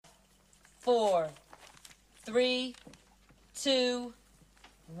4, 3, 2,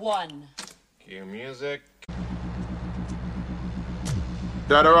 1. Cue music.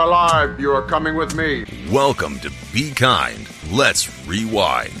 Dead or alive, you are coming with me. Welcome to Be Kind, Let's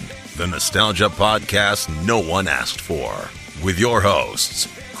Rewind, the nostalgia podcast no one asked for, with your hosts,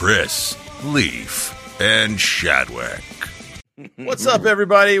 Chris, Leaf, and Shadwick. What's up,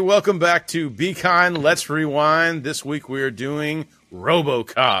 everybody? Welcome back to Be Kind, Let's Rewind. This week we are doing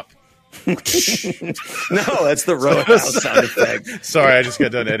Robocop. No, that's the Roadhouse sound effect. Sorry, I just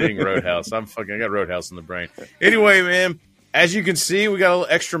got done editing Roadhouse. I got Roadhouse in the brain. Anyway, man, as you can see, we got a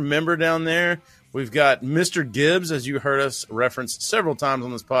little extra member down there. We've got Mr. Gibbs, as you heard us reference several times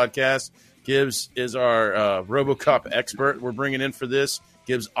on this podcast. Gibbs is our Robocop expert we're bringing in for this.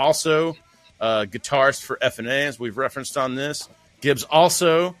 Gibbs also guitarist for F&A, as we've referenced on this. Gibbs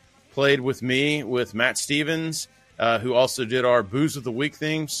also played with me, with Matt Stevens, who also did our Booze of the Week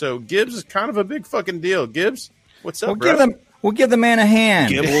thing. So Gibbs is kind of a big fucking deal. Gibbs, what's up, bro? We'll give the man a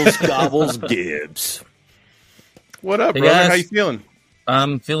hand. Gibbles, gobbles, Gibbs. What up, Hey, brother? guys. How you feeling?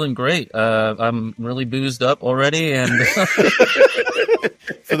 I'm feeling great. I'm really boozed up already, and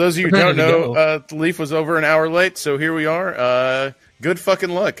For those of you who don't know, the Leaf was over an hour late, so here we are. Good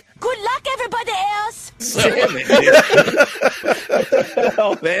fucking luck. Good luck, everybody else! Damn it, dude.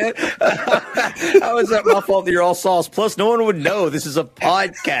 Oh, man. How is that my fault that you're all sauce? Plus, no one would know this is a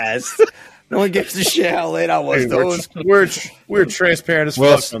podcast. No one gives a shit how late I was. We're transparent as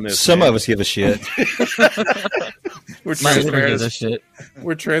Well, fuck on this. some man. of us give a shit. We're might never transparent. give a shit.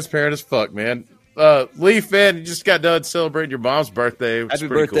 We're transparent as fuck, man. Leaf, man, you just got done celebrating your mom's birthday. Happy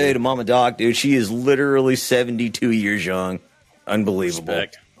birthday to Mama Doc, dude. She is literally 72 years young. Unbelievable.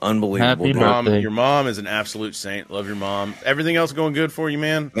 Respect. Unbelievable. Happy dude. birthday. Your mom is an absolute saint. Love your mom. Everything else going good for you,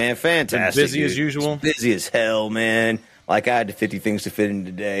 man? Man, fantastic. Busy as dude. usual? Busy as hell, man. Like, I had 50 things to fit in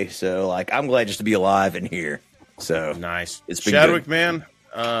today. So, like, I'm glad just to be alive and here. So, Nice. It's been Shadwick, good. man.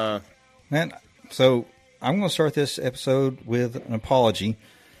 Man, so I'm going to start this episode with an apology,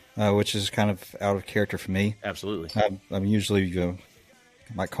 which is kind of out of character for me. Absolutely. I'm usually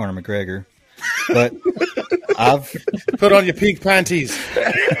like Conor McGregor, but I've Put on your pink panties.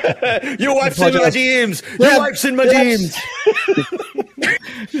 your wife's in my DMs. Your wife's in my DMs.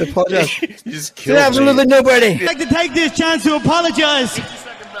 apologized You just to killed absolutely nobody. I'd like to take this chance to apologize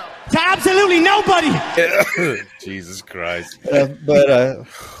to absolutely nobody. me. Jesus Christ.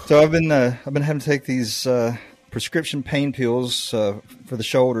 So I've been having to take these prescription pain pills for the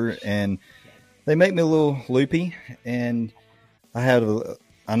shoulder, and they make me a little loopy. And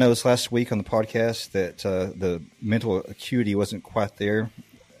I noticed last week on the podcast that the mental acuity wasn't quite there.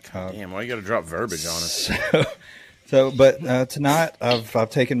 Damn, why you got to drop verbiage on us? But tonight I've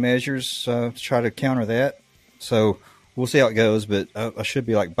taken measures to try to counter that. So we'll see how it goes. But I should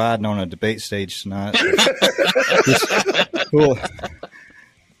be like Biden on a debate stage tonight.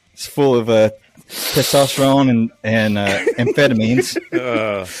 It's full of testosterone and amphetamines.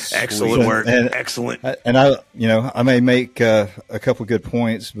 Excellent work. And- Excellent. And I may make a couple good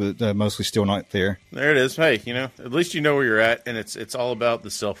points, but mostly still not there. There it is. Hey, at least you know where you're at, and it's all about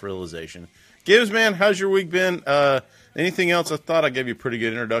the self-realization. Gibbs, man, how's your week been? Anything else? I thought I gave you a pretty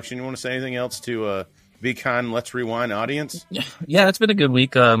good introduction. You want to say anything else to Be Kind, Let's Rewind audience? Yeah, it's been a good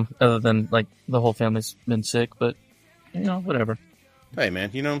week. Other than like the whole family's been sick, but whatever. Hey, man,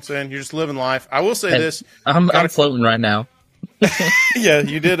 you know what I'm saying? You're just living life. I will say Hey, this. I'm floating right now. Yeah,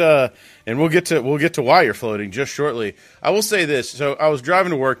 you did. And we'll get to why you're floating just shortly. I will say this. So I was driving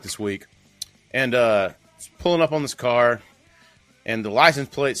to work this week, and pulling up on this car, and the license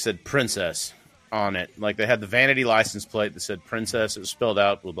plate said Princess on it. Like, they had the vanity license plate that said Princess. It was spelled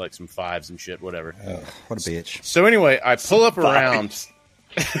out with like some fives and shit, whatever. What a bitch. So anyway, I pull up around,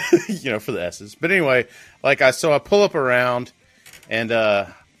 for the S's. But anyway, I pull up around, and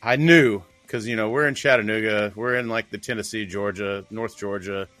I knew, because we're in Chattanooga, we're in like the Tennessee, Georgia, North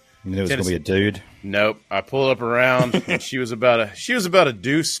Georgia. You knew it was going to be a dude. Nope. I pull up around, and she was about a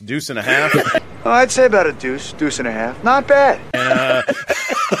deuce and a half. Oh, I'd say about a deuce and a half. Not bad.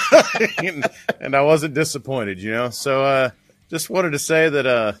 And I wasn't disappointed, So just wanted to say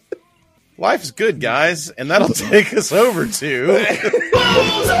that life's good, guys, and that'll take us over to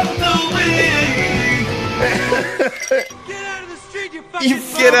You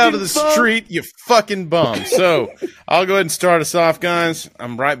get out of the street, you fucking bum. So I'll go ahead and start us off, guys.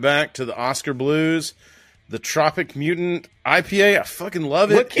 I'm right back to the Oscar Blues, the Tropic Mutant IPA. I fucking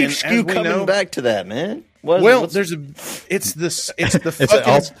love it. What keeps And you as we coming know, back to that, man? It's the It's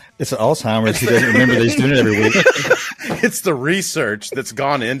an Alzheimer's. He doesn't remember that he's doing it every week. it's the research that's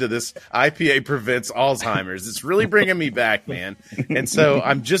gone into this. IPA prevents Alzheimer's. It's really bringing me back, man. And so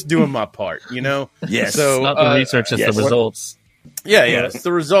I'm just doing my part, you know? Yes. So, Not the research, it's the results. Yeah, it's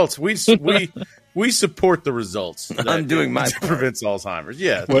the results. We support the results. I'm doing my that part. prevents Alzheimer's.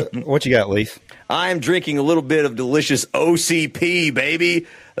 Yeah. What you got, Leaf? I'm drinking a little bit of delicious OCP, baby.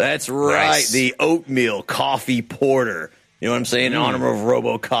 That's right. Nice. The oatmeal coffee porter. You know what I'm saying? In honor of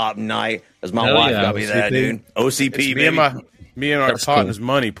Robocop night. As my Hell wife yeah, got me that, OCP. dude. OCP, It's baby. me and our That's partner's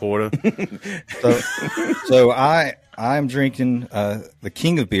money, Porter. So I'm drinking the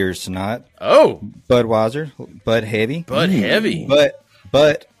king of beers tonight, Oh, Budweiser, Bud Heavy. Bud Heavy.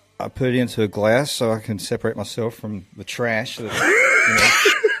 But I put it into a glass so I can separate myself from the trash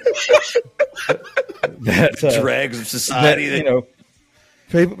that, Dregs of society.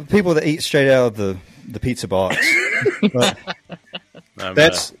 that, people that eat straight out of the pizza box. But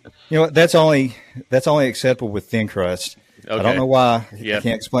that's that's only acceptable with thin crust. I Okay. don't know why. Yeah. I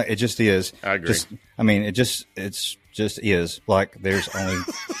can't explain. It just is. I agree. It's just is like there's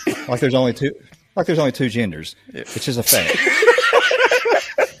only two genders. It's just a fact.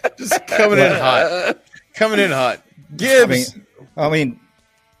 Just coming in hot. Coming in hot. Gibbs. I mean,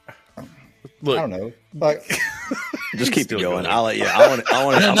 Look, I don't know. Like, Just keep it Still going. going. I'll let you. I want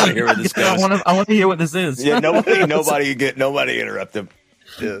to hear where this I goes. want to hear what this is. Yeah, nobody interrupt him.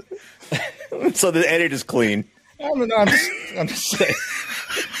 yeah. So the edit is clean. I don't know. I'm just saying.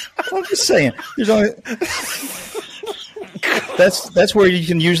 I'm just saying. There's only that's where you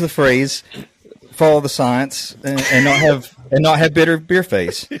can use the phrase "follow the science" and not have bitter beer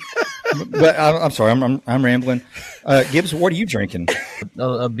face. But I'm sorry, I'm rambling. Gibbs, what are you drinking?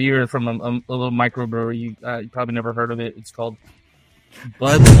 A beer from a little microbrewery. You probably never heard of it. It's called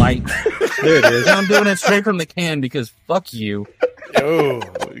Bud Light. There it is. And I'm doing it straight from the can because fuck you. Oh,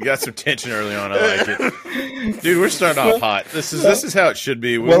 we got some tension early on. I like it, dude. We're starting off hot. This is how it should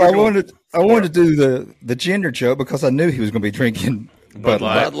be. Well, I wanted to do the gender joke because I knew he was going to be drinking Bud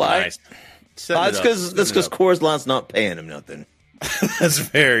Light. Bud Light. Nice. Setting it That's up. because Coors Light's not paying him nothing. That's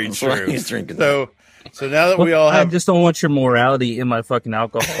very That's why true. he's drinking So now that we all I have just don't want your morality in my fucking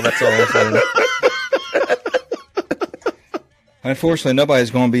alcohol. That's all I'm saying. Unfortunately, nobody's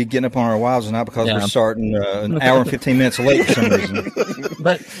going to be getting up on our wives tonight because Yeah. we're starting an hour and 15 minutes late for some reason.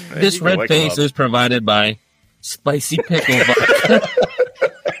 But this you can red wake 'em face up. is provided by Spicy Pickle Vodka.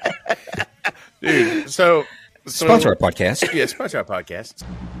 dude. So Sponsor our podcast. Yeah, sponsor our podcast.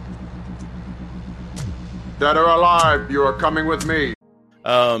 Dead or alive, you are coming with me.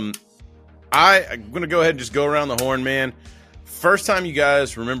 I'm gonna go ahead and just go around the horn, man. First time you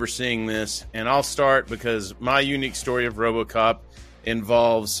guys remember seeing this, and I'll start because my unique story of RoboCop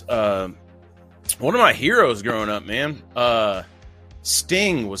involves one of my heroes growing up, man.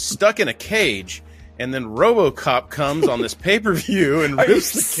 Sting was stuck in a cage, and then RoboCop comes on this pay-per-view and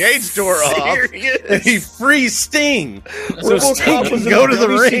rips the cage door off, and he frees Sting. So Sting can go to the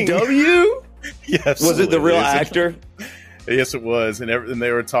ring. Yes, Was it the real absolutely. actor? Yes, it was, and they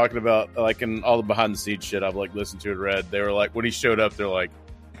were talking about like in all the behind the scenes shit I've like listened to and read. They were like, when he showed up, they're like,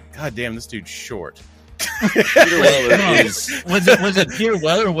 "God damn, this dude's short." Was it Peter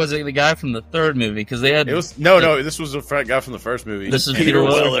Weller or was it the guy from the third movie? Because they had It was no. This was a guy from the first movie. This is Peter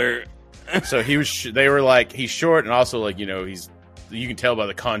Weller. So he was. They were like, he's short, and also like he's. You can tell by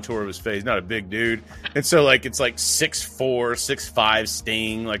the contour of his face, not a big dude, and so like it's like 6'4", 6'5"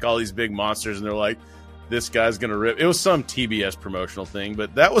 Sting, like all these big monsters, and they're like, this guy's gonna rip. It was some TBS promotional thing,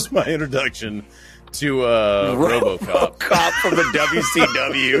 but that was my introduction to RoboCop. Cop from the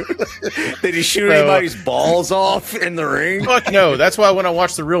WCW. Did he shoot anybody's balls off in the ring? Fuck no. That's why when I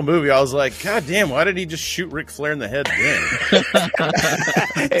watched the real movie, I was like, God damn, why did he just shoot Ric Flair in the head then?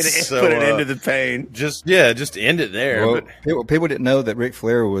 And So, put an end to the pain. Just end it there. Well, But people didn't know that Ric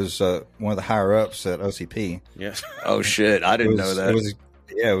Flair was one of the higher ups at OCP. yes. Oh shit! I didn't know that.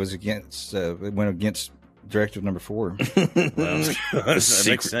 It was against. It went against Directive Number 4. Well, that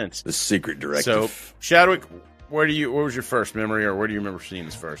makes sense. The secret directive. So, Chadwick, what was your first memory, or where do you remember seeing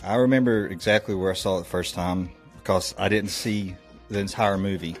this first? I remember exactly where I saw it the first time because I didn't see the entire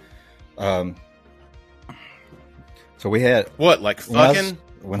movie. So we had What, like fucking?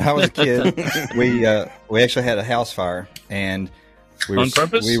 when I was a kid, we actually had a house fire and we On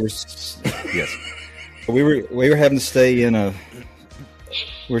purpose? Yes, we were having to stay in a.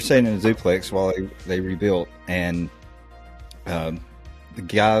 We were staying in a duplex while they rebuilt, and the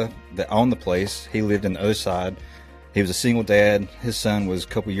guy that owned the place, he lived in the other side. He was a single dad. His son was a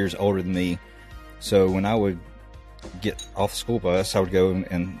couple years older than me. So when I would get off the school bus, I would go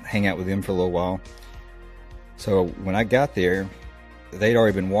and hang out with him for a little while. So when I got there, they'd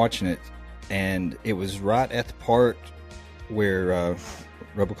already been watching it, and it was right at the part where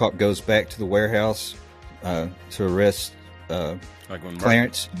Robocop goes back to the warehouse to arrest Like when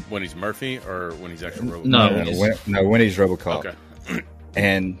Clarence. When he's Murphy or when he's actually Robocop? When he's Robocop. Okay.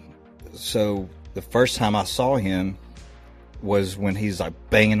 And so the first time I saw him was when he's like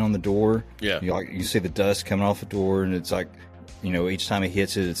banging on the door. Yeah. You see the dust coming off the door, and it's like, each time he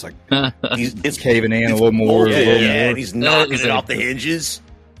hits it, it's like It's caving in a little more. and he's knocking it off the hinges.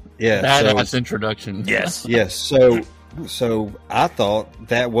 Yeah. Badass introduction. Yes. Yes. So I thought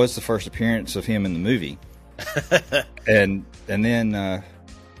that was the first appearance of him in the movie, and then I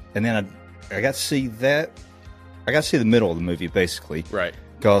got to see that. I got to see the middle of the movie basically, Right.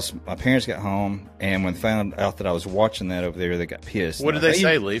 Because my parents got home, and when they found out that I was watching that over there, they got pissed. What did they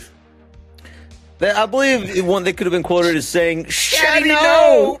say, Leaf? I believe one they could have been quoted as saying, "Shady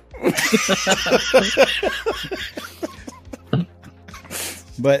no."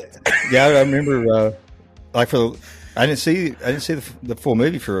 But yeah, I remember. I didn't see the full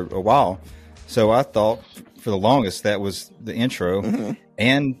movie for a while, so I thought for the longest that was the intro,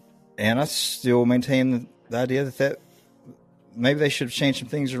 and I still maintain the idea that maybe they should have changed some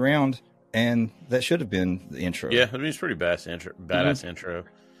things around, and that should have been the intro. Yeah, I mean, it's pretty badass intro.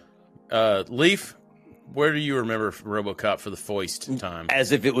 Leaf, where do you remember RoboCop for the foist time?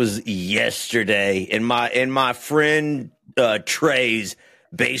 As if it was yesterday in my friend Trey's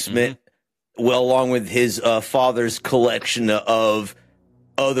basement, well, along with his father's collection of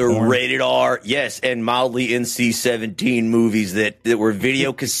other rated R, yes, and mildly NC-17 movies that were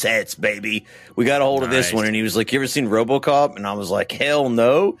video cassettes, baby. We got a hold of this one, and he was like, "You ever seen RoboCop?" And I was like, "Hell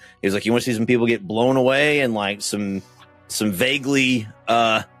no." He was like, "You want to see some people get blown away and like some vaguely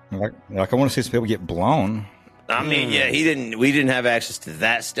like I want to see some people get blown." I mean, yeah, we didn't have access to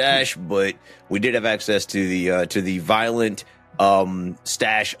that stash, but we did have access to the violent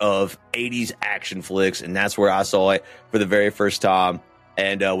stash of 80s action flicks, and that's where I saw it for the very first time,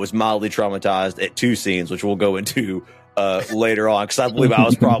 and was mildly traumatized at two scenes, which we'll go into later on, because I believe I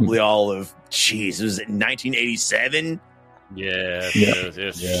was probably all of, was it 1987? Yeah.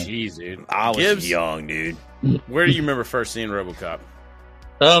 Jeez, dude. I was Gibbs, young, dude. where do you remember first seeing RoboCop?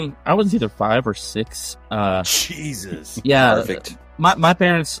 I was either 5 or 6. Jesus. Yeah. Perfect. My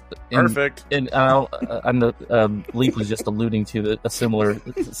parents. Perfect. And I know Leaf was just alluding to a similar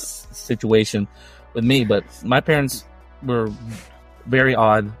situation with me, but my parents were very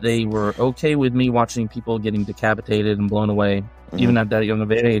odd. They were okay with me watching people getting decapitated and blown away, even at that young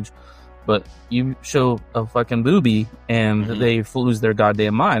of an age. But you show a fucking booby, and they lose their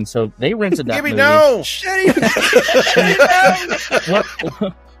goddamn mind. So they rented that movie. No!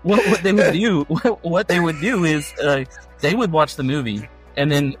 What they would do? What they would do is they would watch the movie,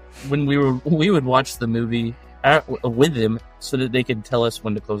 and then when we would watch the movie with them, so that they could tell us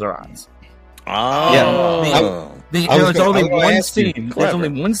when to close our eyes. Oh, yeah. There's only one scene. There's only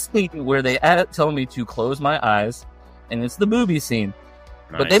one scene where they tell me to close my eyes, and it's the movie scene.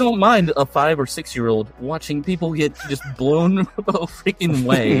 Nice. But they don't mind a 5 or 6 year old watching people get just blown freaking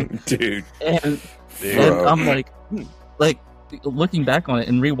away, dude. And I'm like looking back on it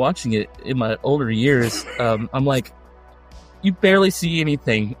and rewatching it in my older years, I'm like, you barely see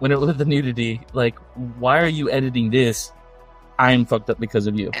anything when it was the nudity. Like, why are you editing this? I'm fucked up because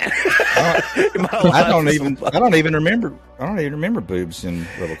of you. I don't even remember boobs in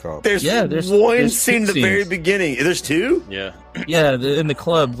RoboCop. There's one scene at the very beginning. There's 2? Yeah. Yeah, in the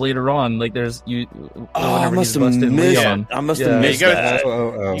club later on, like there's you. I must have missed. I must have missed that.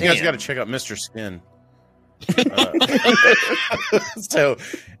 You guys got to check out Mr. Skin. So,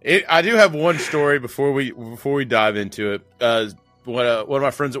 I do have one story before we dive into it. One of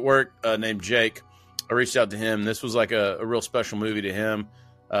my friends at work named Jake, I reached out to him. This was like a real special movie to him.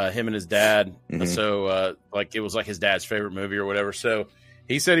 Him and his dad. So, like, it was like his dad's favorite movie or whatever. So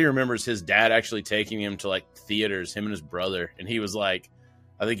he said he remembers his dad actually taking him to like theaters, him and his brother. And he was like,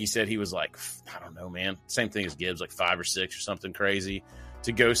 I think he said he was like, I don't know, man. Same thing as Gibbs, like 5 or 6 or something crazy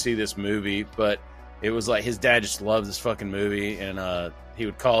to go see this movie. But it was like his dad just loved this fucking movie. And he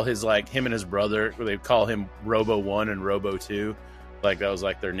would call his, like, him and his brother, they'd call him Robo 1 and Robo 2. Like, that was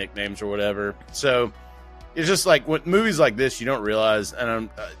like their nicknames or whatever. So it's just like with movies like this, you don't realize, and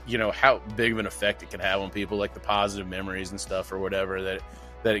how big of an effect it can have on people, like the positive memories and stuff or whatever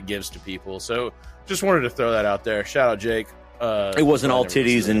that it gives to people. So just wanted to throw that out there. Shout out Jake. It wasn't all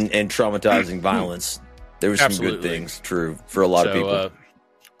titties and traumatizing violence. There were some good things, true, for a lot of people.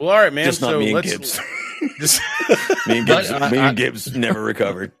 Well, all right, man. Just not me and Gibbs. Me and Gibbs never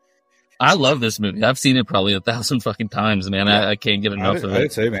recovered. I love this movie. I've seen it probably 1,000 fucking times, man. I can't get enough of I do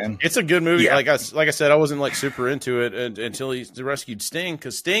it. too, man. It's a good movie. Yeah. Like I said, I wasn't like super into it until he rescued Sting,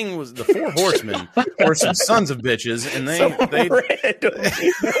 because Sting was the Four Horsemen were some sons of bitches, and they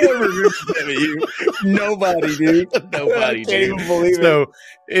Nobody, dude. nobody I can't even believe it. So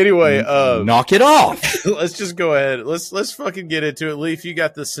anyway, Knock it off. let's just go ahead. Let's fucking get into it. Leaf, you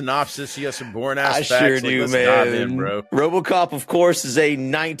got the synopsis. You got some boring ass I facts. sure Like, do, let's dive man. in, bro. Robocop, of course, is a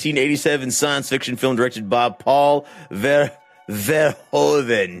 1987 science fiction film directed by Paul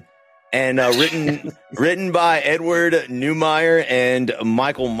Verhoeven and written by Edward Neumeier and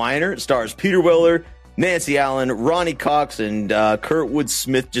Michael Miner. It stars Peter Weller, Nancy Allen, Ronnie Cox, and Kurtwood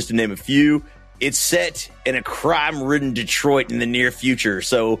Smith, just to name a few. It's set in a crime-ridden Detroit in the near future,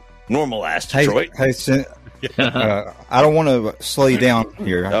 so normal-ass Detroit. I don't want to slow you down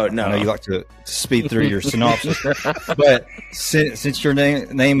here. Oh, no. I know you like to speed through your synopsis, but since you're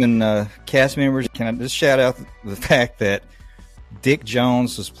naming cast members, can I just shout out the fact that Dick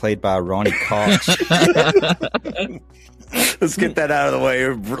Jones was played by Ronnie Cox. Let's get that out of the way,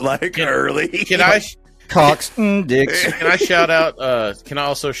 like early. Can I? Cox, Dicks. Can I shout out? Can I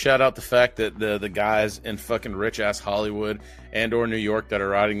also shout out the fact that the guys in fucking rich ass Hollywood and or New York that are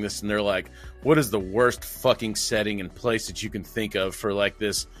writing this, and they're like, what is the worst fucking setting and place that you can think of for like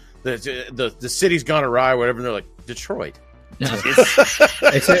this? The city's gone awry, whatever. And they're like, Detroit.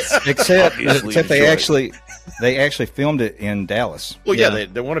 except Detroit. they actually filmed it in Dallas. Well, yeah,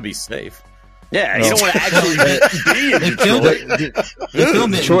 they want to be safe. Yeah, No. you don't want to actually be in Detroit. They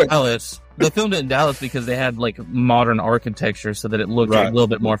filmed it in Detroit. Dallas. They filmed it in Dallas because they had like modern architecture, so that it looked Right. a little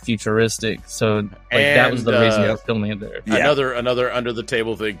bit more futuristic. So like that was the And, reason they were filming it there. Yeah. Another under the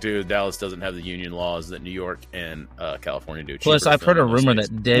table thing too. Dallas doesn't have the union laws that New York and California do. Plus, Cheaper I've heard a film in those rumor states.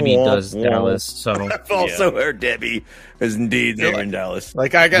 that Debbie does Dallas. So I've also heard Debbie is indeed there in Dallas.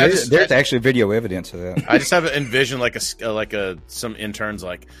 Like I got There's actually video evidence of that. I just have envisioned like some interns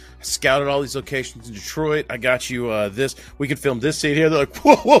like scouted all these locations in Detroit. I got you this. We could film this scene here. They're like,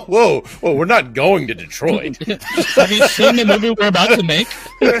 whoa! We're not going to Detroit. have you seen the movie we're about to make?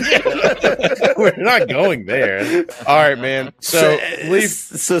 We're not going there. All right, man. So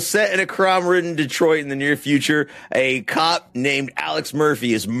So set in a crime-ridden Detroit in the near future, a cop named Alex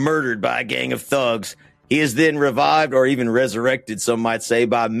Murphy is murdered by a gang of thugs. He is then revived or even resurrected, some might say,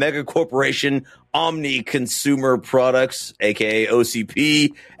 by mega corporation Omni Consumer Products, aka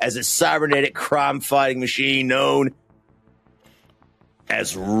OCP, as a cybernetic crime-fighting machine known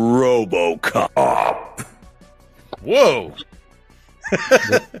as Robocop. whoa.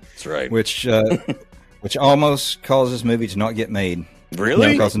 That's right. which almost caused this movie to not get made.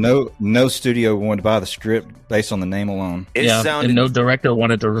 Really? Because no studio wanted to buy the script based on the name alone. It sounded. and no director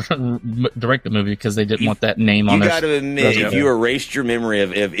wanted to direct the movie because they didn't want that name on You their. got to admit, if resume. you erased your memory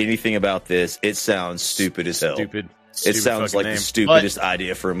of anything about this, it sounds stupid as hell. Stupid. It sounds fucking like name. the stupidest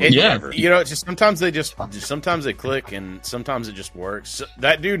idea for a movie Yeah. ever. You know, it's just sometimes they click, and sometimes it just works. So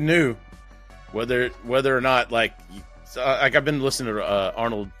that dude knew whether or not like I've been listening to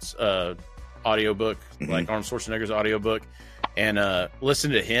Arnold's audiobook, like Arnold Schwarzenegger's audiobook, and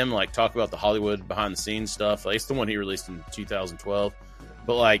listen to him like talk about the Hollywood behind the scenes stuff. Like, it's the one he released in 2012,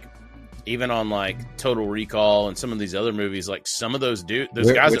 but like even on like Total Recall and some of these other movies, like some of those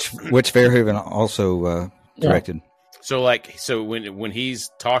guys, Which Verhoeven also directed. So when he's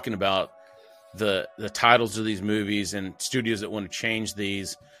talking about the titles of these movies and studios that want to change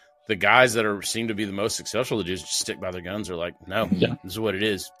these, the guys that seem to be the most successful that just stick by their guns are like, no, this is what it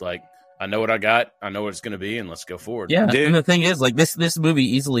is. Like, I know what I got, I know what it's going to be, and let's go forward. Yeah, Dude. and the thing is, like this movie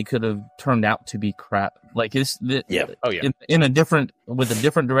easily could have turned out to be crap. Like in a different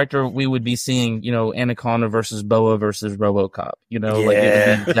director, we would be seeing Anaconda versus Boa versus RoboCop. Like it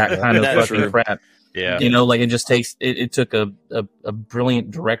would be that kind of That's fucking true. crap. Yeah. Like it just takes it took a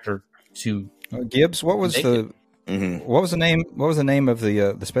brilliant director to Gibbs, what was the name? What was the name of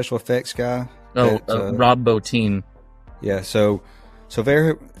the special effects guy? Rob Bottin. Yeah, so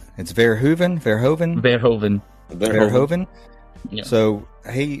it's Verhoeven. Yeah. So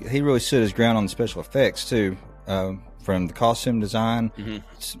he really stood his ground on the special effects too, from the costume design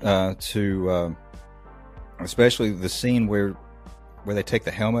to especially the scene where they take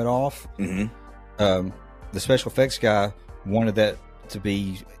the helmet off. The special effects guy wanted that to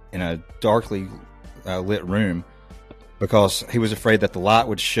be in a darkly lit room because he was afraid that the light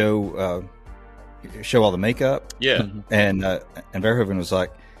would show all the makeup. Yeah. And Verhoeven was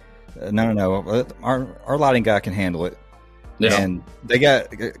like, no, our lighting guy can handle it. Yeah. And they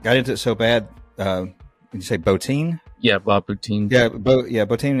got into it so bad. Did you say Bottin? Yeah, Bob Bottin. Yeah,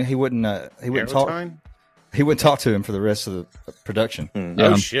 Bottin. He wouldn't talk. Aerotine? He wouldn't talk to him for the rest of the production.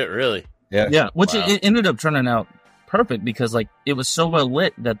 Oh shit! Really? Yeah. Which Wow. it ended up turning out perfect because like it was so well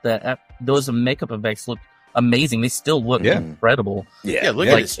lit that those makeup effects look amazing. They still look incredible. Yeah, Yeah, look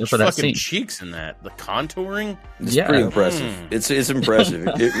Like, at his for that fucking scene. cheeks in that. The contouring. It's Yeah. pretty impressive. It's impressive.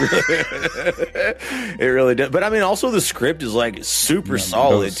 It really does. But I mean, also the script is like super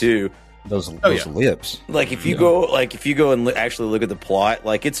solid those- too. Those yeah. lips. Like if you go and actually look at the plot,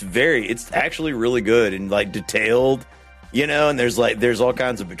 like it's actually really good and like detailed, you know. And there's all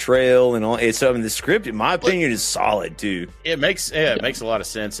kinds of betrayal and all. So I mean, the script, in my opinion, is solid too. It makes a lot of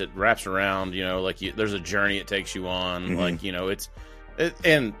sense. It wraps around, you know, like there's a journey it takes you on. Like, you know,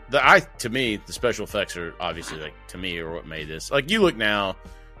 to me, the special effects are obviously like to me are what made this. Like you look now,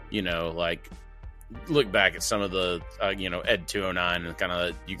 you know, like look back at some of the you know, Ed 209 and kind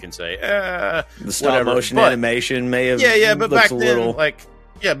of you can say The stop whatever. motion But- animation may have but looks back a then little.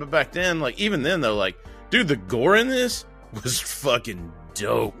 like even then though, like dude, the gore in this was fucking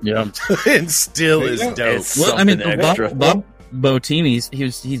dope. Yeah. And still is dope. It's Well, I mean, something extra. Bob Botini's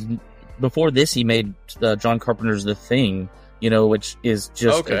he's before this he made John Carpenter's The Thing, you know, which is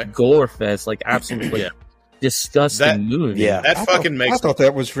just Okay. a gore fest, like absolutely Yeah. disgusting That- movie. Yeah. That fucking I makes thought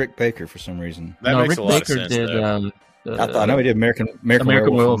that was Rick Baker for some reason. that no, makes Rick a lot Baker of sense. did though. I know he did American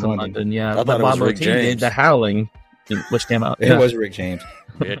Werewolf in London. London. Yeah, I thought but it was Bob Rick Botini did James. The Howling, which came out. It was Rick James.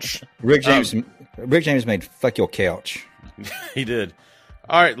 Bitch. Rick James made "Fuck Your Couch." He did.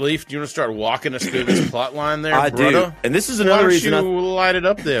 All right, Leaf, do you want to start walking us through this plot line there, I brother? do, and this is Why another don't reason. you light it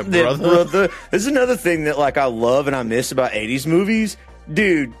up there, That, brother? this is another thing that like I love and I miss about 80s movies.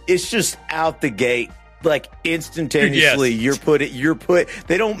 Dude, it's just out the gate. Like instantaneously, Yes. you're put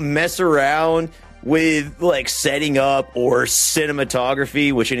they don't mess around with like setting up or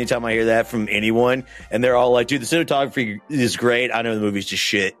cinematography, which anytime I hear that from anyone and they're all like, dude, the cinematography is great, I know the movie's just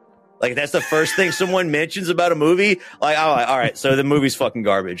shit. Like that's the first thing someone mentions about a movie. Like, all right, so the movie's fucking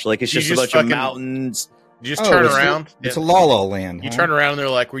garbage. Like it's You just a just bunch of fucking- mountains. You just turn it's around. It's a La La Land. You huh? turn around and they're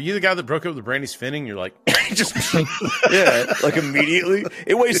like, were you the guy that broke up with Brandy's Finning? You're like, Just yeah, like immediately.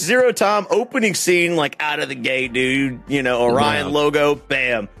 It wastes zero time. Opening scene, like out of the gate, dude. You know, Orion Yeah. logo,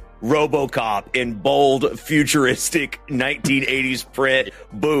 bam. Robocop in bold, futuristic 1980s print.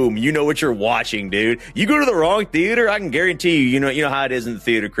 Boom. You know what you're watching, dude. You go to the wrong theater, I can guarantee you. You know how it is in the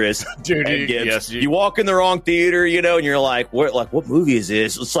theater, Chris. Dude, And Gibbs. yes, you walk in the wrong theater, you know, and you're like, what movie is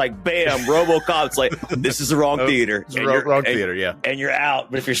this? It's like, bam, Robocop. It's like, this is the wrong theater. it's And wrong, you're- wrong and- theater, yeah. and you're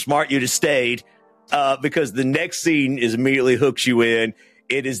out. But if you're smart, you'd have stayed because the next scene is immediately hooks you in.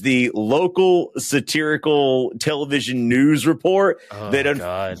 It is the local satirical television news report Oh, that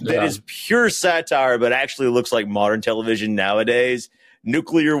God. that is pure satire, but actually looks like modern television nowadays.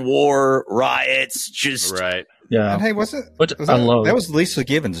 Nuclear war, riots, just Right. Yeah. And hey, was it? Which Was I that, love. that was Lisa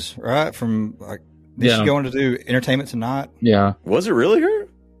Gibbons, right? From like, did Yeah. she go on to do Entertainment Tonight? Yeah. was it really her?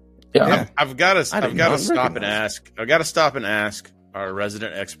 Yeah. Yeah. I've got I to did not stop and recognize. ask. I've got to stop and ask our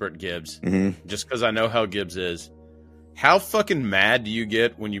resident expert Gibbs, Mm-hmm. just because I know how Gibbs is. How fucking mad do you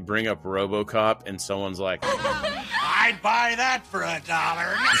get when you bring up RoboCop and someone's like, I'd buy that for $1.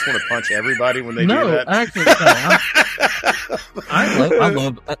 I just want to punch everybody when they do No, that? actually, no,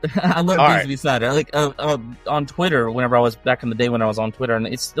 I love All Beasley right. Beside it. Like on Twitter, whenever I was back in the day when I was on Twitter, and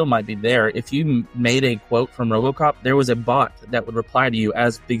it still might be there. If you made a quote from RoboCop, there was a bot that would reply to you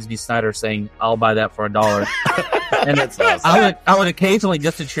as Bigsby Snyder saying, "I'll buy that for $1." And That's awesome. I would occasionally,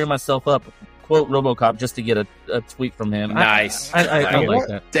 just to cheer myself up, quote RoboCop just to get a tweet from him. Nice. I like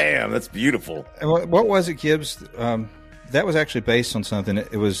that. Damn, that's beautiful. And what was it, Gibbs? That was actually based on something.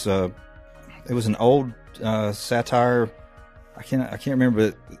 It was an old satire. I can't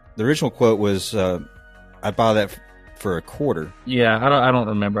remember. But the original quote was, "I'd buy that for $0.25." Yeah, I don't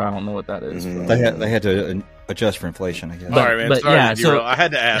remember. I don't know what that is. They had to adjust for inflation, I guess. All right, man. but Sorry yeah, to derail. so- I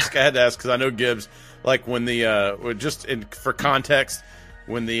had to ask because I know Gibbs. Like when for context,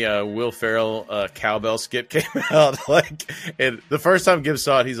 when the Will Ferrell cowbell skit came out, like the first time Gibbs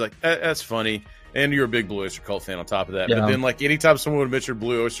saw it, he's like, "That's funny." And you're a big Blue Oyster Cult fan on top of that. Yeah. But then, like, anytime someone would mention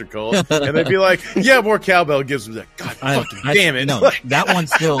Blue Oyster Cult, and they'd be like, "Yeah, more cowbell," Gibbs would be like, "God fucking damn it!" No, Like, that one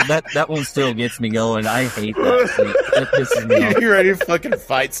still gets me going. I hate that. That pisses me off. you're ready to fucking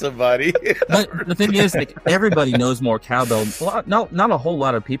fight somebody. But the thing is, like, everybody knows more cowbell. Well, not a whole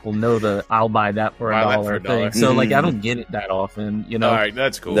lot of people know the "I'll buy that for Buy that $1" for thing. $1. So, like, I don't get it that often, you know. All right,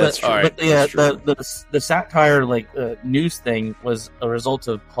 that's cool. That's All true. right. But yeah, That's the satire news thing was a result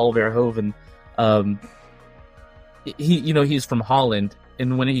of Paul Verhoeven. He's from Holland,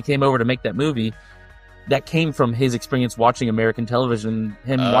 and when he came over to make that movie, that came from his experience watching American television.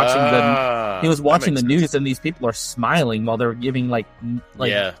 He was watching the that news, makes and these people are smiling while they're giving like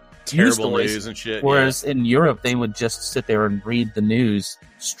Yeah. news terrible stories. news and shit. Whereas in Europe, they would just sit there and read the news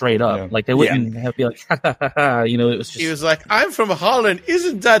straight up. Yeah. Like they wouldn't have to be like, ha, ha, ha, ha. You know, it was just. He was like, "I'm from Holland.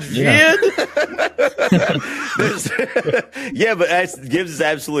 Isn't that weird?" Yeah, but Gibbs is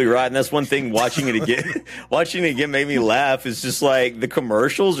absolutely right, and that's one thing. Watching it again, made me laugh. It's just like the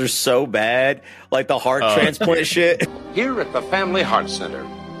commercials are so bad, like the heart transplant shit. Here at the Family Heart Center,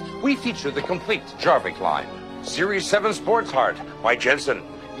 we feature the complete Jarvik line. Series 7 Sports Heart by Jensen.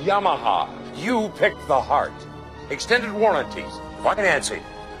 Yamaha. You pick the heart. Extended warranties. Financing.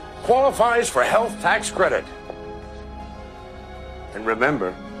 Qualifies for health tax credit. And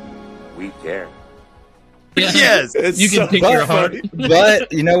remember, we care. Yes, You can pick your heart.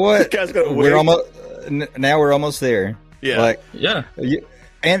 But you know what? Guy's got a We're wig. almost now. We're almost there. Yeah. Like, Yeah.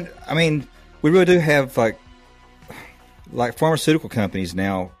 and I mean, we really do have like pharmaceutical companies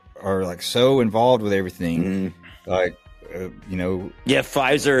now are like so involved with everything. Like, you know, Yeah,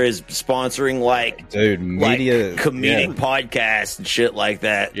 Pfizer is sponsoring dude, media, comedic podcasts and shit like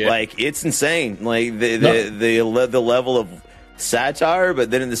that. Yeah. Like, it's insane. Like the level of satire,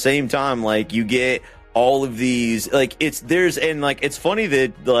 but then at the same time, like, you get all of these, like, it's funny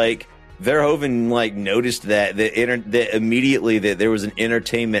that like Verhoeven like noticed that immediately that there was an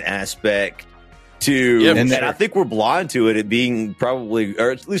entertainment aspect to, and I think we're blind to it being probably, or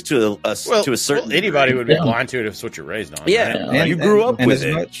at least to a certain Well, anybody degree. would be blind to it if it's what you're raised on. Yeah, right? And you grew up with as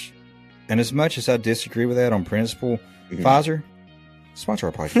it. as much as I disagree with that on principle, Pfizer sponsor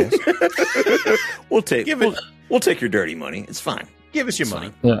our podcast. We'll take we'll take your dirty money. It's fine. Give us your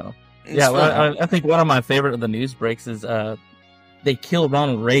money. Yeah. It's Yeah, fine. well, I think one of my favorite of the news breaks is they killed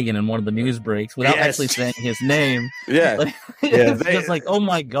Ronald Reagan in one of the news breaks without Yes. actually saying his name. Yeah. Like, Yeah. it's just like, oh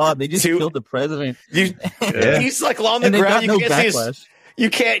my god, they just killed the president. He's like on the And they ground. got You no can't see his. backlash. You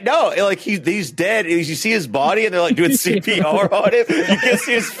can't know. Like he's dead. You see his body, and they're like doing CPR on him. You can't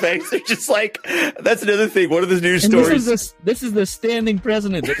see his face. They're just like, that's another thing. One of the news And stories. this is the standing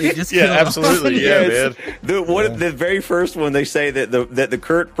president that they just Yeah, killed. absolutely. Yeah, Yes. man. The very first one, they say that the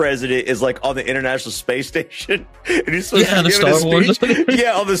current president is like on the International Space Station. And he's supposed Yeah, to be the giving a Star Wars. speech.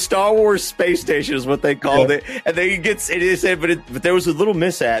 Yeah, on the Star Wars space station is what they called it. And then he gets, and he said, but there was a little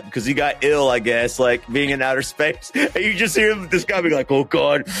mishap because he got ill, I guess, like being in outer space. And you just hear this guy being like, oh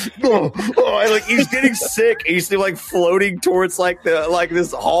god, and like he's getting sick. He's still like floating towards like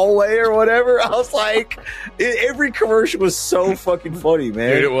this hallway or whatever. I was like, every commercial was so fucking funny,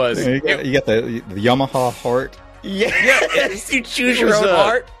 man. Dude, it was. You got the Yamaha heart. Yes, you choose It your was, own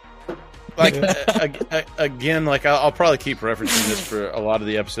heart. Like again, like I'll probably keep referencing this for a lot of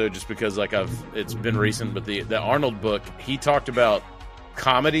the episode just because like it's been recent. But the Arnold book, he talked about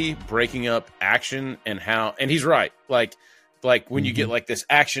comedy breaking up action and how, and he's right. Like when you get like this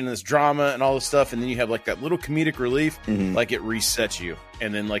action, this drama, and all this stuff, and then you have like that little comedic relief, like it resets you,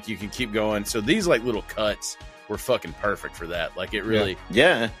 and then like you can keep going. So these like little cuts were fucking perfect for that. Like it really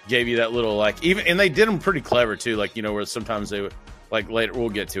gave you that little like even, and they did them pretty clever too. Like where sometimes they would. Like later, we'll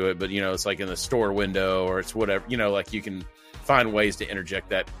get to it, but it's like in the store window or it's whatever. Like you can find ways to interject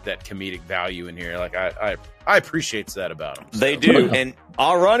that comedic value in here. Like I appreciate that about them. So. They do, and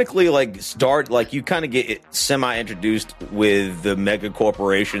ironically, like you kind of get semi introduced with the mega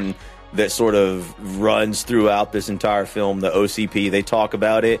corporation that sort of runs throughout this entire film, the OCP. They talk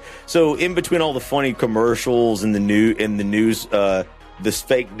about it. So in between all the funny commercials and the news, this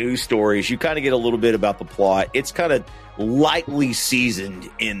fake news stories, you kind of get a little bit about the plot. It's kind of lightly seasoned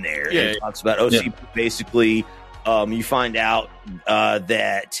in there. Yeah. It talks about OCP. Basically, you find out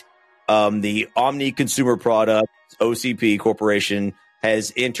that the Omni Consumer Products OCP Corporation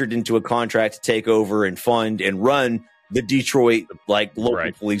has entered into a contract to take over and fund and run the Detroit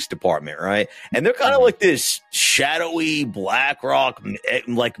local police department, right? And they're kind of like this shadowy BlackRock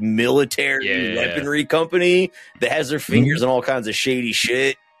military weaponry company that has their fingers in all kinds of shady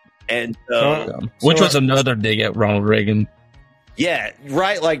shit. And which was another dig at Ronald Reagan. Yeah,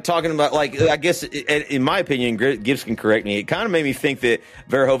 right. Like talking about, I guess, in my opinion, Gibbs can correct me. It kind of made me think that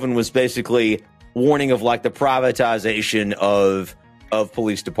Verhoeven was basically warning of the privatization of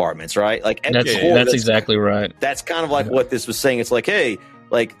police departments, right? Like that's exactly right. That's kind of what this was saying. It's like, hey,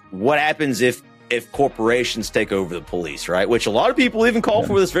 what happens if corporations take over the police, right? Which a lot of people even call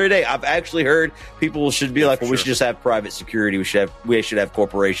for this very day. I've actually heard people should be we should just have private security. We should have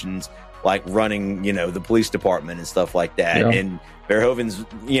corporations running, the police department and stuff like that. Yeah. And Verhoeven's,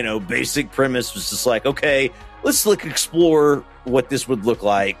 basic premise was just okay, let's explore what this would look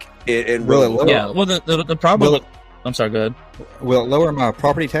like. Well, the problem. I'm sorry, go ahead. Will it lower my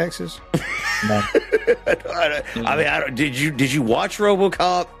property taxes? No. I mean, did you watch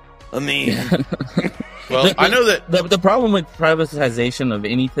RoboCop? I mean, Well, I know that the problem with privatization of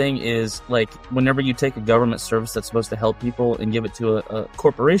anything is like whenever you take a government service that's supposed to help people and give it to a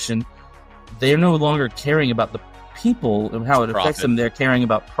corporation, they're no longer caring about the people and how it affects Profit. them. They're caring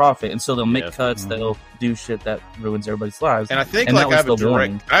about profit, and so they'll make Yes. cuts. They'll do shit that ruins everybody's lives. And I think And like that was the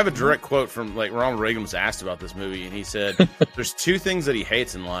warning. I have a direct quote from like Ronald Reagan was asked about this movie, and he said, "There's two things that he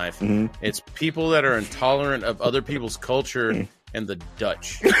hates in life. It's people that are intolerant of other people's culture." And the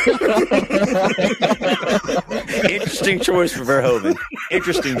Dutch. interesting choice for Verhoeven.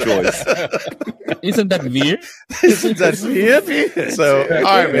 Interesting choice. Isn't that weird? Isn't that weird? So, all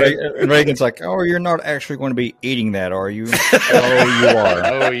right, man. And Reagan's like, "Oh, you're not actually going to be eating that, are you?" "Oh, you are.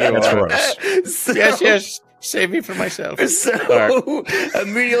 Oh, you That's are. gross." So, Yes. Save me from myself. So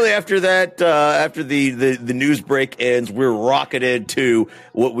immediately after that, after the news break ends, we're rocketed to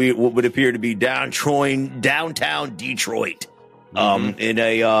what would appear to be downtown Detroit. In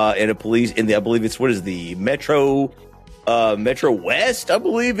a police I believe it's the Metro West, I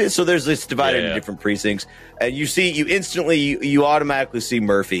believe it. So there's this divided into different precincts, and you automatically see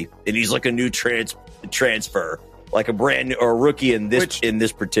Murphy, and he's like a new transfer, like a brand new or a rookie in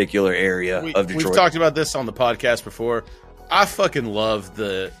this particular area of Detroit. We've talked about this on the podcast before. I fucking love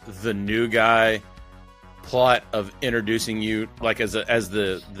the new guy plot of introducing you like as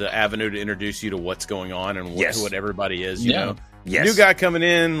the avenue to introduce you to what's going on and what everybody is. You know. Yes. New guy coming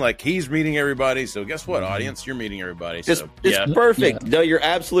in, like he's meeting everybody. So guess what, audience? You're meeting everybody. So It's perfect. No, you're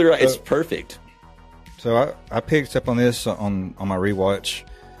absolutely right. It's perfect. So I picked up on this on my rewatch.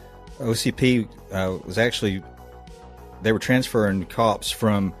 OCP was actually they were transferring cops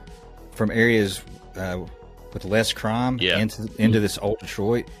from areas with less crime into this old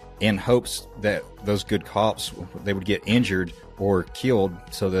Detroit in hopes that those good cops they would get injured or killed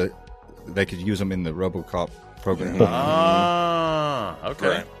so that they could use them in the Robocop program. Okay.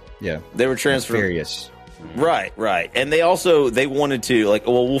 Right. Yeah, They were transferred. Nefarious. Right. And they wanted to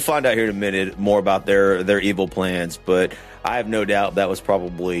we'll find out here in a minute more about their evil plans, but I have no doubt that was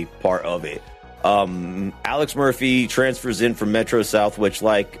probably part of it. Alex Murphy transfers in from Metro South, which,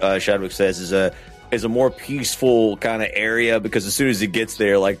 like Shadwick says, is a more peaceful kind of area because as soon as he gets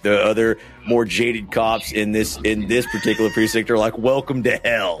there, like the other more jaded cops in this particular precinct are like, "Welcome to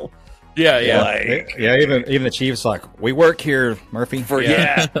hell." Yeah. Even the chief's like, "We work here, Murphy."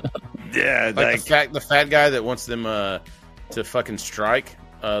 Like the fat guy that wants them to fucking strike.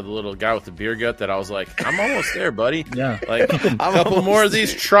 The little guy with the beer gut that I was like, I'm almost there, buddy. Yeah. Like a couple more of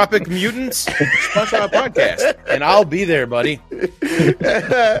these tropic mutants, sponsor my podcast, and I'll be there, buddy.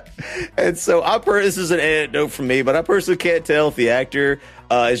 And so this is an anecdote from me, but I personally can't tell if the actor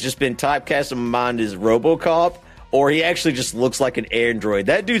has just been typecast in my mind as Robocop, or he actually just looks like an android.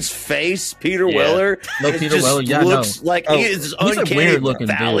 That dude's face, Peter Weller, looks like he is he's a uncanny weird-looking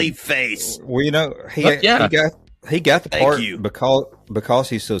valley dude. face. Well, you know, he got the part because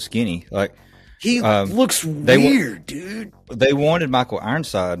he's so skinny. Like He looks weird, dude. They wanted Michael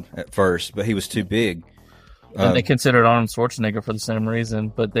Ironside at first, but he was too big. And they considered Arnold Schwarzenegger for the same reason,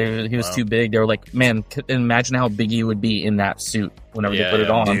 but he was too big. They were like, man, imagine how big he would be in that suit whenever they put it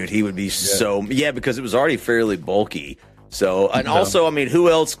on. Dude, he would be because it was already fairly bulky. So, and also, I mean, who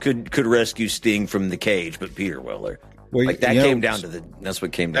else could rescue Sting from the cage but Peter Weller? Well, that's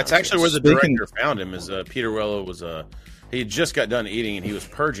what came down. That's actually where the director found him. Is Peter Weller was he had just got done eating and he was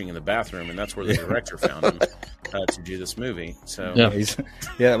purging in the bathroom, and that's where the director found him to do this movie. So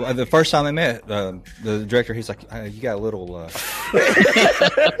the first time they met, the director, he's like, "You got a little."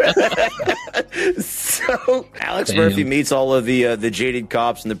 So Alex Murphy meets all of the jaded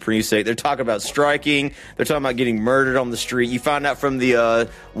cops in the precinct. They're talking about striking. They're talking about getting murdered on the street. You find out from the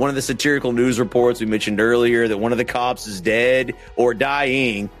one of the satirical news reports we mentioned earlier that one of the cops is dead or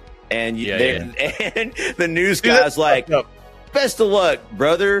dying. And and the news guy's like, "Best of luck,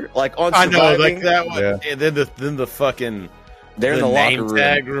 brother." Like on surviving. I know, like that one. Yeah. And then the fucking they're in the name locker room.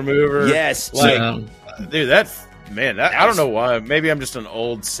 Tag remover. Yes, dude, I don't know why. Maybe I'm just an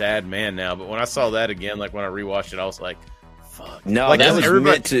old sad man now. But when I saw that again, like when I rewatched it, I was like, "Fuck!" No, like that was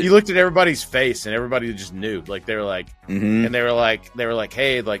meant to. You looked at everybody's face, and everybody just knew. Like they were like, and they were like,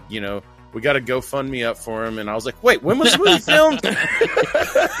 "Hey, like we got to GoFundMe up for him." And I was like, wait, when was the movie filmed?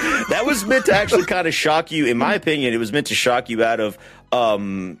 That was meant to actually kind of shock you. In my opinion, it was meant to shock you out of,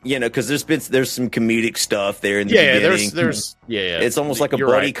 because there's some comedic stuff there in the beginning. It's almost like a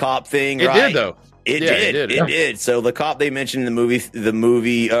buddy cop thing, right? It did, though. It did. So the cop they mentioned in the movie, in the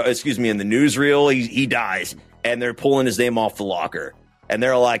newsreel, he dies, and they're pulling his name off the locker. and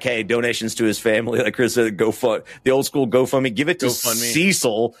they're like, "Hey, donations to his family." Like Chris said, the old school GoFundMe. Give it to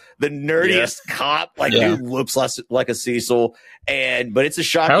Cecil, the nerdiest cop. Like, dude looks like a Cecil. But it's a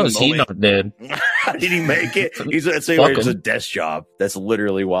shocking moment. How is he not dead? How did he make it? It's a desk job. That's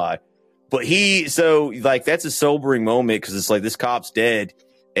literally why. But that's a sobering moment because it's like this cop's dead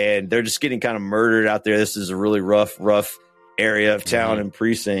and they're just getting kind of murdered out there. This is a really rough area of town and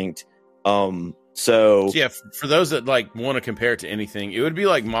precinct. So yeah, for those that like want to compare it to anything, it would be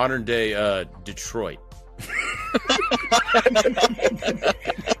like modern day Detroit.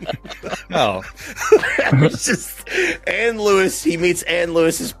 Oh, it's just Ann Lewis. He meets Ann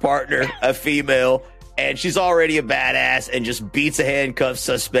Lewis's partner, a female, and she's already a badass and just beats a handcuffed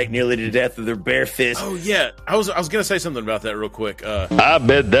suspect nearly to death with her bare fist. Oh yeah, I was gonna say something about that real quick. I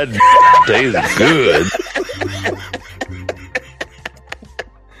bet that tastes good.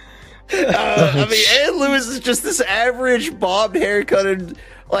 Ann Lewis is just this average bobbed haircutted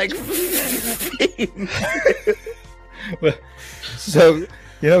like. So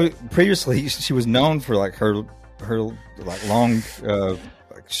previously she was known for like her like long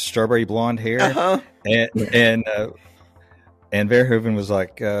like strawberry blonde hair, and Verhoeven was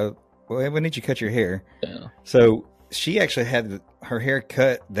like, "Well, when did you cut your hair?" Yeah. So she actually had her hair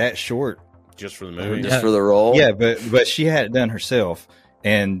cut that short just for the movie, just for the role. Yeah, but she had it done herself.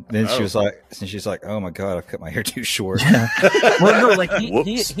 And then she's like, "Oh my god, I've cut my hair too short." Yeah. Well, no, like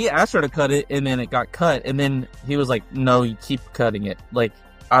he asked her to cut it, and then it got cut, and then he was like, "No, you keep cutting it." Like,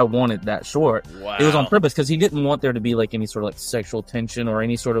 I wanted that short. Wow. It was on purpose because he didn't want there to be like any sort of like sexual tension or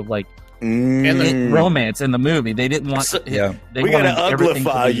any sort of like romance in the movie. They didn't want. We gotta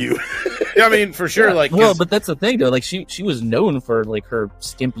uglify you. Yeah, I mean, for sure. Like, well, but that's the thing though. Like, she was known for like her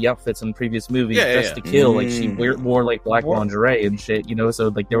skimpy outfits in previous movies, Dressed to Kill. Like, she wore like black lingerie and shit. So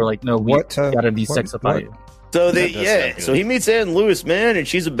like they were like, "No, we gotta desexify you." So so he meets Ann Lewis, man, and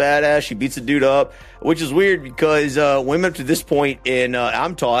she's a badass. She beats a dude up, which is weird because women up to this point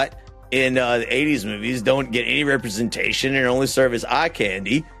I'm taught in the 80s movies don't get any representation and only serve as eye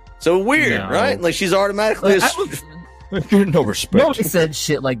candy. So weird, right? Like, she's automatically no respect. Nobody said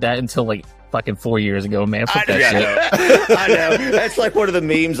shit like that until like fucking 4 years ago, man. Fuck that shit. I know. That's like one of the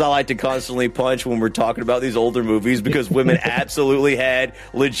memes I like to constantly punch when we're talking about these older movies because women absolutely had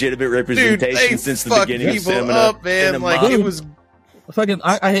legitimate representation since the beginning of cinema. Up, man. Like, it was fucking.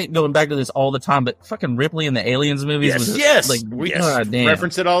 I hate going back to this all the time, but fucking Ripley in the Aliens movies. We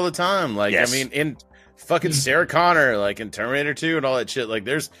reference it all the time. Like, I mean, in fucking Sarah Connor, like in Terminator 2 and all that shit. Like,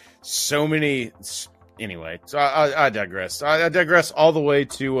 there's so many. Anyway, so I digress. I digress all the way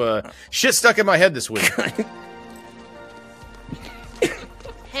to shit stuck in my head this week.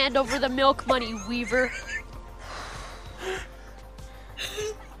 Hand over the milk money, Weaver.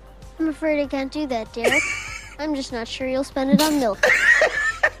 I'm afraid I can't do that, Derek. I'm just not sure you'll spend it on milk.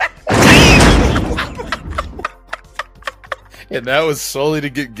 And that was solely to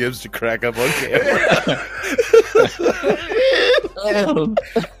get Gibbs to crack up on camera.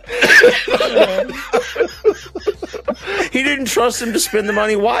 He didn't trust him to spend the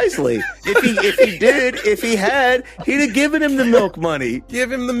money wisely. If he had, he'd have given him the milk money.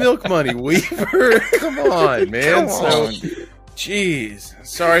 Give him the milk money, Weaver. Come on, man. Jeez.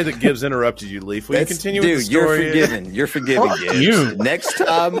 Sorry that Gibbs interrupted you, Leaf. Will you continue with the story? You're forgiven. You're forgiven, Gibbs.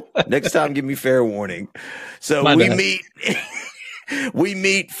 Next time, give me fair warning. So we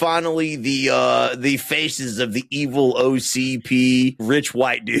meet finally the faces of the evil OCP rich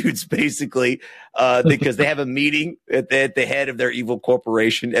white dudes, basically, because they have a meeting at the head of their evil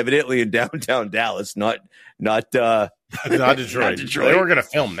corporation, evidently in downtown Dallas, not Detroit. They were going to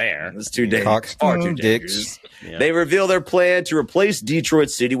film there. It's too dangerous. Far too dangerous. Yeah. They reveal their plan to replace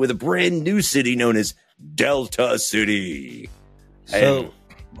Detroit City with a brand new city known as Delta City. So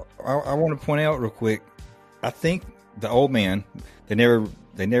I want to point out real quick. I think the old man. They never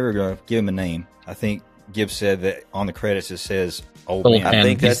give him a name. I think Gibbs said that on the credits it says old man. I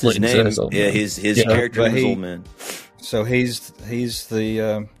think that's his name. Yeah, his character is old man. So he's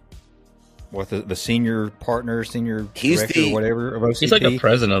the the senior partner, director, or whatever of OCP. He's like a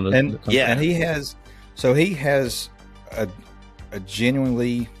president of and he has a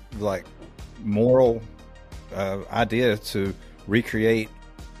genuinely like moral idea to recreate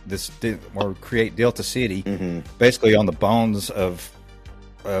this or create Delta City, basically on the bones of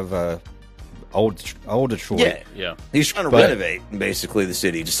old Detroit. Yeah. He's trying to renovate basically the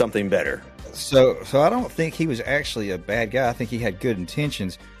city to something better. So I don't think he was actually a bad guy. I think he had good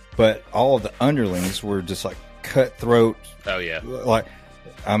intentions, but all of the underlings were just like cutthroat. Oh yeah. Like,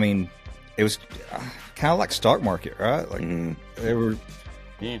 I mean, it was kind of like stock market, right? Like they were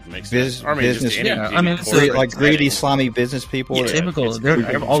Yeah, makes sense. I mean, business. just any Greedy, like greedy, slimy business people. Yeah, typical.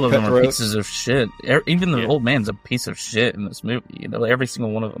 All of them are pieces of shit. Even the old man's a piece of shit in this movie. You know, every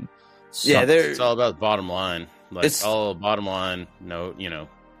single one of them. Yeah, it's all about the bottom line. Like, it's all bottom line. No, you know.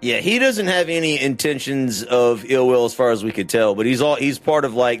 Yeah, he doesn't have any intentions of ill will as far as we could tell, but he's part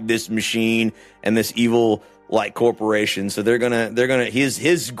of like this machine and this evil like corporation. So they're gonna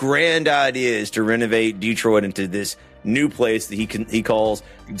his grand idea is to renovate Detroit into this new place that he calls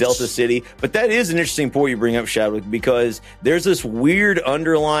Delta City. But that is an interesting point you bring up, Chadwick, because there's this weird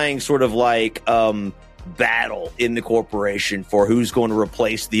underlying sort of like battle in the corporation for who's going to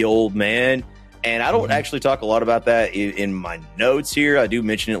replace the old man. And I don't actually talk a lot about that in my notes here. I do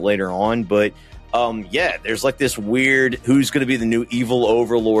mention it later on, but yeah, there's like this weird who's going to be the new evil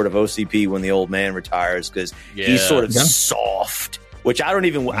overlord of OCP when the old man retires, because he's sort of soft, which I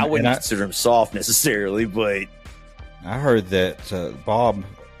wouldn't consider him soft necessarily, but I heard that Bob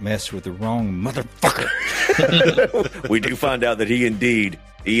messed with the wrong motherfucker. We do find out that he indeed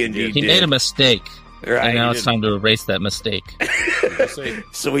did. Made a mistake, right? And now it's time to erase that mistake.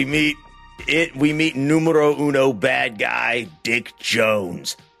 So we meet numero uno bad guy Dick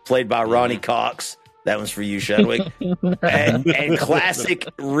Jones, played by Ronnie Cox. That one's for you, Chadwick. and classic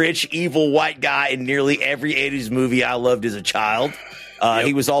rich evil white guy in nearly every 80s movie I loved as a child.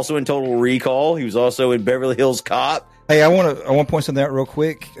 He was also in Total Recall. He was also in Beverly Hills Cop. Hey, I want to point something out real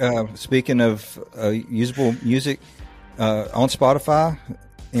quick. Speaking of usable music on Spotify,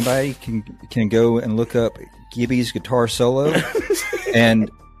 anybody can go and look up Gibby's guitar solo,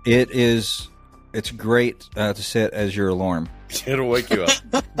 and it's great to set as your alarm. It'll wake you up.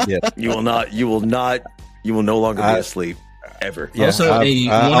 Yeah, you will no longer be asleep ever. Yeah, also, a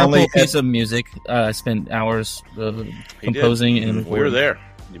wonderful piece of music. I spent hours composing, and we were there.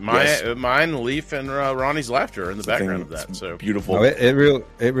 Mine, Leaf, and Ronnie's laughter are in the background of that. So beautiful. Oh, it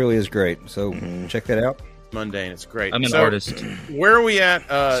really is great. So check that out. Mundane, it's great. I'm an artist. Where are we at?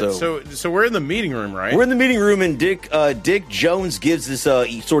 So we're in the meeting room, right? We're in the meeting room, and Dick Jones gives this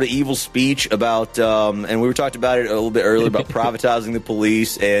sort of evil speech about, and we talked about it a little bit earlier about privatizing the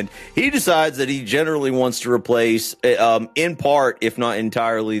police, and he decides that he generally wants to replace, in part, if not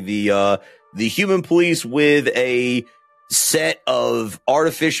entirely, the human police with a set of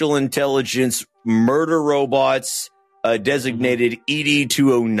artificial intelligence murder robots designated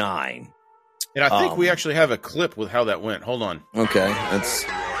ED-209. And I think we actually have a clip with how that went. Hold on. Okay,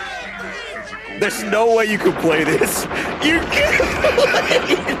 there's no way you can play this. You can't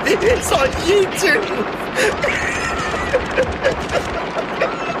play this on YouTube.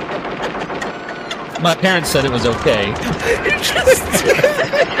 My parents said it was okay.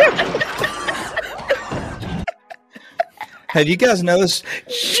 Have you guys noticed?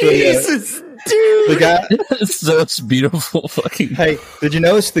 Jesus. Dude, the guy. It's beautiful. Fucking. Hey, did you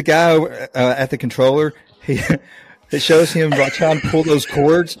notice the guy at the controller? It shows him like trying to pull those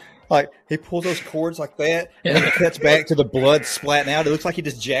cords. Like he pulls those cords like that, and then it cuts back to the blood splatting out. It looks like he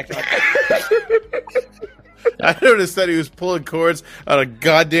just jacked it. I noticed that he was pulling cords on a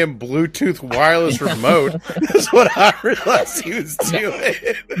goddamn Bluetooth wireless remote. That's what I realized he was doing.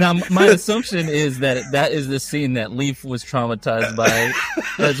 Now, my assumption is that is the scene that Leaf was traumatized by,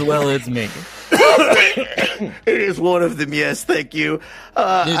 as well as me. It is one of them, yes, thank you. Dude,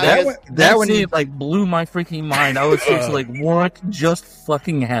 that one scene, like, blew my freaking mind. I was just like, what just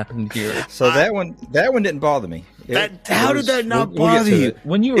fucking happened here? So that one didn't bother me. How did that not bother you?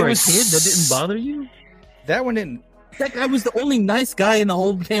 When you were a kid, that didn't bother you? That one didn't. That guy was the only nice guy in the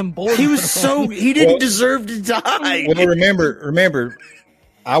whole damn board. He was he didn't deserve to die. Well, remember,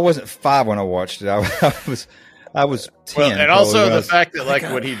 I wasn't 5 when I watched it. I was 10. Well, and also the fact that like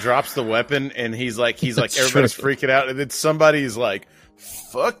when he drops the weapon and he's like everybody's freaking out, and then somebody's like,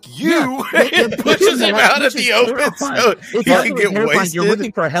 "Fuck you!" and pushes him out of the open so he can get wasted. You're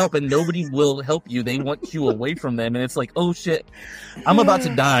looking for help and nobody will help you. They want you away from them, and it's like, oh shit, I'm about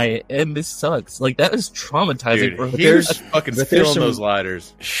to die, and this sucks. Like that is traumatizing. Dude, he was fucking feeling those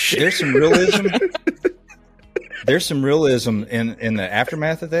lighters. There's some realism. There's some realism in the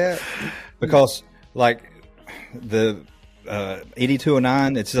aftermath of that, because like the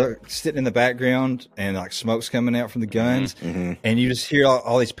ED-209, it's sitting in the background and like smoke's coming out from the guns, and you just hear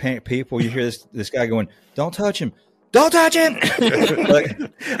all these panicked people. You hear this guy going, "Don't touch him! Don't touch him!" Like,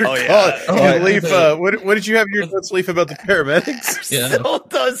 oh yeah. Leaf, what did you have your notes, Leaf, about the paramedics? Yeah.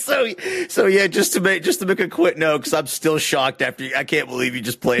 So yeah, just to make a quick note, because I'm still shocked after I can't believe you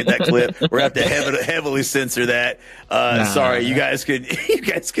just played that clip. We're gonna have to heavily censor that. Sorry, you guys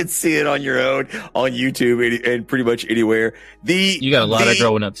could see it on your own on YouTube and pretty much anywhere. You got a lot of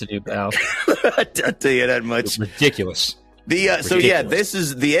growing up to do, pal. I'll tell you that much. It's ridiculous. This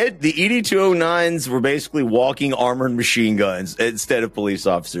is the ED-209s were basically walking armored machine guns instead of police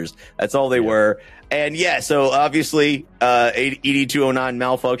officers. That's all they were. And so obviously, ED-209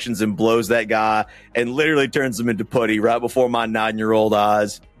 malfunctions and blows that guy and literally turns him into putty right before my 9-year-old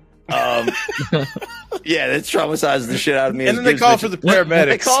eyes. That traumatizes the shit out of me. And then they call for the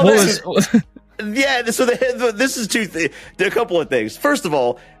paramedics. So this is there are a couple of things. First of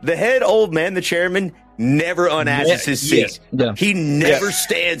all, the head old man, the chairman, never unassets his seat. Yes. Yeah. He never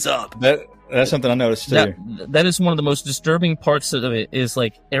stands up. That's something I noticed too. That is one of the most disturbing parts of it. Is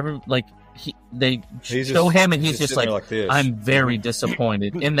like they show him and he's just like I'm very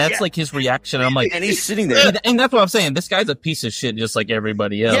disappointed, and that's like his reaction. I'm like, and he's sitting there, and that's what I'm saying. This guy's a piece of shit, just like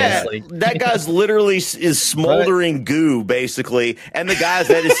everybody else. Yeah, that guy's literally is smoldering goo, basically, and the guy's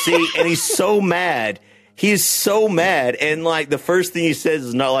at his seat, and he's so mad. He's so mad, and like the first thing he says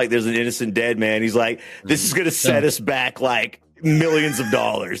is not like there's an innocent dead man. He's like, this is gonna set us back like millions of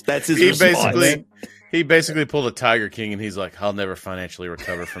dollars. That's his response. He basically pulled a Tiger King, and he's like, I'll never financially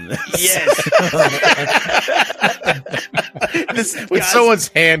recover from this. Yes. When someone's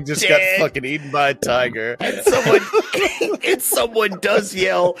hand just got fucking eaten by a tiger. And someone does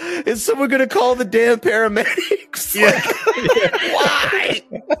yell, is someone going to call the damn paramedics? Yeah. Why?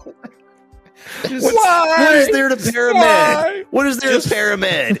 What is there to paramed? Why? What is there to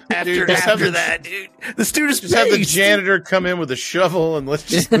paramed after that, dude? The students just have the janitor come in with a shovel and let's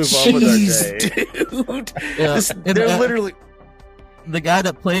just move on with our day. Dude. Yeah. They're literally... The guy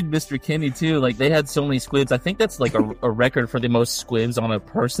that played Mr. Kenny too, like they had so many squibs. I think that's like a record for the most squibs on a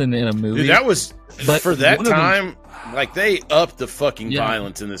person in a movie. Dude, that was for that time. Them, like they upped the fucking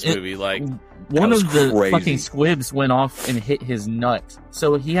violence in this movie. Like one of the fucking squibs went off and hit his nut,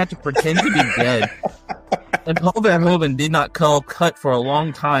 so he had to pretend to be dead. And Paul Verhoeven did not call cut for a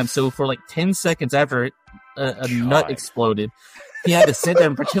long time. So for like 10 seconds after a nut exploded, he had to sit there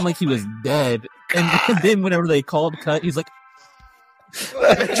and pretend like he was dead. And then whenever they called cut, he's like.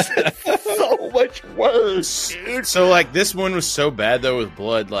 So much worse, dude. So like this one was so bad though with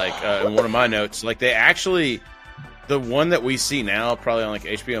blood. Like in one of my notes, like they actually, the one that we see now, probably on like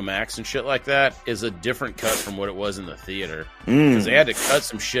HBO Max and shit like that, is a different cut from what it was in the theater because they had to cut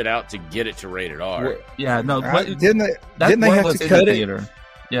some shit out to get it to rated R. Yeah, no, didn't they have to cut it? Theater.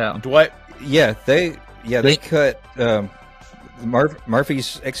 Yeah, Dwight. Yeah, they cut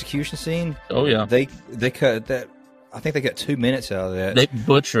Murphy's execution scene. Oh yeah, they cut that. I think they got 2 minutes out of that. They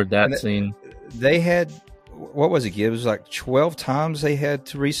butchered that scene. They had, what was it, Gibbs? It was like 12 times they had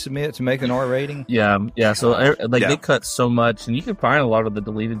to resubmit to make an R rating. Yeah. So they cut so much, and you can find a lot of the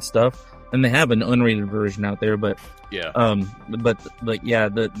deleted stuff, and they have an unrated version out there. But they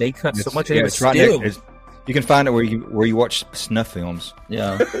cut so much. Yeah, it's right there. You can find it where you watch snuff films.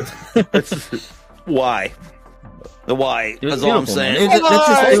 Yeah. Why? That's all I'm saying.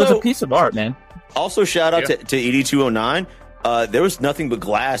 It was a piece of art, man. Also, shout out to ED-209. There was nothing but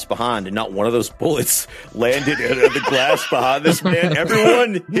glass behind, and not one of those bullets landed in the glass behind this man.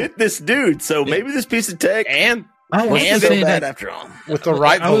 Everyone hit this dude, so maybe this piece of tech and bad after all. With the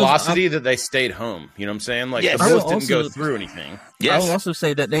right velocity that they stayed home. You know what I'm saying? Like the bullets didn't go through anything. Yes. I will also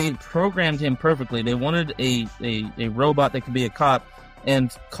say that they programmed him perfectly. They wanted a robot that could be a cop.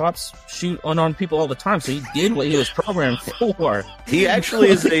 And cops shoot unarmed people all the time, so he did what he was programmed for. He actually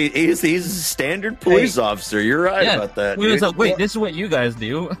is he's a standard police officer. You're right about that. We was like, wait, this is what you guys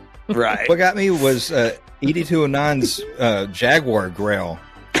do, right? What got me was ED-209's Jaguar growl.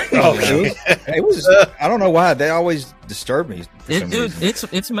 It was I don't know why they always disturb me.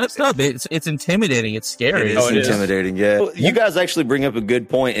 It's messed up. It's intimidating. It's scary. It's intimidating. Yeah. Well, you guys actually bring up a good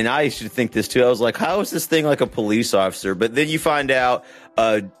point, and I used to think this too. I was like, how is this thing like a police officer? But then you find out,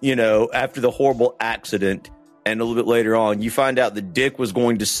 after the horrible accident, and a little bit later on, you find out that Dick was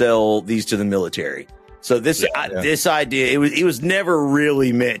going to sell these to the military. So this idea, it was never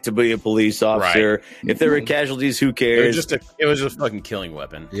really meant to be a police officer. Right. If there were casualties, who cares? It was just a fucking killing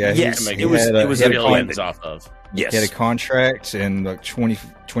weapon. Yeah, it was millions off of. Yes. He had a contract and like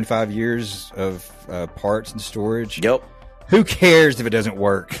 25 years of parts and storage. Yep. Who cares if it doesn't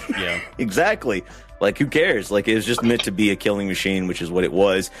work? Yeah, exactly. Like, who cares? Like, it was just meant to be a killing machine, which is what it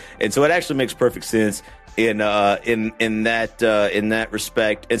was. And so it actually makes perfect sense in that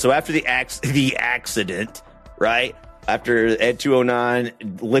respect. And so after the accident, right? After Ed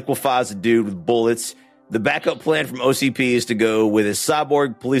 209 liquefies a dude with bullets, the backup plan from OCP is to go with a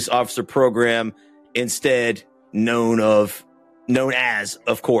cyborg police officer program instead, known as,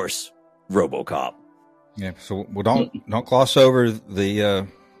 of course, Robocop. Yeah. So don't gloss over the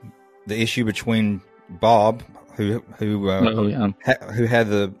issue between Bob, who who had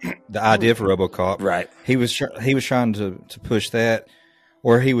the idea for RoboCop. Right. He was trying to push that,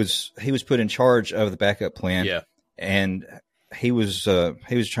 or he was put in charge of the backup plan. Yeah. And he was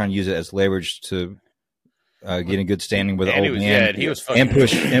trying to use it as leverage to get in good standing with the old man. Yeah, and he was fucking and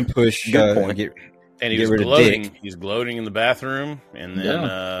push. And he was gloating. He's gloating in the bathroom, and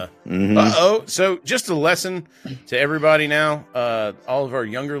then So just a lesson to everybody now, all of our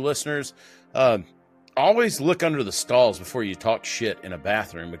younger listeners. Always look under the stalls before you talk shit in a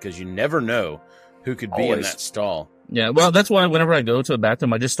bathroom, because you never know who could be in that stall. Yeah, well, that's why whenever I go to a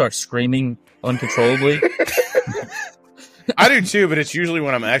bathroom, I just start screaming uncontrollably. I do too, but it's usually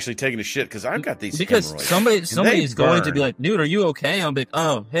when I'm actually taking a shit, because I've got these hemorrhoids. somebody's going to be like, dude, are you okay? I'm like,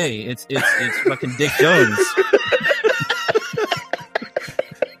 oh, hey, it's fucking Dick Jones.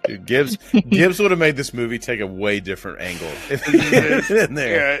 Dude, Gibbs would have made this movie take a way different angle if he had in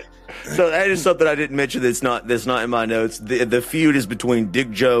there. Yeah. So that is something I didn't mention that's not in my notes. The feud is between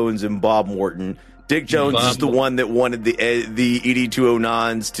Dick Jones and Bob Morton. Dick Jones is the one that wanted the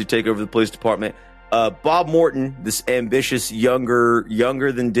ED-209s to take over the police department. Bob Morton, this ambitious younger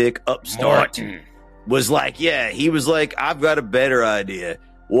than Dick upstart, was like, he was like, I've got a better idea.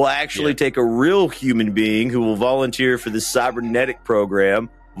 We'll actually take a real human being who will volunteer for the cybernetic program,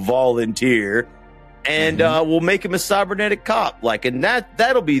 and we'll make him a cybernetic cop, and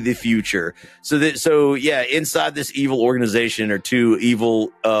that'll be the future. So inside this evil organization are two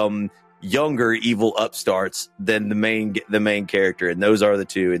evil, younger evil upstarts than the main character, and those are the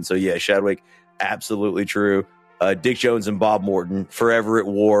two. And so Shadwick, absolutely true. Dick Jones and Bob Morton forever at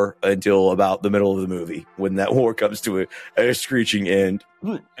war until about the middle of the movie, when that war comes to a screeching end.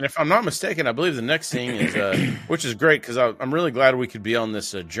 And if I'm not mistaken, I believe the next scene is, which is great, because I'm really glad we could be on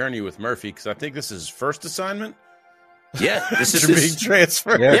this journey with Murphy, because I think this is his first assignment. Yeah, this is being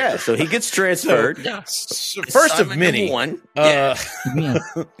transferred. Yeah, so he gets transferred. First of many. One. They're sitting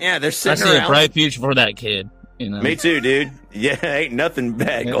around. I see a bright future for that kid. You know? Me too, dude. Yeah, ain't nothing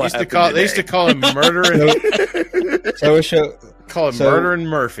bad. They used to call him Murdering. Murdering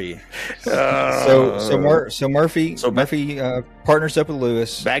Murphy. Murphy partners up with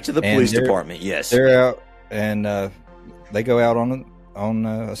Lewis. Back to the police department. Yes, they're out and they go out on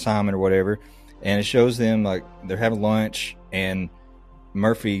assignment or whatever, and it shows them like they're having lunch, and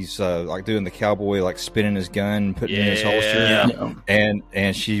Murphy's doing the cowboy, spinning his gun, putting it in his holster,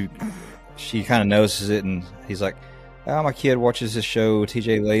 and she kind of notices it, and he's like, "Oh, my kid watches this show,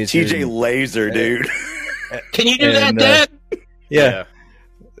 TJ Laser." TJ Laser, dude. Can you do that, Dad? Yeah.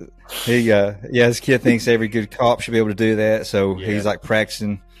 His kid thinks every good cop should be able to do that, so he's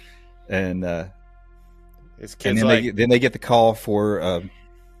practicing, and his kids then they get the call for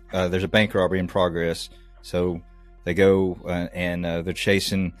there's a bank robbery in progress, so they go and they're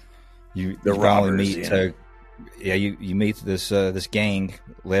chasing you. The robbers, you meet this gang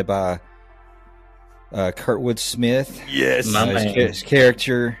led by Kurtwood Smith. Yes, his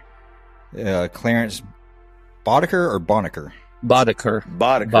character Clarence Boddicker or Boddicker. Boddicker.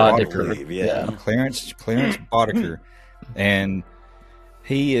 I believe, yeah. Clarence Boddicker, and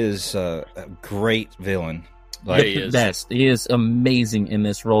he is a great villain. He is amazing in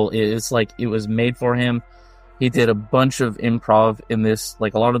this role. It's like it was made for him. He did a bunch of improv in this.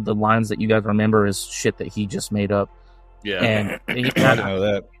 Like a lot of the lines that you guys remember is shit that he just made up. Yeah, and he I know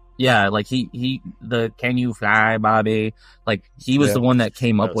that. Yeah, the "Can you fly, Bobby?" Like he was the one that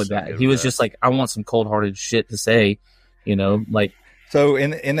came up with that. He was just like, I want some cold-hearted shit to say, So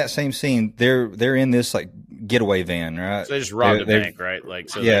in that same scene, they're in this getaway van, right? So they just robbed a bank, right?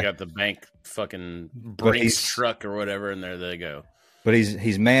 They got the bank fucking Brinks truck or whatever, and there they go. But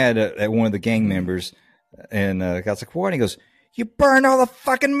he's mad at one of the gang members, and the guy's like, "What?" And he goes, "You burned all the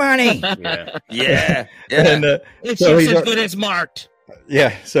fucking money." Yeah. And it's just as good as marked.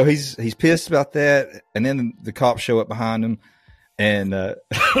 Yeah, so he's pissed about that, and then the cops show up behind him, and I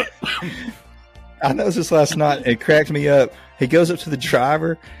noticed this last night. It cracked me up. He goes up to the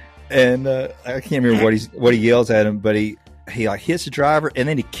driver, and I can't remember what he yells at him, but he hits the driver, and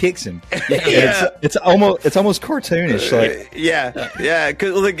then he kicks him. It's almost cartoonish.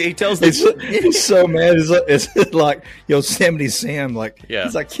 Because he tells he's so mad. It's like Yosemite Sam.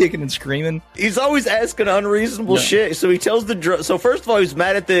 He's kicking and screaming. He's always asking unreasonable shit. So he tells so first of all, he's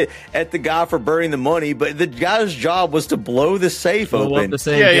mad at the guy for burning the money, but the guy's job was to blow the safe open.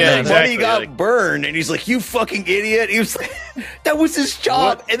 Exactly. Money got burned, and he's like, "You fucking idiot!" He was like, that was his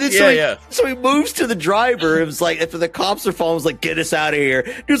job. What? And then so he moves to the driver. It was like, after the cops are following, was like, "Get us out of here."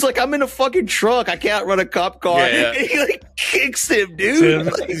 Dude's like, "I'm in a fucking truck. I can't run a cop car." And he kicks him,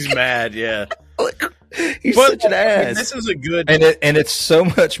 dude. He's mad. Yeah. He's such an ass. I mean, this is a good, and it's so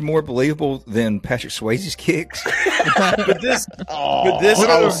much more believable than Patrick Swayze's kicks. but this,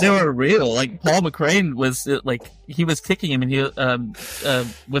 they were real. Like Paul McCrane was like he was kicking him, and he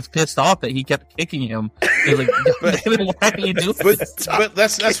was pissed off that he kept kicking him. He was like, "Why are you doing this?" But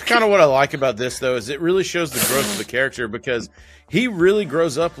that's kind of what I like about this, though, is it really shows the growth of the character because he really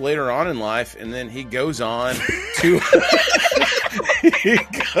grows up later on in life, and then he goes on to. He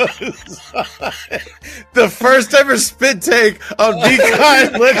goes on. The first ever spit take on Be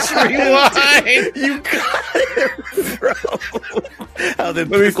Kind, Let's Rewind. You got it, bro. How the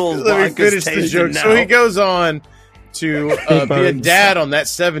let me finish the joke. So he goes on to be a dad on That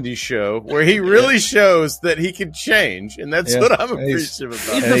 70s Show, where he really shows that he can change, and that's what I'm appreciative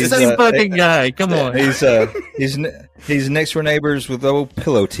about. He's the same fucking guy. Come on. He's next door neighbors with old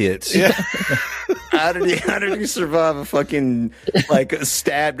pillow tits. Yeah. How did he survive a fucking a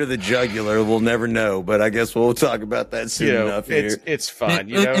stab to the jugular? We'll never know, but I guess we'll talk about that soon enough. It's fine.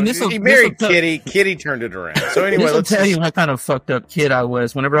 And He married Kitty. Kitty turned it around. So anyway, let's tell you what kind of fucked up kid I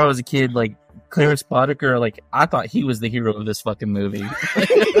was. Whenever I was a kid, like Clarence Boddicker, I thought he was the hero of this fucking movie.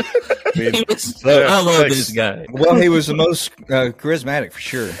 I love this guy. Well, he was the most charismatic for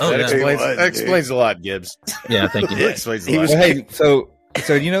sure. Oh, that explains a lot, Gibbs. Yeah, thank you. That explains a lot. Hey, so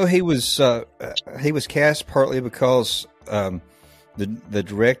he was cast partly because the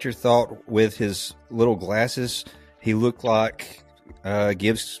director thought with his little glasses he looked like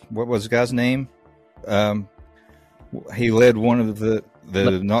Gibbs. What was the guy's name? He led one of the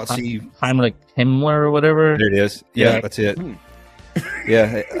Nazi Heinrich Himmler or whatever. There it is. Yeah, that's it.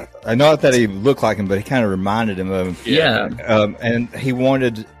 Yeah, I know that he looked like him, but he kind of reminded him of him. Yeah. And he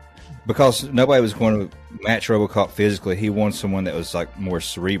wanted, because nobody was going to match Robocop physically, he wanted someone that was more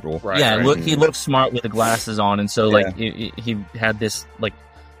cerebral. Right, yeah, right. He looked smart with the glasses on, and so he had this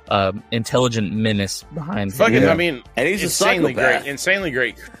intelligent menace behind him. I mean, and he's insanely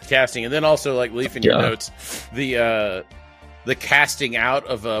great casting, and then also Leaf in your notes, the casting out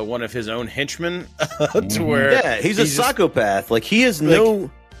of one of his own henchmen to where he's a psychopath. He is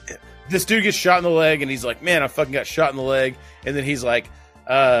this dude gets shot in the leg, and he's like, "Man, I fucking got shot in the leg," and then he's like,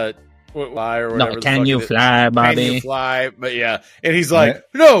 fly or whatever. No, can you fly, Bobby? Can you fly? But yeah, and he's like,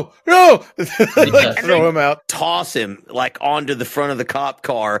 no, throw him out, toss him onto the front of the cop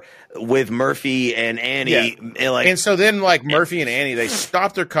car with Murphy and Annie, and so then Murphy and Annie, they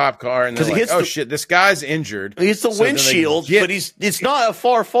stop their cop car and they're like, oh shit, this guy's injured. He hits the windshield, but it's not a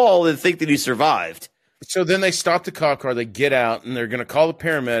far fall to think that he survived. So then they stop the cop car, they get out, and they're going to call the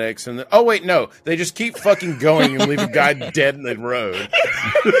paramedics. And oh, wait, no. They just keep fucking going and leave a guy dead in the road.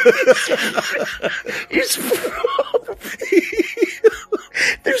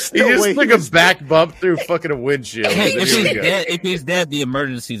 There's he just took a back bump through fucking a windshield. Hey, if he's dead, the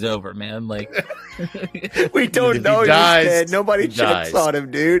emergency's over, man. We don't know he's dead. Nobody checks on him,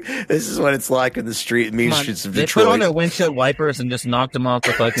 dude. This is what it's like in the mean streets of Detroit. They put on their windshield wipers and just knocked him off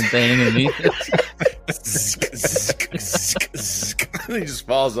the fucking thing. And he just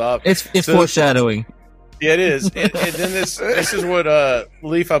falls off. It's foreshadowing. Yeah, it is. And then this is what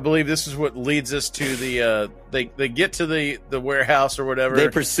Leaf, I believe this is what leads us to the they get to the warehouse or whatever. They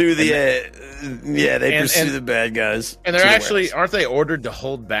pursue the the bad guys. And they're actually aren't they ordered to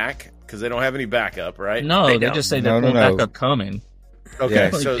hold back because they don't have any backup, right? No, they just say they're backup coming. Okay,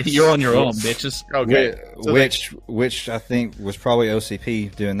 so you're on your own, bitches. Okay, which I think was probably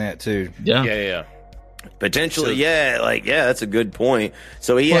OCP doing that too. Yeah. Potentially, that's a good point.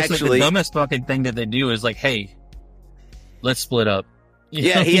 So he the dumbest fucking thing that they do is hey, let's split up.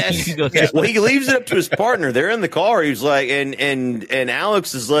 He leaves it up to his partner. They're in the car. He's like, and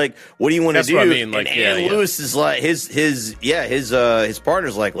Alex is like, "What do you want to do?" What I mean. And Lewis is like, his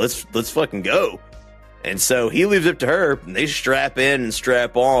partner's like, "Let's fucking go." And so he leaves it up to her. And they strap in and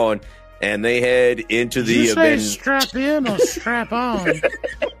strap on, and they head into the. Did you say strap in or strap on?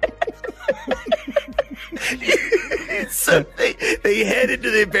 So they head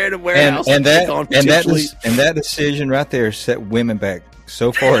into the abandoned warehouse, and that decision right there set women back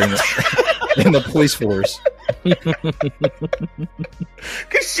so far in the police force.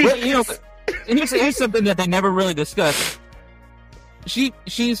 Here's something that they never really discussed.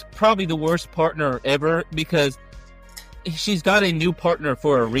 She's probably the worst partner ever because she's got a new partner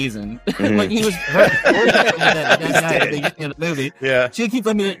for a reason. He was that night at the beginning of the movie. Yeah. She keeps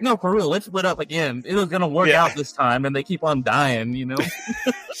letting me no, for real, let's split up again. It was gonna work out this time, and they keep on dying,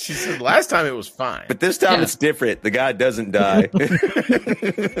 She said last time it was fine. But this time it's different. The guy doesn't die.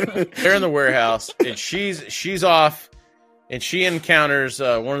 They're in the warehouse and she's off and she encounters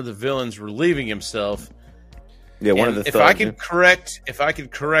one of the villains relieving himself. Yeah, one of the thugs. If I could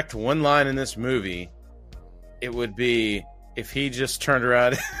correct one line in this movie, it would be if he just turned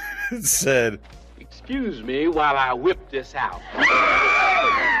around and said, Excuse me while I whip this out.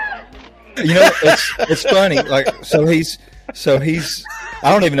 You know, it's funny. Like, so he's.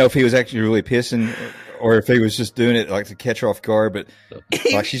 I don't even know if he was actually really pissing, or if he was just doing it like to catch her off guard. But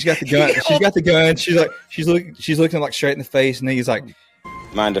like, she's got the gun. She's got the gun. She's looking like straight in the face, and he's like,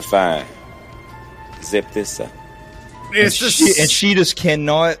 "Mind if I zip this up?" And she just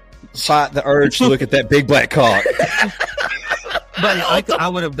cannot fight the urge to look at that big black cock. But I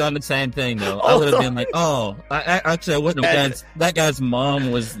would have done the same thing, though. I would have been like, "Oh, I wouldn't have." That guy's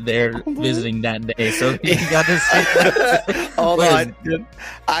mom was there visiting that day, so he got to see that. Hold on,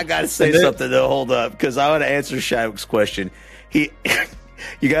 I gotta say something though. Hold up, because I want to answer Shadwick's question. You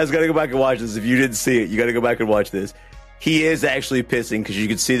guys got to go back and watch this. If you didn't see it, you got to go back and watch this. He is actually pissing because you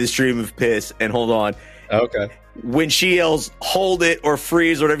can see the stream of piss. And hold on, okay. When she yells "hold it" or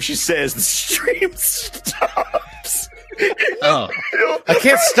 "freeze" or whatever she says, the stream stops. Oh, I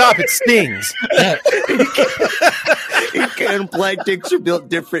can't stop. It stings. And black dicks are built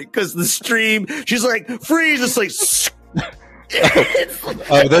different because the stream. She's like freeze. It's like.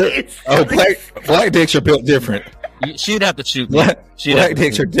 Black dicks are built different. She'd have to shoot me. Black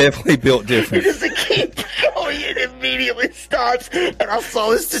dicks are definitely built different. Because it keeps going, it immediately stops. And I saw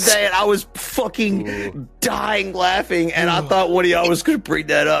this today, and I was fucking dying laughing. And I thought one of y'all was going to bring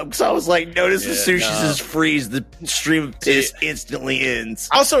that up because I was like, notice as soon as she says freeze, the stream of piss instantly ends.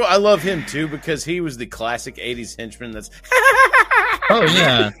 Also, I love him too because he was the classic '80s henchman. That's oh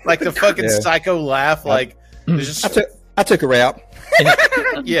yeah, like the fucking psycho laugh. Like I took her out.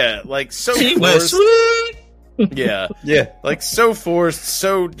 Yeah, like so she forced. Yeah, like so forced.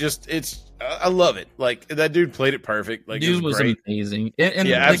 So just I love it. Like that dude played it perfect. Like dude was great. Amazing. And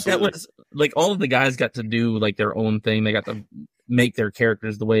yeah, like absolutely. that was like all of the guys got to do like their own thing. They got to make their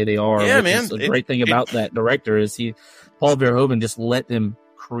characters the way they are. Yeah, which man. is the great thing about that director is Paul Verhoeven just let them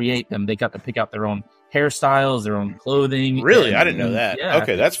create them. They got to pick out their own hairstyles, their own clothing. Really? I didn't know that. Yeah.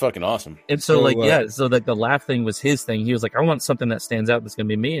 Okay, that's fucking awesome. And so so like the laugh thing was his thing. He was like, I want something that stands out that's gonna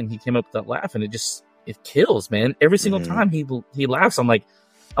be me, and he came up with that laugh, and it kills, man. Every single time he laughs, I'm like,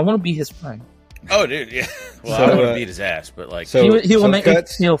 I want to be his friend. Oh, dude, yeah. Well, I wouldn't beat his ass, but like, he will make it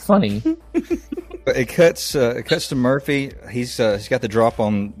feel funny. But it cuts to Murphy. He's got the drop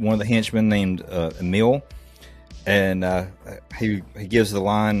on one of the henchmen named Emil, and he gives the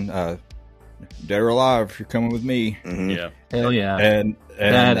line, "Dead or alive, you're coming with me." Mm-hmm. Yeah, hell yeah, and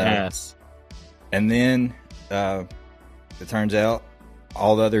badass. And then it turns out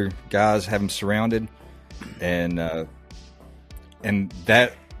all the other guys have him surrounded, and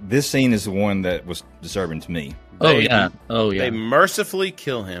that this scene is the one that was disturbing to me. They mercifully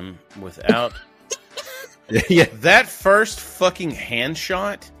kill him without. Yeah, that first fucking hand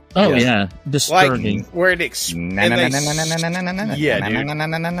shot. Oh yeah, disturbing. Like where it yeah, dude.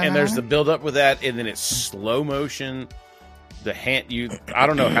 And there's the build up with that, and then it's slow motion. The hand, I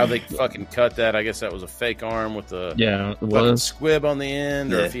don't know how they fucking cut that. I guess that was a fake arm with the fucking squib on the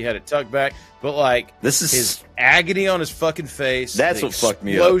end, or if he had it tucked back. But like, this is his agony on his fucking face. That's what fucked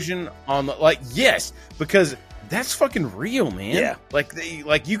me up. Explosion on the yes, because that's fucking real, man. Yeah, like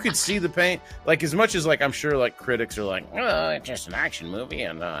you could see the pain. Like as much as like I'm sure like critics are like, oh, it's just an action movie,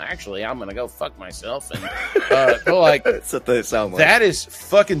 and actually I'm gonna go fuck myself. And but like that's what they sound like. That is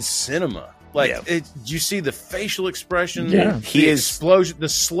fucking cinema. Like, you see the facial expression, the explosion, the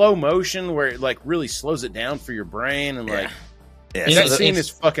slow motion where it like really slows it down for your brain, and like, that scene is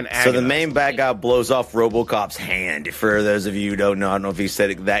fucking agonizing. So the main bad guy blows off Robocop's hand. For those of you who don't know, I don't know if he said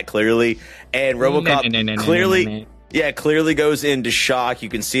it that clearly. And Robocop clearly goes into shock. You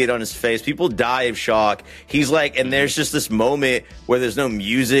can see it on his face. People die of shock. He's like, and there's just this moment where there's no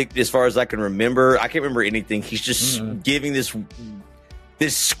music, as far as I can remember. I can't remember anything. He's just giving this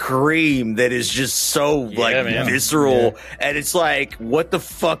scream that is just so visceral, and it's like, what the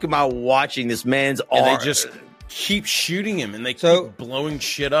fuck am I watching? This man's arm. And they just keep shooting him, and they keep blowing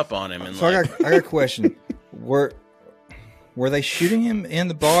shit up on him. And so I got a question: were they shooting him in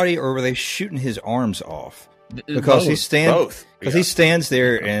the body, or were they shooting his arms off? Because he stands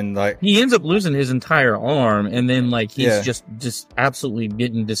there and like he ends up losing his entire arm, and then like he's just absolutely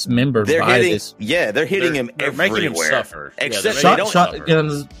getting dismembered by this. Yeah, they're hitting him everywhere. Making him suffer. Except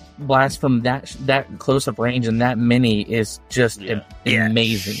shotguns blast from that close up range, and that many is just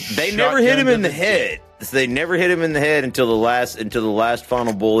amazing. They never hit him in the head. They never hit him in the head until the last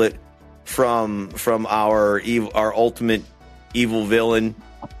final bullet from our ultimate evil villain.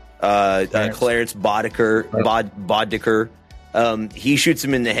 Clarence Boddicker, he shoots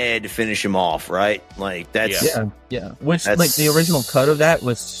him in the head to finish him off, right? Like that's yeah. Which like the original cut of that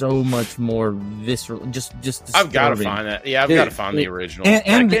was so much more visceral. Just I've got to disturbing. find that. Yeah, I've got to find the original. And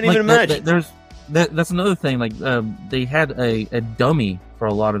I can't even imagine. That's another thing. Like they had a dummy for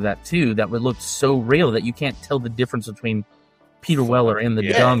a lot of that too. That would look so real that you can't tell the difference between Peter Weller and the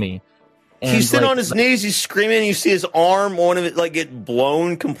dummy. And he's sitting on his knees, he's screaming, you see his arm, one of it like get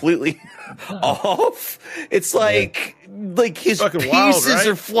blown completely off. It's like his pieces wild, right?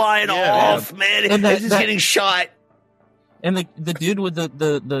 are flying off, man. And he's getting shot. And the dude with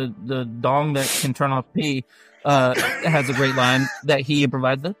the dong that can turn off pee has a great line that he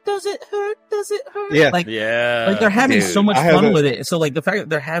improvised. Does it hurt? Does it hurt? Yeah. Like they're having so much fun with it. So like the fact that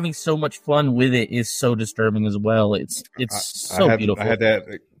they're having so much fun with it is so disturbing as well. It's so beautiful. I had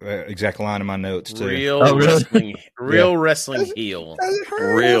that exact line in my notes too. Real wrestling heel.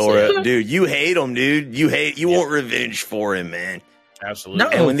 Dude, you hate him, dude. You want revenge for him, man.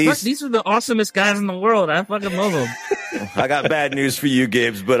 Absolutely. No, these are the awesomest guys in the world. I fucking love them. I got bad news for you,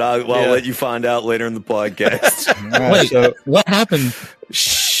 Gibbs, but I'll let you find out later in the podcast. Wait, what happened?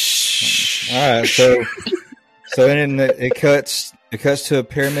 All right, so then it cuts to a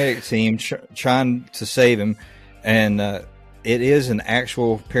paramedic team trying to save him, and it is an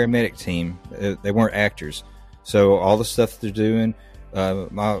actual paramedic team. They weren't actors. So all the stuff they're doing,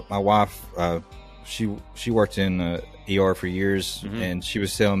 my wife, she worked in ER for years, and she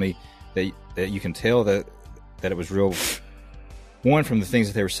was telling me that you can tell that it was real. One, from the things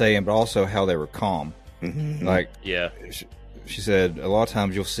that they were saying, but also how they were calm. Like, she said a lot of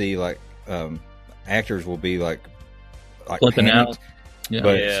times you'll see like actors will be like flipping panicked, out.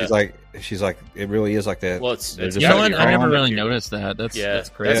 But she's like it really is like that. Well, it's you know what? I never really noticed that. That's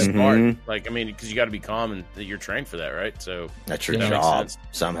crazy. That's smart. Like, I mean, because you got to be calm, and you're trained for that, right? So that's your job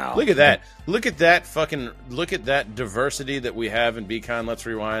somehow. Look at that. Look at that diversity that we have in Be Kind. Let's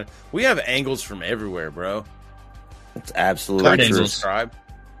Rewind. We have angles from everywhere, bro. It's absolutely true. Subscribe,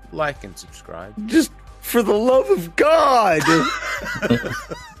 like and subscribe. Just for the love of God.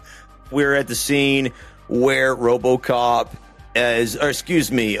 We're at the scene where Robocop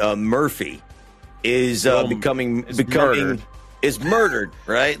Murphy is murdered,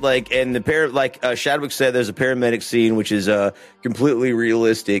 right? Like, and Shadwick said, there's a paramedic scene which is completely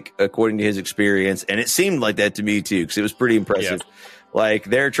realistic according to his experience, and it seemed like that to me too, because it was pretty impressive. Like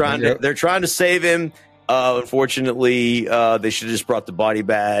they're trying to save him. Unfortunately, they should have just brought the body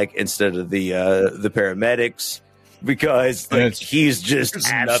bag instead of the paramedics. Because he's just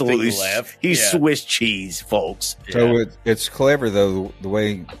absolutely Swiss cheese, folks. So it's clever though the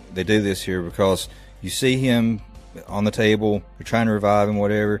way they do this here, because you see him on the table, they're trying to revive him,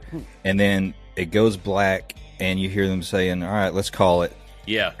 whatever, and then it goes black, and you hear them saying, "All right, let's call it."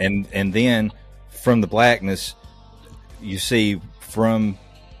 Yeah, and then from the blackness, you see from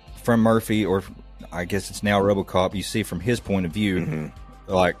Murphy, or I guess it's now Robocop. You see from his point of view,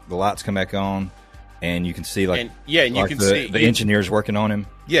 like the lights come back on. And you can see, the engineers working on him.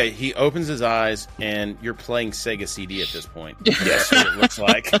 Yeah, he opens his eyes, and you're playing Sega CD at this point. That's what it looks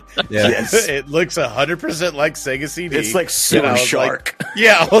like. Yes. It looks 100% like Sega CD. It's like Silver Shark.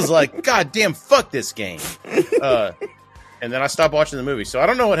 I was like, God damn, fuck this game. And then I stopped watching the movie. So I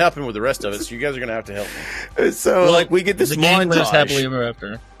don't know what happened with the rest of it, so you guys are going to have to help me. So, we get this montage. Happily ever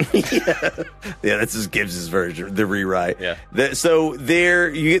after. Yeah, that's just Gibbs' version, the rewrite. Yeah. So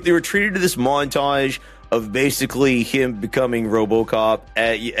they were treated to this montage of basically him becoming Robocop.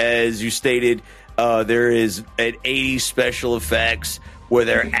 As you stated, there is an 80s special effects where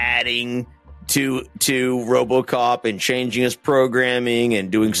they're adding to Robocop and changing his programming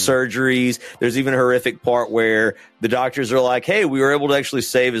and doing surgeries. There's even a horrific part where the doctors are like, "Hey, we were able to actually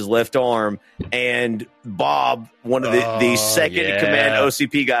save his left arm." And Bob, one of the second in command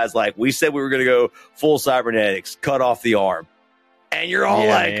OCP guys, like, "We said we were going to go full cybernetics, cut off the arm." And you're all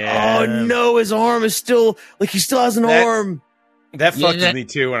 "Oh no, his arm is still he still has an arm." That fucked with me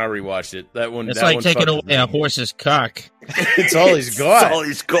too when I rewatched it. It's like taking away a horse's cock. It's all he's got. It's all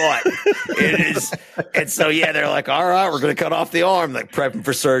he's got. It is. And so they're like, "All right, we're going to cut off the arm," like prepping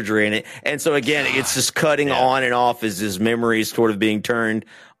for surgery. And so again, it's just cutting on and off as his memories sort of being turned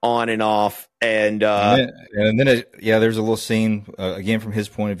on and off. And then there's a little scene again from his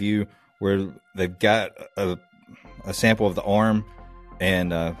point of view where they've got a sample of the arm,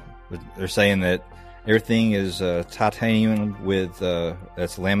 and they're saying that everything is titanium with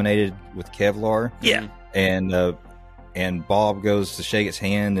that's laminated with Kevlar. Yeah, and Bob goes to shake its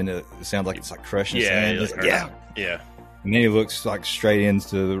hand, and it sounds like it's like crushing his hand. Yeah. And then he looks like straight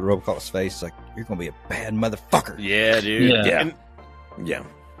into Robocop's face, like, "You're gonna be a bad motherfucker." Yeah, dude. Yeah.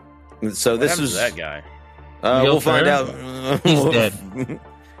 So this is that guy. We'll find out. He's dead.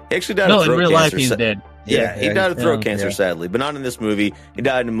 He actually died of throat in real cancer. life, he's dead. Yeah, he died of throat cancer, sadly, but not in this movie. He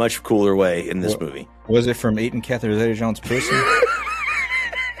died in a much cooler way in this movie. Was it from eating Catherine Zeta-Jones' pussy?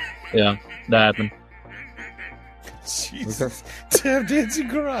 Yeah, that happened. Jesus. Tap dancing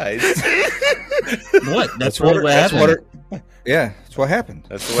Christ. What? That's what happened. Yeah, that's what happened.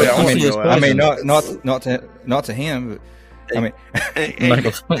 That's the way I want to go out. I mean, not to him, but I mean,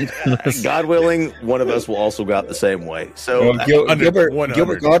 God willing, one of us will also go out the same way. So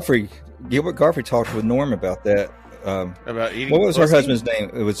Gilbert Godfrey talked with Norm about that. About eating. What was her husband's name?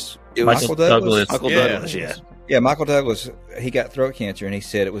 It was Michael Douglas. Michael Douglas, yeah. Yeah, Michael Douglas. He got throat cancer, and he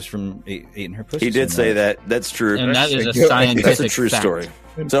said it was from eating her pussy. He did say that. That's true. And that is a scientific That's a true fact. story.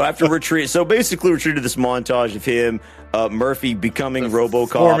 So after basically we're treated this montage of him, Murphy becoming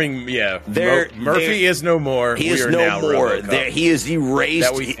RoboCop. Murphy is no more. He is no more. He is erased.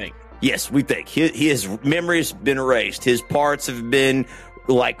 That we think. Yes, we think. His memory has been erased. His parts have been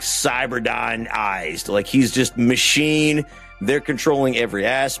like Cyberdyne-ized. Like he's just machine. They're controlling every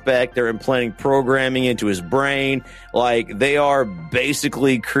aspect. They're implanting programming into his brain. Like they are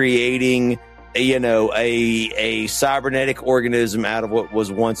basically creating, a cybernetic organism out of what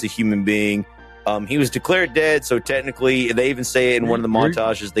was once a human being. He was declared dead, so technically, they even say it in one of the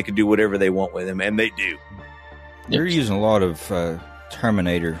montages, they could do whatever they want with him, and they do. They're using a lot of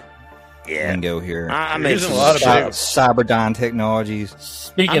Terminator lingo here. I'm using a lot of Cyberdyne technologies.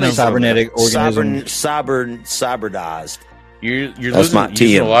 Speaking of cybernetic organisms, cyberdized. You're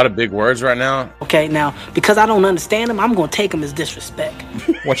using a lot of big words right now. Okay, now, because I don't understand them, I'm going to take them as disrespect.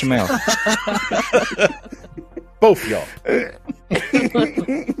 Watch your mouth. Both y'all.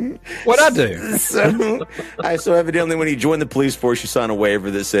 What I do? So evidently, when you join the police force, you sign a waiver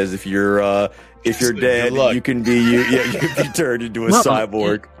that says if you're dead, you can be turned into a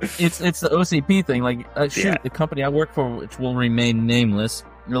cyborg. It's the OCP thing. Like, the company I work for, which will remain nameless.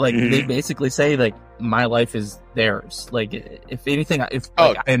 You're like they basically say like my life is theirs. Like if anything, if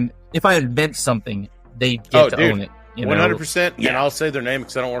I invent something, they get to own it. 100%. And I'll say their name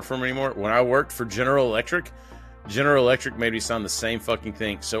because I don't work for them anymore. When I worked for General Electric made me sound the same fucking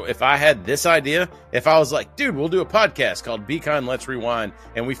thing. So if I had this idea, if I was like, dude, we'll do a podcast called Be Kind, Let's Rewind,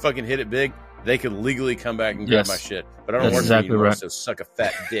 and we fucking hit it big, they could legally come back and grab my shit. But I don't work for you anymore, so suck a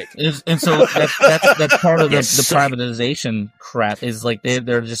fat dick. And so that's part of the privatization crap is like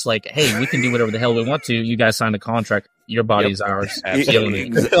they're just like, hey, we can do whatever the hell we want to. You guys signed a contract. Your body's ours. Absolutely.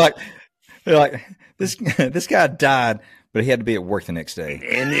 they're like this guy died, but he had to be at work the next day.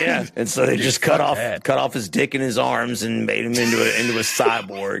 And so they just cut off his dick and his arms and made him into a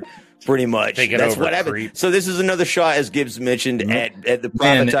cyborg. Pretty much. That's what happened. Creep. So this is another shot, as Gibbs mentioned, at the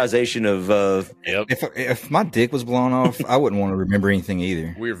privatization of. If my dick was blown off, I wouldn't want to remember anything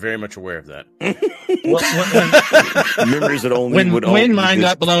either. We're very much aware of that. Memories that only when mine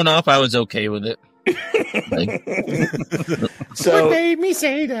got blown off, I was okay with it. So what made me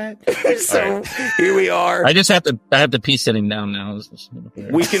say that? So here we are. I have to pee sitting down now.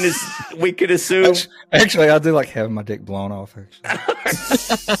 We can assume. Actually, I do like having my dick blown off.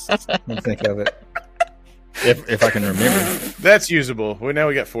 Actually, think of it. If I can remember. That's usable. Well, now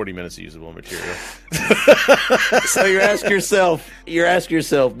we got 40 minutes of usable material. So you ask yourself,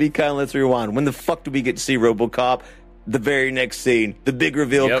 be kind, let's rewind. When the fuck do we get to see RoboCop? The very next scene. The big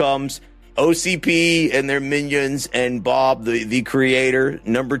reveal comes. OCP and their minions and Bob, the creator,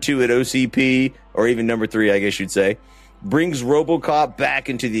 number 2 at OCP, or even number 3, I guess you'd say, brings RoboCop back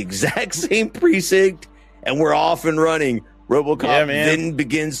into the exact same precinct, and we're off and running. RoboCop then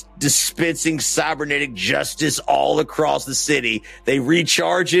begins dispensing cybernetic justice all across the city. They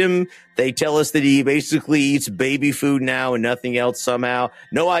recharge him. They tell us that he basically eats baby food now and nothing else somehow.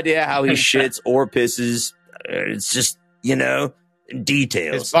 No idea how he shits or pisses. It's just,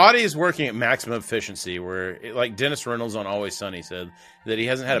 details. His body is working at maximum efficiency, where, like Dennis Reynolds on Always Sunny said, that he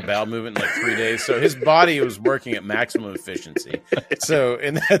hasn't had a bowel movement in like 3 days. So his body was working at maximum efficiency. So,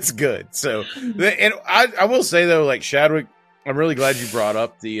 and that's good. So, and I will say though, like Shadwick, I'm really glad you brought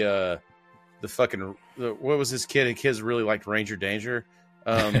up the what was his kid? His kids really liked Ranger Danger.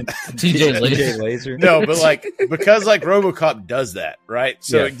 TJ Laser. No, but like, because like RoboCop does that, right?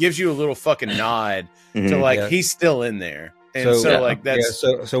 So it gives you a little fucking nod to like, he's still in there. And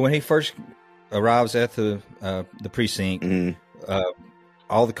so when he first arrives at the precinct,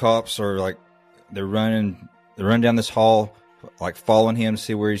 all the cops are like they're running down this hall, like following him to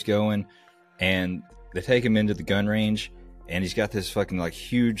see where he's going, and they take him into the gun range, and he's got this fucking like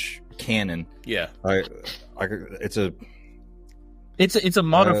huge cannon. Yeah, like it's a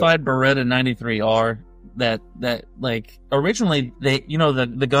modified Beretta 93R that like originally they, you know,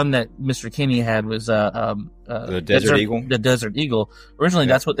 the gun that Mr. Kinney had was the Desert Eagle. The Desert Eagle. Originally,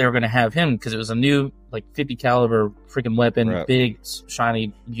 that's what they were going to have him because it was a new like 50 caliber freaking weapon, Right. big,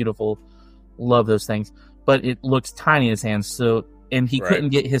 shiny, beautiful. Love those things, but it looks tiny in his hands. So, and he couldn't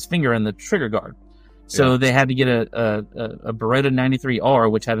get his finger in the trigger guard, so they had to get a Beretta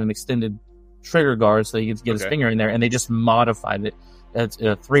 93R, which had an extended trigger guard, so he could get his finger in there, and they just modified it. It's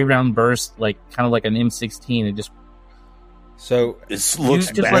a 3-round burst, like kind of like an M16. It just it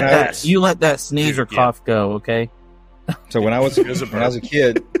looks just let that, you let that sneeze or cough go, okay? So when I was a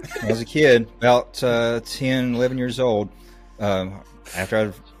kid, about 10, 11 years old, after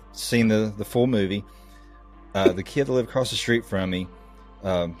I'd seen the full movie, the kid that lived across the street from me,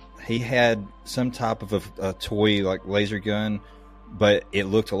 he had some type of a toy like laser gun, but it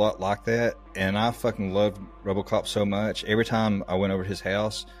looked a lot like that, and I fucking loved Robocop so much. Every time I went over to his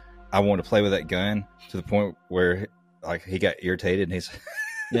house, I wanted to play with that gun to the point where like he got irritated, and he's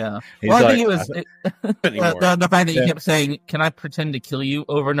yeah. he's Well, I like, think it was the fact that you kept saying, "Can I pretend to kill you?"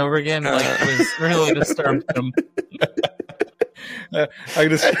 over and over again, like it was really disturbed him. I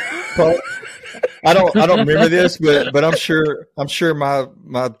just I don't remember this, but I'm sure my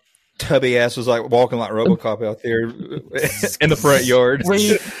tubby ass was like walking like Robocop out there in the front yard.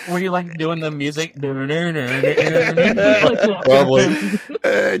 Were you like doing the music? Probably.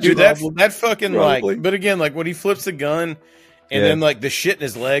 Dude, that fucking like, but again, like when he flips the gun and then like the shit in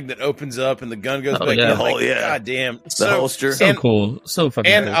his leg that opens up and the gun goes back in, like, god damn, the holster, so cool, so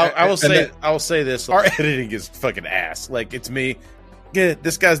fucking. And cool. I will say this: our editing is fucking ass. Like it's me. Yeah,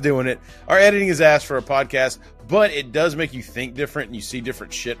 this guy's doing it. Our editing is ass for a podcast, but it does make you think different and you see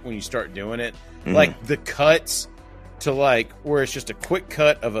different shit when you start doing it. Like the cuts to like where it's just a quick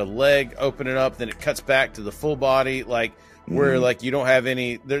cut of a leg opening up, then it cuts back to the full body, like where like you don't have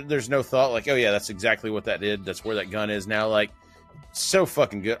any there's no thought like, oh yeah, that's exactly what that did. That's where that gun is now. Like so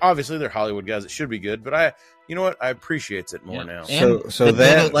fucking good. Obviously they're Hollywood guys. It should be good, but you know what? I appreciate it more now. So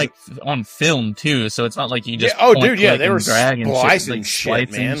that like on film too, so it's not like you just they were splicing shit,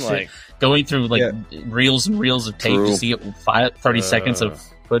 man, shit, like going through like reels and reels of tape to see it 30 seconds of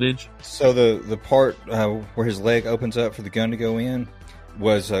footage. So the part where his leg opens up for the gun to go in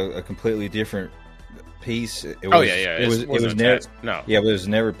was a completely different piece. It was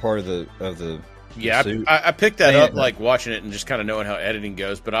never part of the yeah, suit. I picked that up like watching it and just kind of knowing how editing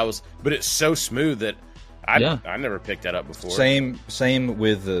goes, but it's so smooth that I never picked that up before. Same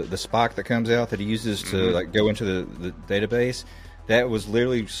with the spike that comes out that he uses to like go into the database. That was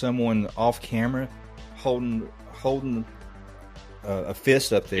literally someone off camera holding a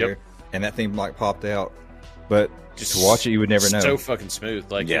fist up there, and that thing like popped out. But just to watch it, you would never know. So fucking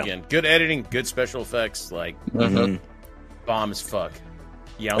smooth. Like again, good editing, good special effects. Like bomb as fuck.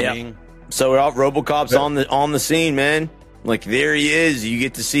 Yao Ming. So RoboCop's on the scene, man. Like there he is. You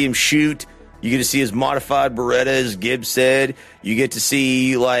get to see him shoot. You get to see his modified Beretta, as Gibbs said. You get to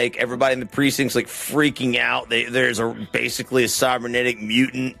see like everybody in the precincts like freaking out. There's basically a cybernetic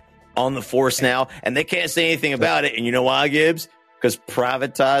mutant on the force now, and they can't say anything about it. And you know why, Gibbs? Because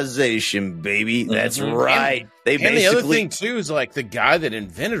privatization, baby. That's right. And the other thing too is like the guy that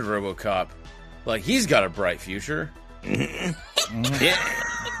invented RoboCop, like he's got a bright future. Yeah.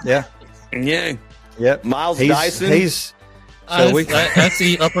 Yep. Miles Dyson. That's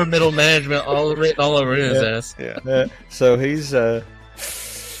the upper middle management all over his ass. Yeah. So he's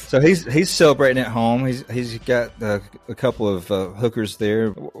celebrating at home. He's got a couple of hookers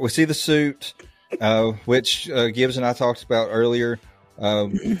there. We see the suit, which Gibbs and I talked about earlier.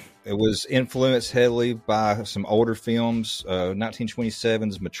 It was influenced heavily by some older films.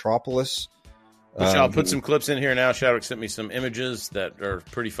 1927's Metropolis. Which I'll put some clips in here now. Shadwick sent me some images that are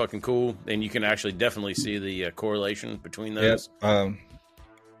pretty fucking cool, and you can actually definitely see the correlation between those.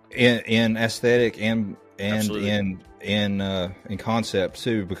 In aesthetic and in concept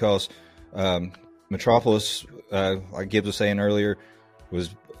too, because Metropolis, like Gibbs was saying earlier, was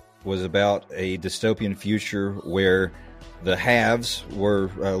about a dystopian future where the haves were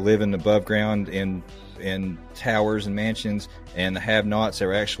living above ground in towers and mansions, and the have-nots that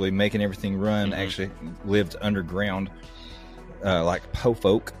were actually making everything run actually lived underground, like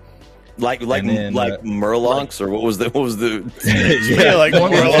po-folk. Like Murlocs, or what was the like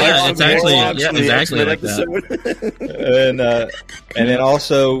Murlocs. It's actually like that. And then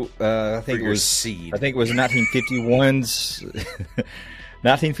also I think it was 1951's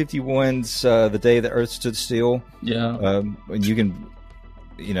 1951's The Day the Earth Stood Still. Yeah. You can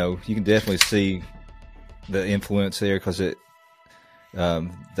definitely see the influence there, because the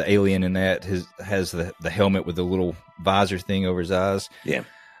alien in that has the helmet with the little visor thing over his eyes. Yeah.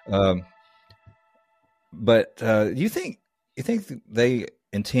 But you think they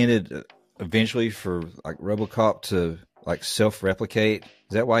intended eventually for like RoboCop to like self-replicate? Is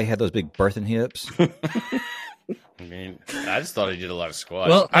that why he had those big birthing hips? I mean, I just thought he did a lot of squats.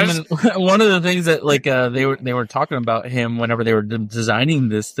 Well, I mean, one of the things that like they were talking about him whenever they were designing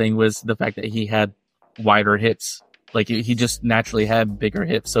this thing was the fact that he had wider hips. Like he just naturally had bigger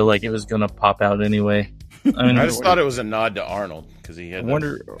hips, so like it was gonna pop out anyway. I mean, I just thought it was a nod to Arnold because he had.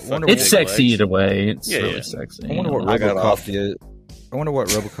 It's sexy either way. It's really sexy. I wonder what RoboCop did. I wonder what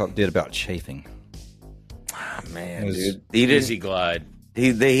RoboCop did about chafing. Oh, man, dude, he didn't. Easy glide.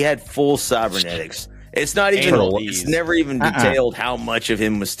 They had full cybernetics. It's not even. It's never even detailed how much of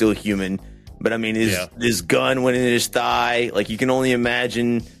him was still human. But I mean, his gun went in his thigh. Like you can only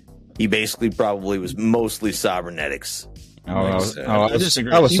imagine. He basically probably was mostly cybernetics. I was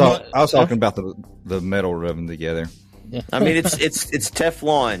talking about the metal rubbing together. Yeah. I mean, it's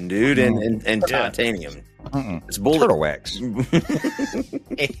Teflon, dude, and titanium. It's bullet turtle wax.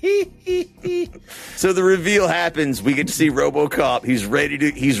 So the reveal happens. We get to see RoboCop. He's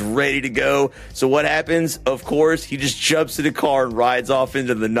ready to go. So what happens? Of course, he just jumps in a car and rides off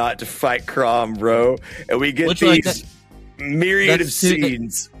into the night to fight crime, bro. And we get myriad of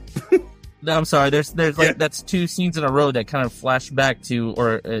scenes. No, I'm sorry. There's like that's two scenes in a row that kind of flash back to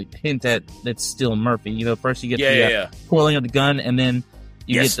or hint at it's still Murphy. You know, first you get the pulling of the gun, and then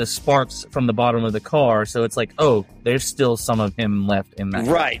you get the sparks from the bottom of the car. So it's like, oh, there's still some of him left in that.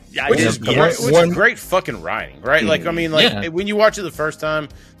 Right. Which is great fucking writing, right? Like, I mean, like when you watch it the first time,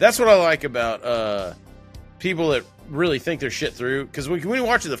 that's what I like about people that really think their shit through. Because when you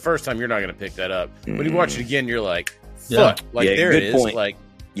watch it the first time, you're not going to pick that up. When you watch it again, you're like, fuck. Like, there it is. Point. Like,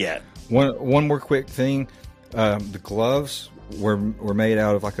 One more quick thing. The gloves were made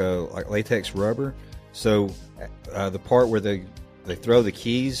out of like latex rubber. So the part where they throw the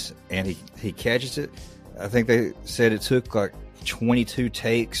keys and he catches it, I think they said it took like 22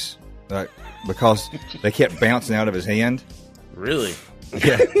 takes, because they kept bouncing out of his hand. Really?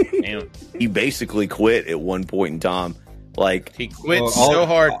 Yeah. Damn. He basically quit at one point in time. Like he quit so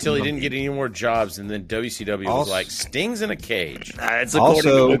hard till he didn't get any more jobs, and then WCW was like, "Sting's in a cage." It's according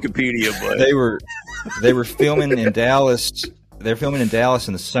to Wikipedia, but they were filming in Dallas. They're filming in Dallas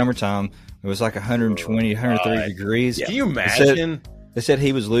in the summertime. It was like 120, 130 degrees. Can you imagine? They said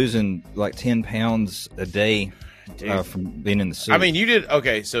he was losing like 10 pounds a day from being in the suit. I mean, you did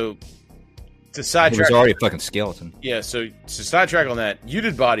okay. So to sidetrack, he was already a fucking skeleton. Yeah. So to sidetrack on that, you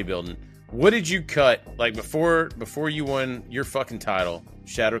did bodybuilding. What did you cut like before you won your fucking title?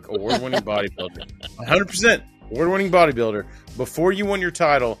 Shadwick award-winning bodybuilder, 100% award-winning bodybuilder. Before you won your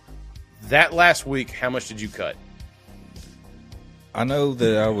title, that last week, how much did you cut? I know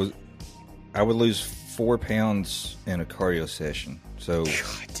that I would lose 4 pounds in a cardio session. So,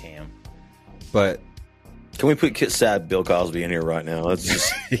 God damn. But can we put sad Bill Cosby in here right now? Let's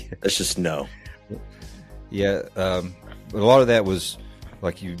just no. Yeah, but a lot of that was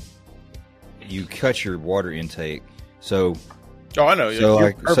like you cut your water intake. So I know. So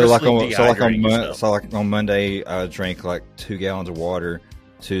like on Monday I drank like 2 gallons of water.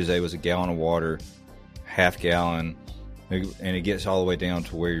 Tuesday was a gallon of water, half gallon, and it gets all the way down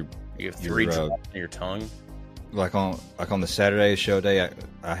to where you have 3 drops in your tongue. Like on the Saturday show day,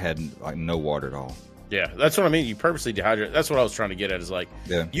 I had like no water at all. Yeah, that's what I mean. You purposely dehydrate. That's what I was trying to get at. Is like,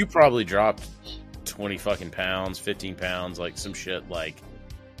 you probably dropped 20 fucking pounds, 15 pounds, like some shit like.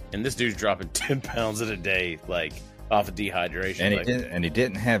 And this dude's dropping 10 pounds in a day, like, off of dehydration. And he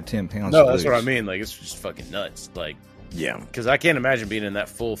didn't have 10 pounds. No, that's what I mean. Like, it's just fucking nuts. Like, yeah. Because I can't imagine being in that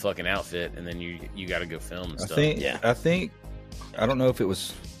full fucking outfit, and then you got to go film and stuff. I think, I don't know if it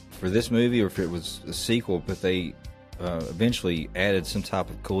was for this movie or if it was a sequel, but they eventually added some type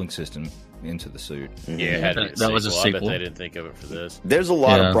of cooling system into the suit. Yeah, that was a sequel. I bet they didn't think of it for this. There's a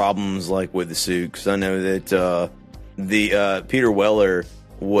lot of problems, like, with the suit, because I know that the Peter Weller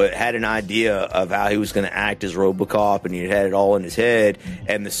had an idea of how he was going to act as RoboCop, and he had it all in his head,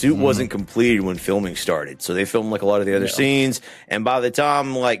 and the suit wasn't completed when filming started. So they filmed like a lot of the other scenes, and by the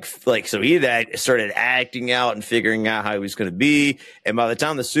time so he started acting out and figuring out how he was going to be, and by the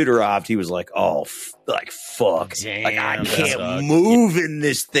time the suit arrived, he was like, "Oh, fuck, damn, like I can't move in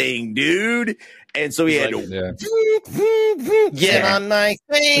this thing, dude." And so he had to get on my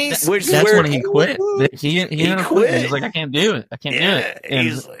face. That's when he quit. He quit. He was like, I can't do it. I can't do it. And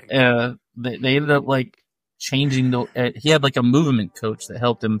he's like, they ended up like changing the. He had like a movement coach that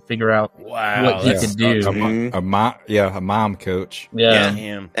helped him figure out what he could do. A mom coach. Yeah.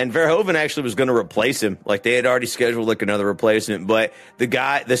 And Verhoeven actually was going to replace him. Like they had already scheduled like another replacement, but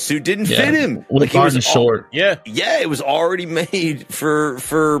the suit didn't fit him. Like he was short. Yeah, it was already made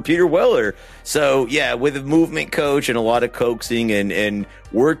for Peter Weller. So yeah, with a movement coach and a lot of coaxing and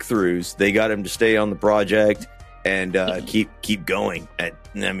work throughs, they got him to stay on the project and keep going.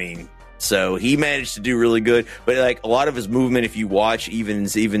 So he managed to do really good, but like a lot of his movement, if you watch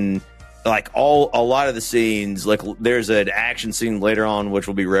even like a lot of the scenes, like there's an action scene later on, which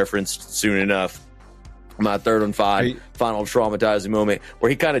will be referenced soon enough. My third and final traumatizing moment where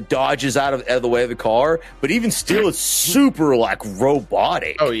he kind of dodges out of the way of the car, but even still it's super like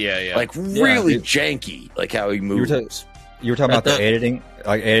robotic. Oh yeah. Like really janky, like how he moves. You were talking about the editing,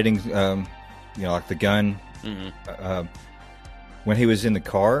 like the gun. Mm-hmm. When he was in the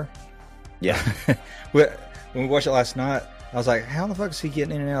car. Yeah. When we watched it last night, I was like, how the fuck is he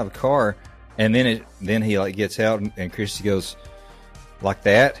getting in and out of the car? And then he like gets out and Christy goes like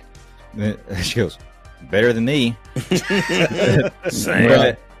that. And she goes, better than me. Same.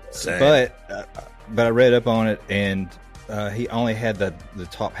 But I read up on it and he only had the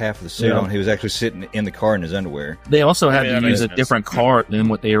top half of the suit on. He was actually sitting in the car in his underwear. They also had to use a different car than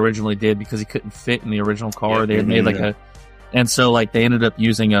what they originally did because he couldn't fit in the original car. Yeah. They had made like and so like they ended up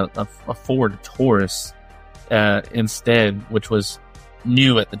using a Ford Taurus instead, which was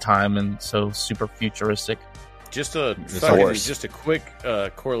new at the time and so super futuristic. Just a quick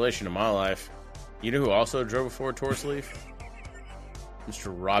correlation to my life. You know who also drove a Ford Taurus, Leaf? Mr.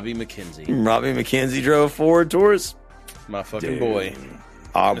 Robbie McKenzie. Robbie McKenzie drove a Ford Taurus. My fucking boy.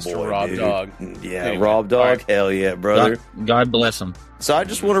 Our Mr. boy, Rob dude. Dog. Yeah, Anyway, Rob Dog. right. Hell yeah, brother. God bless him. So I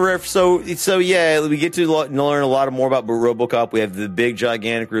just want to so yeah, we get to learn a lot more about RoboCop. We have the big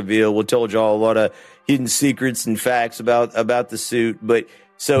gigantic reveal. We'll tell y'all a lot of hidden secrets and facts about the suit. But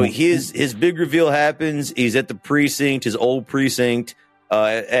so his big reveal happens. He's at the precinct, his old precinct,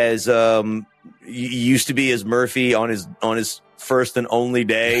 as used to be as Murphy on his first and only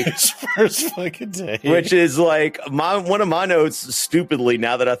day. His first fucking day. Which is like one of my notes, stupidly,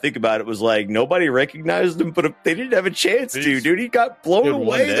 now that I think about it, was like nobody recognized him, but they didn't have a chance to, dude. He got blown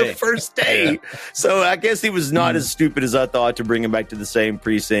away the first day. So I guess he was not as stupid as I thought to bring him back to the same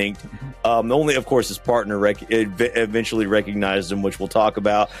precinct. Only, of course, his partner eventually recognized him, which we'll talk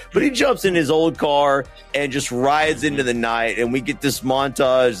about. But he jumps in his old car and just rides into the night, and we get this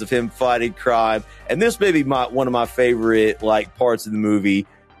montage of him fighting crime. And this may be one of my favorite parts of the movie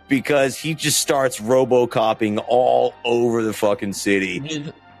because he just starts RoboCopping all over the fucking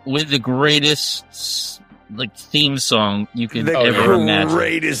city with the greatest theme song you could ever imagine. The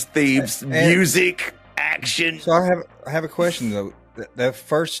greatest themes, music, action. So I have a question though. That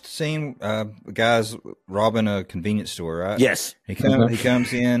first scene, the guy's robbing a convenience store, right? Yes. He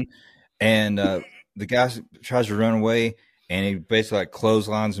comes in, and the guy tries to run away, and he basically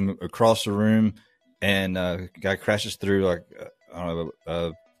clotheslines him across the room. And guy crashes through a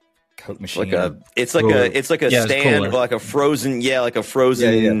Coke machine. It's like a stand, like a frozen. Yeah.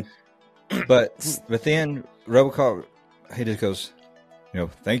 But then RoboCop, he just goes,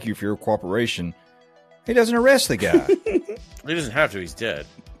 thank you for your cooperation. He doesn't arrest the guy. He doesn't have to. He's dead.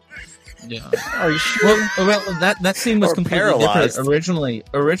 Yeah. Are you sure? Well, that scene was completely paralyzed. different.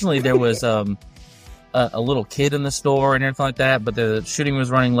 Originally there was a little kid in the store and everything like that, but the shooting was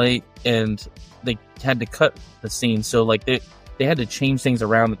running late and they had to cut the scene, so they had to change things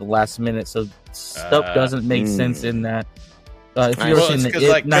around at the last minute, so stuff doesn't make sense in that. If you ever seen the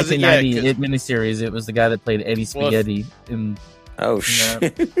 1990 It miniseries, it was the guy that played Eddie Spaghetti in. Oh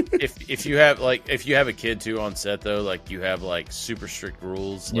shit! If you have a kid too on set though, you have super strict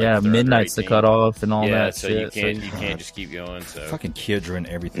rules. Midnight's the cutoff and all that. So shit. you can't just keep going. So fucking kids ruin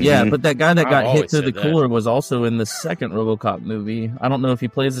everything. Yeah, but that guy that got hit through the that. cooler was also in the second RoboCop movie. I don't know if he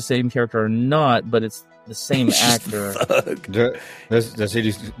plays the same character or not, but it's the same actor. Does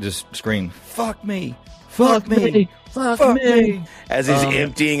he just scream, "Fuck me! Fuck me! Fuck me!" As he's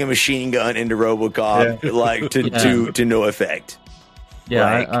emptying a machine gun into RoboCop, to no effect.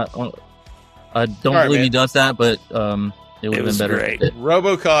 Yeah, I don't believe he does that, but it would have been better. Great.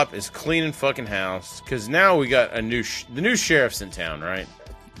 RoboCop is cleaning fucking house because now we got the new sheriff's in town, right?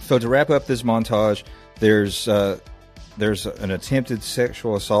 So to wrap up this montage, there's an attempted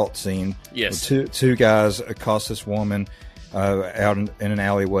sexual assault scene. Yes, two guys accost this woman out in an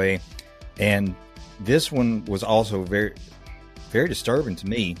alleyway, and this one was also very, very disturbing to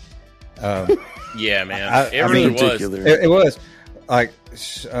me. Yeah, man, it really was. It was.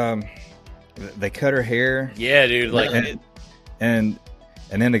 They cut her hair. Yeah, dude. And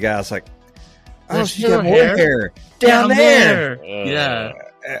then the guy's like, oh, she's got more hair down there. Uh,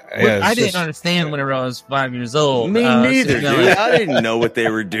 I didn't understand whenever I was 5 years old. Me neither, dude. I didn't know what they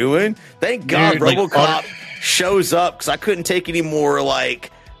were doing. Thank God RoboCop shows up because I couldn't take any more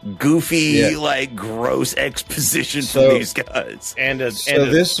like goofy, like gross exposition from these guys.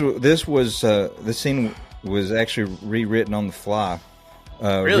 This scene was actually rewritten on the fly.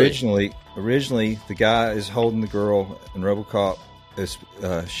 Really? Originally, the guy is holding the girl, and RoboCop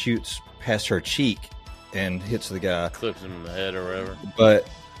shoots past her cheek and hits the guy, clips him in the head or whatever.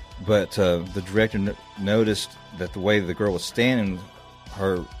 But the director noticed that the way the girl was standing,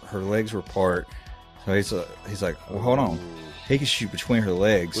 her legs were apart. So he's like, well, hold on. He can shoot between her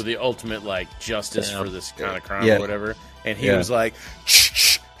legs with the ultimate like justice for this kind of crime or whatever. And he was like,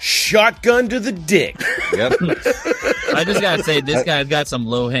 shotgun to the dick. Yep. I just gotta say, this guy's got some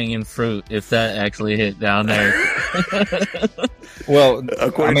low hanging fruit. If that actually hit down there. Well,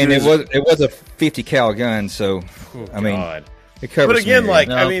 I mean, it was a 50 cal gun, so I mean, it covers. But again, like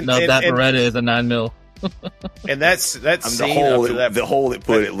that Beretta is a 9mm. And that's the hole. The hole it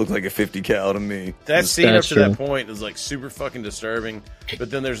put it looked like a 50 cal to me. That scene up to that point is like super fucking disturbing.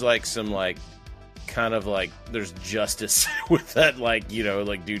 But then there's like some like kind of like there's justice with that, like, you know,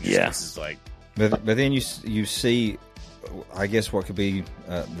 like dude just is like. But then you see, I guess what could be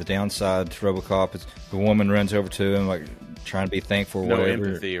the downside to RoboCop is the woman runs over to him like trying to be thankful. No whatever.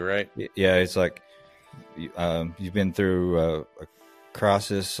 empathy, right? Yeah, it's like you've been through a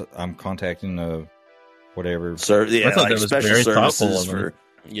crisis. I'm contacting whatever. I thought like that was special very services for.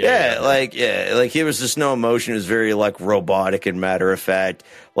 Like it was just no emotion. It was very like robotic and matter of fact.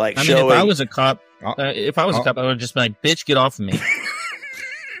 Like I mean, if I was a cop, I would just be like, "Bitch, get off of me."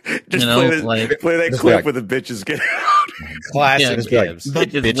 Just play that clip where the bitches get out. Classic.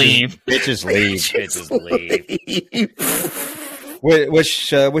 Bitches leave. Bitches leave. Bitches leave.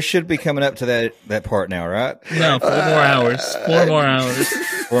 Which should be coming up to that part now, right? No, 4 more hours. 4 more hours.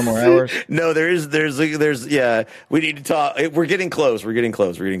 4 more hours. No, there's we need to talk. We're getting close. So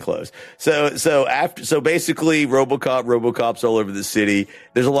basically RoboCop's all over the city.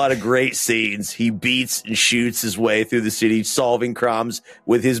 There's a lot of great scenes. He beats and shoots his way through the city, solving crimes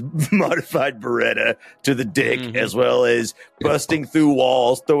with his modified Beretta to the dick, as well as busting through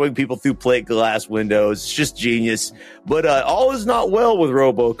walls, throwing people through plate glass windows. It's just genius. But all is not well with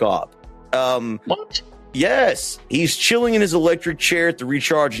RoboCop. What? Yes, he's chilling in his electric chair at the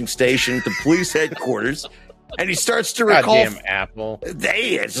recharging station at the police headquarters, and he starts to recall. Goddamn Apple!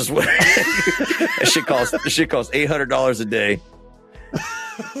 It's just what that shit costs. The shit costs $800 a day.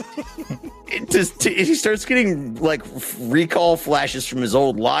 He starts getting like recall flashes from his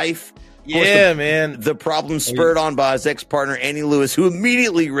old life. Yeah, man. The problem spurred on by his ex-partner Annie Lewis, who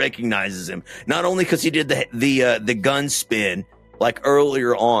immediately recognizes him. Not only because he did the gun spin like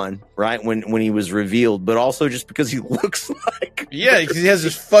earlier on, right when he was revealed, but also just because he looks like. Yeah, because he has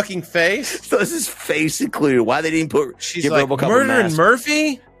his fucking face. So his face included. Why they didn't give like RoboCop Murdering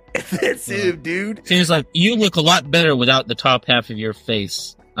Murphy? That's him, dude. Seems like you look a lot better without the top half of your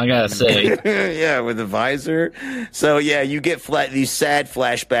face, I gotta say. Yeah, with the visor. So yeah, you get these sad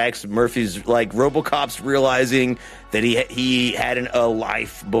flashbacks. Murphy's like RoboCop's realizing that he had a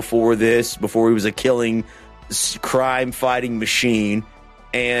life before this, before he was a killing, crime-fighting machine.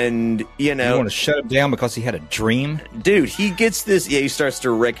 And, you want to shut him down because he had a dream? Dude, he gets this. Yeah, he starts to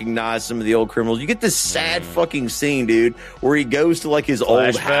recognize some of the old criminals. You get this sad fucking scene, dude, where he goes to like his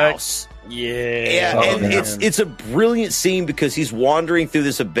old house. Yeah. And it's a brilliant scene because he's wandering through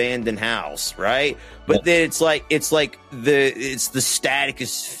this abandoned house, right? But then it's the static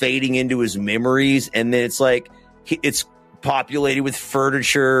is fading into his memories, and then it's like it's populated with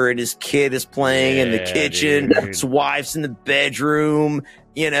furniture, and his kid is playing in the kitchen, dude. His wife's in the bedroom,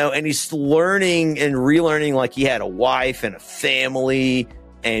 and he's learning and relearning like he had a wife and a family,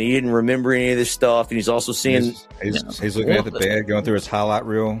 and he didn't remember any of this stuff. And he's also seeing he's looking at the bed, going through his highlight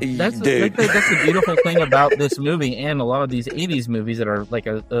reel. That's the beautiful thing about this movie and a lot of these 80s movies that are like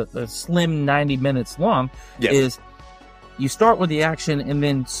a slim 90 minutes long is you start with the action and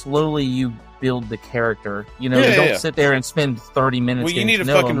then slowly you build the character. You don't sit there and spend 30 minutes. Well, you need a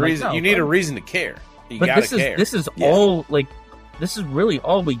fucking reason. You need a reason to care. You gotta care. This is all like. This is really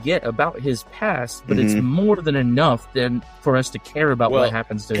all we get about his past, but it's more than enough for us to care about what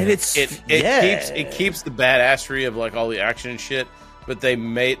happens to him. It keeps the badassery of like all the action and shit, but they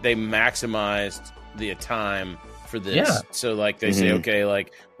maximized the time for this. Yeah. So like they say, okay,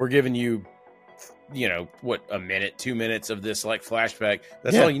 like we're giving you, a minute, 2 minutes of this like flashback.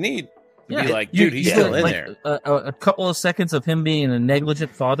 That's all you need. Be like, dude, he's still in there. A couple of seconds of him being a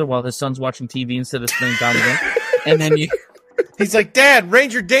negligent father while his son's watching TV instead of spending time with him, and then He's like, Dad,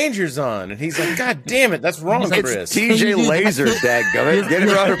 Ranger Danger's on. And he's like, God damn it, that's wrong, Chris. TJ Laser, dadgummit. Get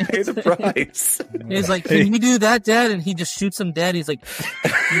it right or pay the price. He's like, can you do that, Dad? And he just shoots him dead. He's like,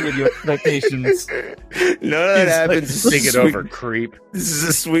 you with your expectations. None of that happens. Think it over, creep. This is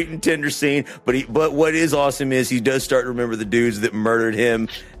a sweet and tender scene. But what is awesome is he does start to remember the dudes that murdered him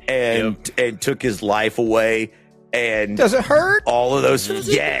and took his life away. And does it hurt? All of those,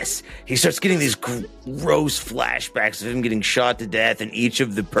 yes. He starts getting these gross flashbacks of him getting shot to death in each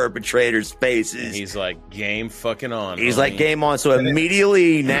of the perpetrators' faces. And he's like, game fucking on. He's like, game on. So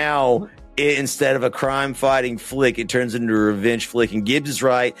immediately now, instead of a crime-fighting flick, it turns into a revenge flick. And Gibbs is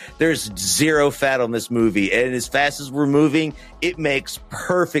right. There's zero fat on this movie. And as fast as we're moving, it makes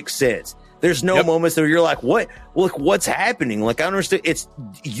perfect sense. There's no moments where you're like, what? Look, what's happening? Like, I don't understand.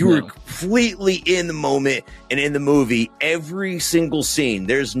 You're completely in the moment and in the movie, every single scene.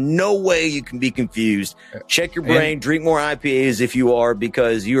 There's no way you can be confused. Check your brain, drink more IPAs if you are,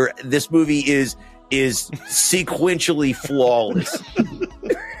 because this movie is sequentially flawless.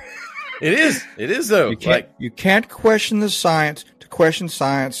 It is though. You can't question the science. To question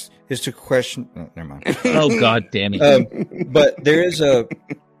science is to question. Oh, never mind. Oh, God damn it. But there is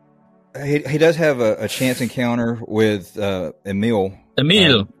he does have a chance encounter with Emil.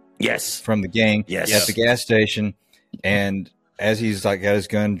 Yes. From the gang. Yes. At the gas station. And as he's like got his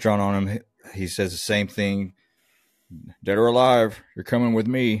gun drawn on him, he says the same thing. Dead or alive, you're coming with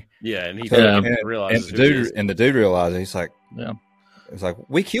me. Yeah, and he and realizes the dude realizes he's like, it's like,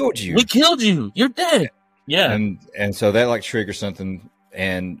 we killed you. We killed you. You're dead. Yeah. And so that like triggers something,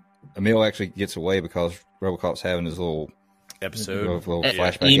 and Emil actually gets away because Robocop's having his little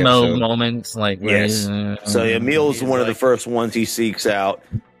flashback emo episode. moments, like yes. So Emil's one of the first ones he seeks out,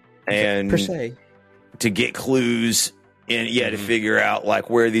 and per se, to get clues and to figure out like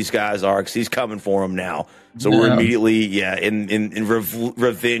where these guys are, because he's coming for them now. So we're immediately in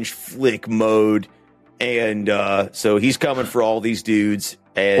revenge flick mode, and so he's coming for all these dudes.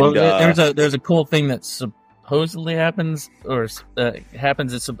 And there's a cool thing that supposedly happens, or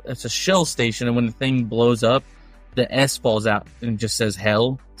happens. It's a shell station, and when the thing blows up, the S falls out and just says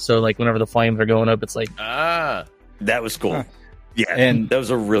hell. So like whenever the flames are going up, it's like that was cool. Huh. Yeah, and that was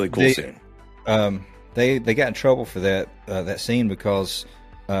a really cool scene. They got in trouble for that scene because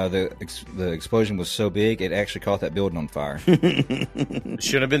the explosion was so big it actually caught that building on fire.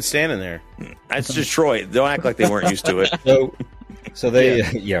 Should have been standing there. That's Detroit. Don't act like they weren't used to it. So they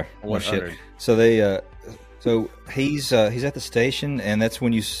shit. So they so he's at the station, and that's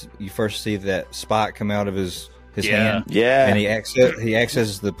when you first see that spot come out of his hand. Yeah. And he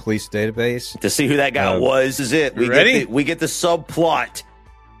accesses the police database to see who that guy was. Is it? We get the subplot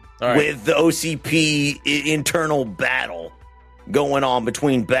with the OCP internal battle going on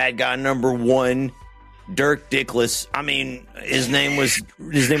between bad guy number one, Dirk Dickless. I mean, his name was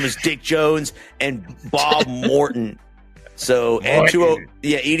Dick Jones, and Bob Morton. So ED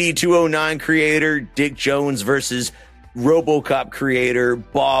 209 creator Dick Jones versus Robocop creator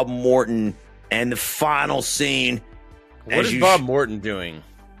Bob Morton. And the final scene. What is Bob Morton doing?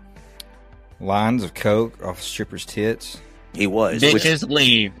 Lines of coke off strippers' tits. He was. Bitches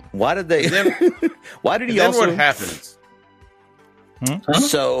leave. Why did they? Why did he then also? What happens?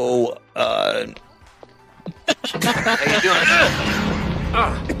 So, how you doing?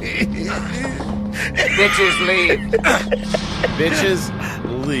 Bitches leave.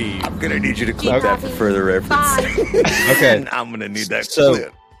 Bitches leave. I'm gonna need you to clip that for further reference. Okay, I'm gonna need that All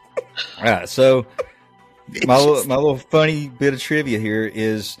clip. right, so my little funny bit of trivia here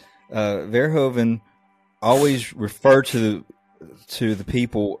is Verhoeven always referred to the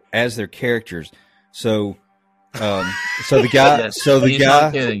people as their characters. So the guy,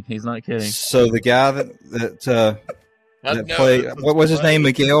 he's not kidding. So the guy that played, what was his name?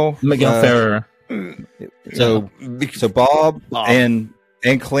 Miguel Ferrer. So Bob and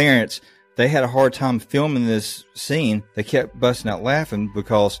Clarence, they had a hard time filming this scene. They kept busting out laughing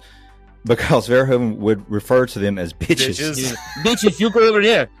because Verhoeven would refer to them as bitches. Bitches, you go over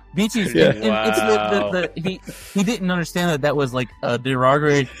there. Bitches. Yeah. And it's he didn't understand that was like a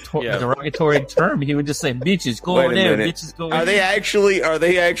derogatory term. He would just say bitches, go over there. Bitches, go over there. Are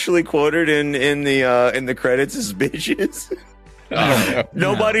they actually quoted in the credits as bitches?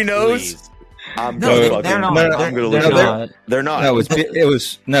 Nobody knows. Please. They're not. They're not. No, it was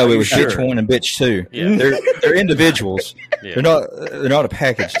bitch one and bitch two. Yeah. They're individuals. Yeah. They're not a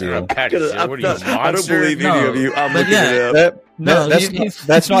package deal. What are you, I don't believe any of you. I'm looking it up. No,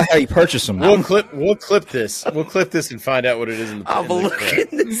 that's not how you purchase them. We'll clip this. We'll clip this and find out what it is in the. I'm looking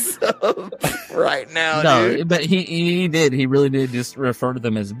this up right now. No, dude. but he did. He really did just refer to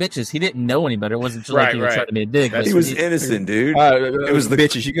them as bitches. He didn't know any better. It wasn't just like he was trying to be a dick. He was innocent, dude. It was the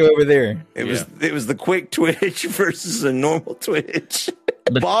bitches. You go over there. It was the quick twitch versus a normal twitch.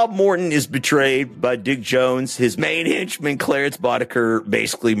 Bob Morton is betrayed by Dick Jones. His main henchman, Clarence Boddicker,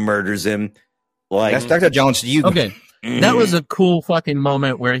 basically murders him. Like that's Dr. Jones to you. Okay. That was a cool fucking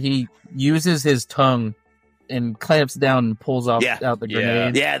moment where he uses his tongue and clamps down and pulls out the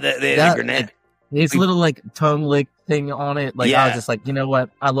grenade. Yeah, the grenade. His little like tongue lick thing on it. Like I was just like, you know what?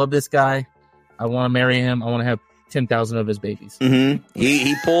 I love this guy. I want to marry him. I want to have 10,000 of his babies. Mm-hmm.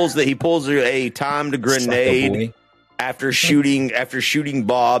 He pulls a timed grenade after shooting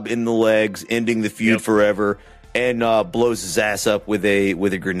Bob in the legs, ending the feud forever, and blows his ass up with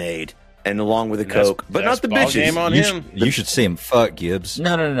a grenade. And along with a Coke, but not the bitches. Game on him. You should see him fuck Gibbs.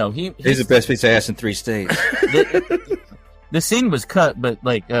 No. He's the best piece of ass in 3 states. The scene was cut, but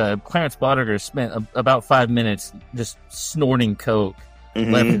like Clarence Boddicker spent about 5 minutes just snorting Coke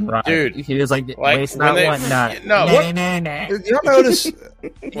left and right. Dude, he was like waste not one not. No, you notice?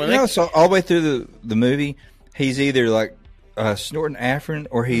 So all the way through the movie, he's either like snorting Afrin,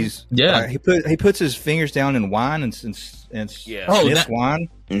 or he's he puts his fingers down in wine and sniffs wine.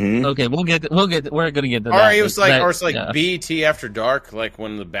 Mm-hmm. Okay, we're gonna get to that. Or it was like, or it's like BET After Dark, like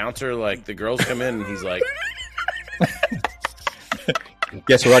when the bouncer, like the girls come in and he's like,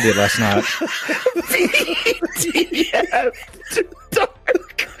 guess what I did last night? BET After Dark.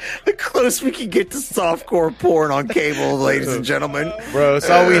 The close we can get to softcore porn on cable, ladies and gentlemen. Bro, it's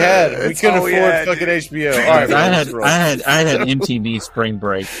all we had. We couldn't afford fucking HBO. All right, I had MTV Spring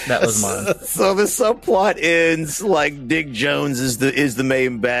Break. That was mine. So the subplot ends like Dick Jones is the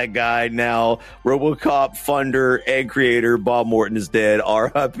main bad guy now. RoboCop funder and creator Bob Morton is dead.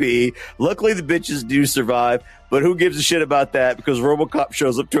 R.I.P. Luckily, the bitches do survive. But who gives a shit about that? Because RoboCop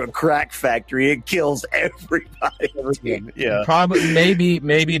shows up to a crack factory and kills everybody. Yeah, probably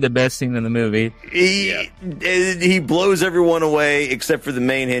maybe the best scene in the movie. He blows everyone away except for the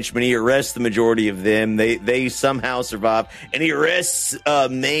main henchman. He arrests the majority of them. They somehow survive, and he arrests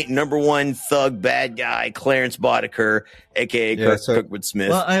number one thug bad guy Clarence Boddicker, aka Kirkwood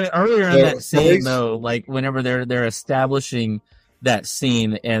Smith. Well, earlier in that scene though, like whenever they're establishing that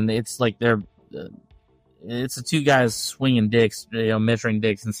scene, and it's like it's the two guys swinging dicks, measuring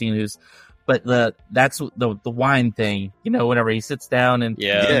dicks and seeing who's. But that's the wine thing, whenever he sits down and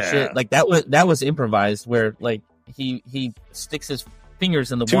shit, like that was improvised. Where like he sticks his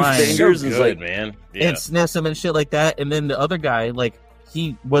fingers in the wine, fingers and like, man, and sniffs them and shit like that. And then the other guy, like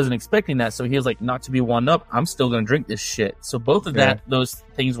he wasn't expecting that, so he was like, not to be one up, I'm still gonna drink this shit. So both of those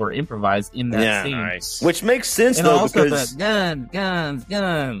things were improvised in that scene, nice. Which makes sense and though, also because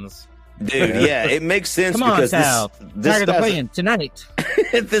guns. Dude, it makes sense. Come on, because Sal. this Tired of playing tonight.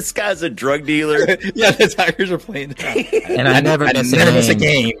 This guy's a drug dealer. The Tigers are playing tonight. And I never miss a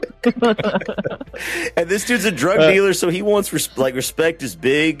game. And this dude's a drug dealer, so he wants respect is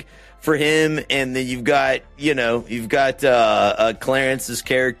big for him. And then you've got Clarence's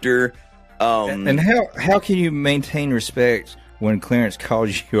character. And how can you maintain respect when Clarence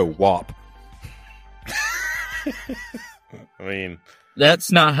calls you a wop? I mean,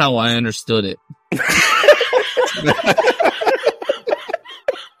 that's not how I understood it.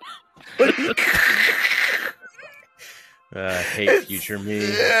 I hate future me.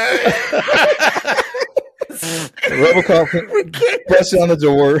 Robocop presses on the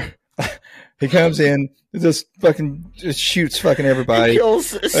door. He comes in, just shoots fucking everybody. He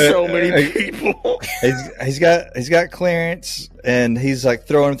kills so many people. He's got Clarence, and he's like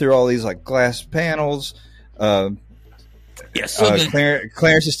throwing him through all these like glass panels. Yes.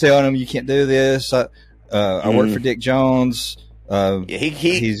 Clarence is telling him, "You can't do this. I work for Dick Jones."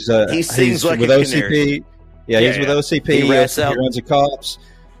 He sings like with a OCP. canary. He's with OCP. He runs the cops.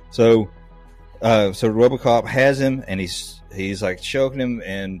 So RoboCop has him, and he's like choking him,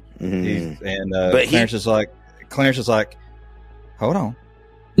 and Clarence is like, hold on,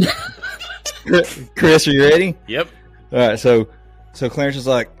 Chris, are you ready? Yep. All right. So Clarence is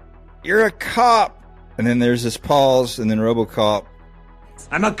like, you're a cop. And then there's this pause, and then RoboCop.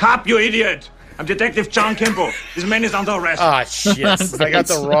 I'm a cop, you idiot! I'm Detective John Kimball. This man is under arrest. Ah, shit. I got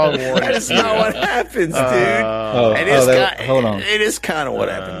the wrong one. That's not what happens, dude. Hold on. It is kind of what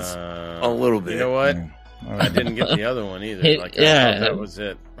happens. A little bit. You know what? I didn't get the other one either. I thought that was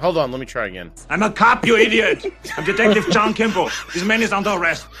it. Hold on, let me try again. I'm a cop, you idiot! I'm Detective John Kimball. This man is under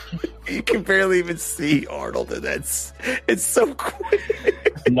arrest. You can barely even see Arnold, and it's so quick.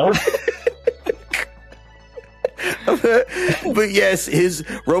 Nope. But yes, his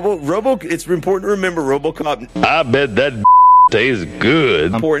it's important to remember RoboCop. I bet that tastes good.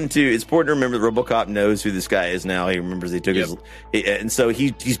 It's important to remember that RoboCop knows who this guy is now. He remembers they took and so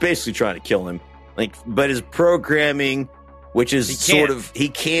he's basically trying to kill him. But his programming, which is he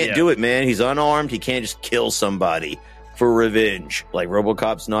can't do it, man. He's unarmed. He can't just kill somebody for revenge. Like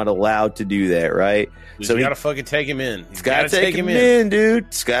RoboCop's not allowed to do that, right? So he gotta fucking take him in. He's gotta take him in, dude.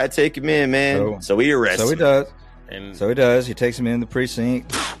 He's gotta take him in, man. So he arrests him. So he does. So he does. He takes him in the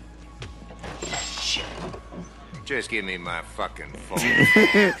precinct. Just give me my fucking phone.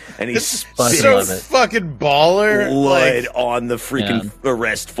 And he's so fucking baller. Blood on the freaking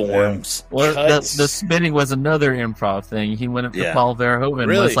arrest forms. Well, the spinning was another improv thing. He went up to Paul Verhoeven.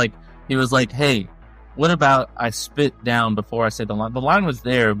 Really? He was like, hey, what about I spit down before I say the line? The line was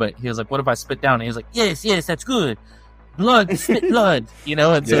there, but he was like, what if I spit down? And he was like, yes, that's good. Blood, spit blood.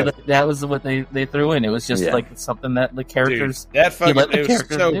 And so that was what they threw in. It was just like something that the characters... Dude, that fucking... It was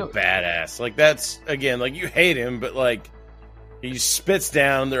so badass. Like, that's, again, like, you hate him, but, like, he spits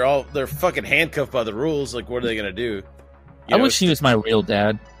down. They're fucking handcuffed by the rules. Like, what are they going to do? I wish he was my real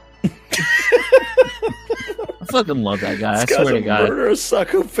dad. I fucking love that guy. I swear to God. A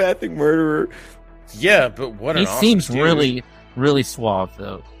psychopathic murderer. Yeah, but what an awesome seems dude. really, really suave,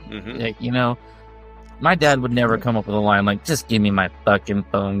 though. Mm-hmm. Like, my dad would never come up with a line like, just give me my fucking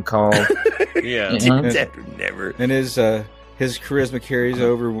phone call. Yeah. Dad would never. And his charisma carries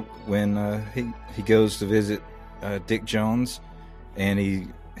over when he goes to visit Dick Jones, and he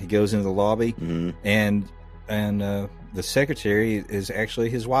goes into the lobby, and the secretary is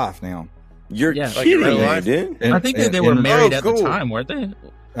actually his wife now. You're kidding me, dude. I think they were married at the time, weren't they?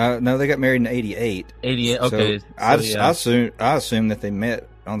 No, they got married in 88. 88, okay. So I assume that they met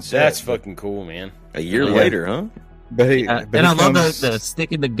on set. That's fucking cool, man. A year later, huh? But I love the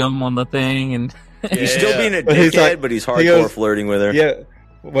sticking the gum on the thing, and he's still being a dickhead, but he's hardcore flirting with her. Yeah,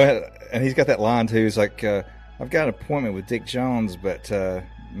 well, and he's got that line too. He's like, "I've got an appointment with Dick Jones, but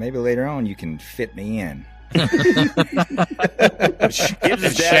maybe later on you can fit me in."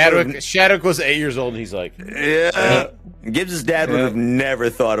 Shattuck was 8 years old, and he's like, Gibbs' dad would have never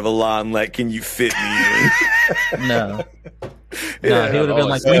thought of a line like, "Can you fit me in?" No, he would have been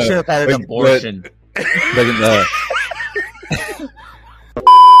like, "We should have had an abortion."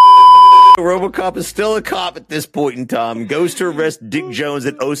 RoboCop is still a cop at this point in time, goes to arrest Dick Jones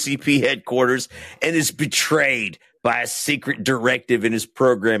at OCP headquarters, and is betrayed by a secret directive in his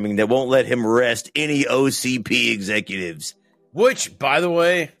programming that won't let him arrest any OCP executives. Which, by the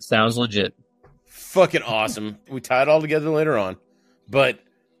way... sounds legit. Fucking awesome. We tie it all together later on. But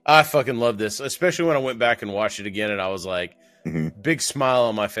I fucking love this, especially when I went back and watched it again, and I was like, big smile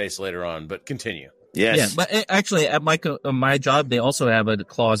on my face later on. But continue. Yes. Yeah, but actually, at my job, they also have a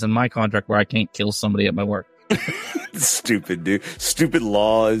clause in my contract where I can't kill somebody at my work. Stupid, dude. Stupid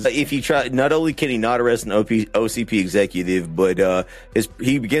laws. If he try, not only can he not arrest an OCP executive, but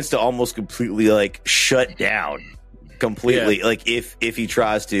he begins to almost completely shut down. Completely, like if he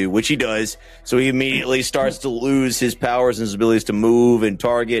tries to, which he does, so he immediately starts to lose his powers and his abilities to move and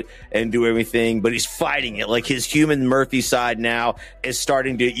target and do everything. But he's fighting it. Like his human Murphy side now is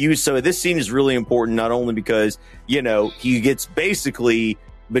starting to use. So this scene is really important, not only because he gets basically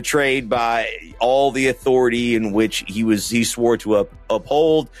betrayed by all the authority in which he swore to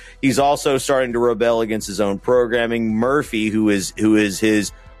uphold. He's also starting to rebel against his own programming. Murphy, who is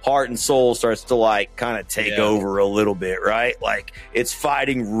his heart and soul, starts to kind of take over a little bit, right? Like it's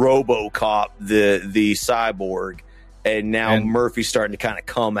fighting RoboCop, the cyborg, and now Murphy's starting to kind of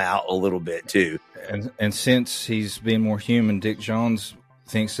come out a little bit too. And since he's being more human, Dick Jones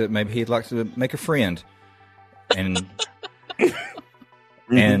thinks that maybe he'd like to make a friend, and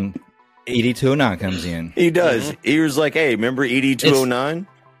and ED-209 comes in. He does. He was like, "Hey, remember ED-209?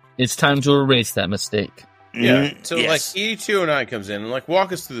 It's time to erase that mistake." Yeah. So ED-209 comes in and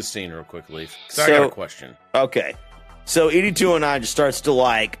walk us through the scene real quickly. So I got a question. Okay. So ED-209 just starts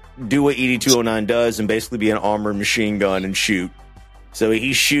to do what ED-209 does and basically be an armored machine gun and shoot. So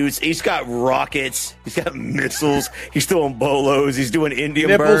he shoots. He's got rockets. He's got missiles. He's throwing bolos. He's doing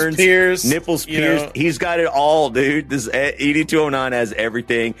Indian burns. Nipples pierced. He's got it all, dude. This ED-209 has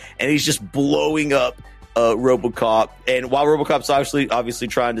everything, and he's just blowing up RoboCop. And while RoboCop's obviously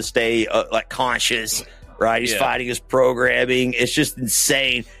trying to stay conscious, right? He's fighting his programming. It's just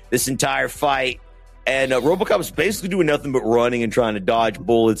insane, this entire fight. And RoboCop is basically doing nothing but running and trying to dodge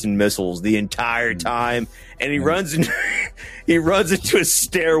bullets and missiles the entire time. And he runs into a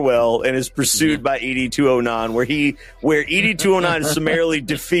stairwell and is pursued by ED-209, where ED-209 is summarily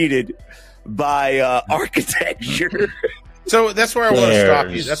defeated by architecture. So that's where I want to stop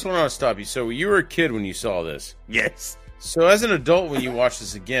you. There's- That's where I want to stop you. So you were a kid when you saw this. Yes. So as an adult, when you watch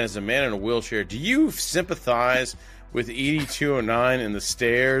this again, as a man in a wheelchair, do you sympathize with Edie 209 and the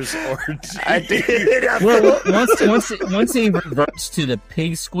stairs, or I did. Well, once he reverts to the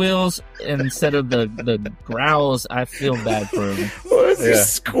pig squeals instead of the growls, I feel bad for him. What is he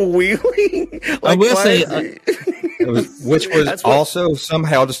squealing? I will say, which was That's what- also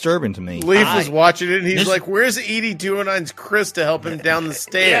somehow disturbing to me. Leaf was watching it, and he's This- like, "Where's Edie 209's Chris to help him down the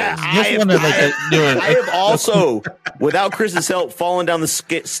stairs?" Just wanna, like, do it. I have also, without Chris's help, fallen down the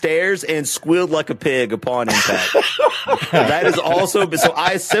stairs and squealed like a pig upon impact. That is also so.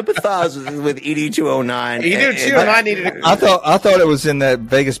 I sympathize with Edie 209. Edie 209 needed a I thought it was in that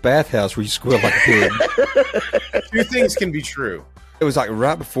Vegas bathhouse where you squeal like a pig. Two things can be true. It was like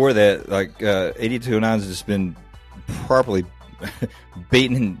right before that, like 8209's just been properly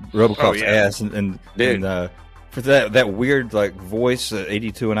beating Robocop's Oh, yeah. ass, and for that weird like voice that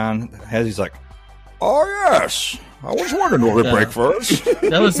 8209 has, he's like, "Oh yes, I was wondering what would break first."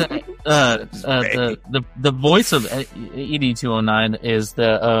 That was the voice of ED209 is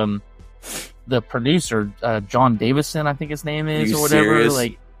the producer John Davison, I think his name is, You or whatever. serious?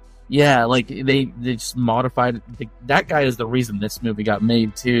 Like, yeah, like they just modified it. That guy is the reason this movie got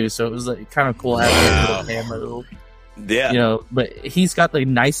made too. So it was like kind of cool having a little cameo. Yeah, You know, but he's got the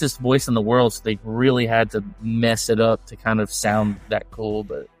nicest voice in the world, so they really had to mess it up to kind of sound that cool.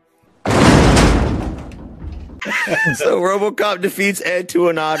 But So RoboCop defeats Ed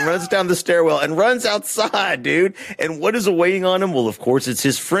 209, runs down the stairwell, and runs outside, dude. And what is awaiting on him? Well, of course, it's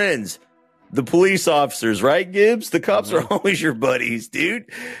his friends, the police officers, right, Gibbs? The cops are always your buddies, dude.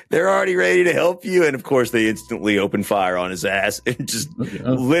 They're already ready to help you. And of course, they instantly open fire on his ass and just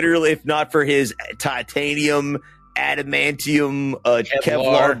literally, if not for his titanium, adamantium,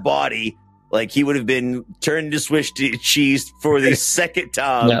 Kevlar body, like he would have been turned into Swiss cheese for the second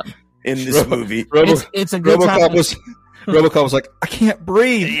time. Yeah. In this movie, it's a good time. Robocop was like, "I can't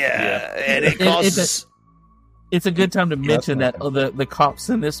breathe." Yeah, and it causes. It's a good time to mention that the cops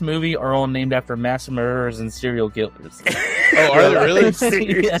in this movie are all named after mass murderers and serial killers. Oh, are they really?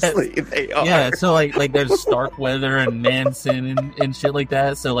 Seriously, they are. Yeah, so like there's Starkweather and Manson and shit like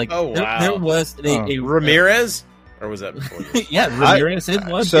that. So like, Oh, wow. there was a Ramirez, or was that before this? yeah, Ramirez. It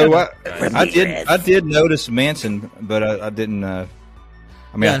was So good. I did notice Manson, but I didn't.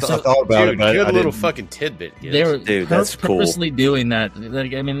 I mean, Yeah, I so- thought about it, but Good I little didn't. fucking tidbit. Gibbs. They were Dude, that's cool. purposely doing that.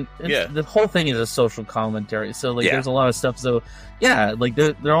 Like, I mean, Yeah. the whole thing is a social commentary. So like, Yeah. there's a lot of stuff. So yeah, like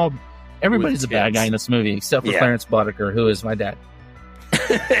they're all everybody's a bad kids. guy in this movie except for Yeah. Clarence Boddicker, who is my dad.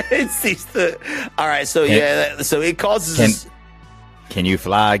 All right, so so it causes. Can you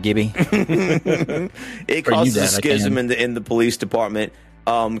fly, Gibby? It For you, causes Dad, a I schism can. in the police department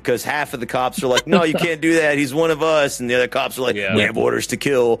because half of the cops are like, "No, you can't do that. He's one of us," and the other cops are like, Yeah. "We have orders to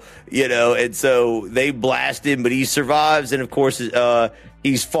kill," you know. And so they blast him, but he survives, and of course,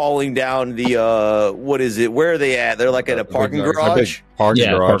 he's falling down the what is it? Where are they at? They're like at a parking garage. Parking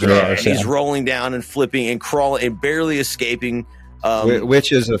Yeah, garage. parking garage. And he's rolling down and flipping and crawling and barely escaping.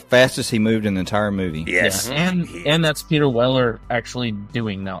 Which is the fastest he moved in the entire movie. Yes, Yeah, and that's Peter Weller actually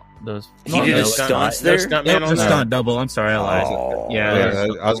doing those. He did no, a stunts there? There was a stunt double. I'm sorry, I lied. Oh, yeah,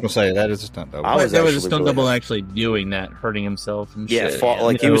 I was gonna say that is a stunt double. I was there was a actually stunt believe double it. actually doing that, hurting himself and Yeah, shit.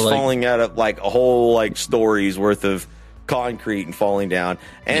 like You he was know, like- falling out of like a whole like story's worth of concrete and falling down.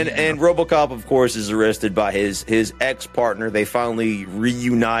 And RoboCop, of course, is arrested by his ex partner. They finally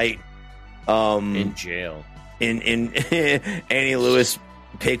reunite. in jail. In Annie Lewis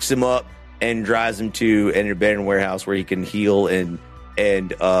picks him up and drives him to an abandoned warehouse where he can heal and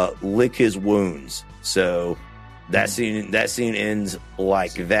lick his wounds. So that scene ends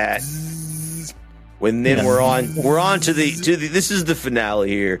like that. When then we're on to the this is the finale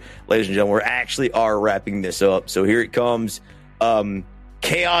here, ladies and gentlemen. We actually are wrapping this up. So here it comes.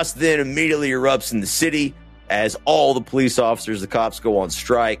 Chaos then immediately erupts in the city as all the police officers, the cops, go on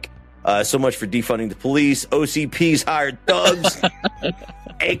strike. So much for defunding the police. OCP's hired thugs,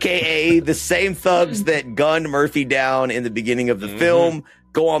 aka the same thugs that gunned Murphy down in the beginning of the film,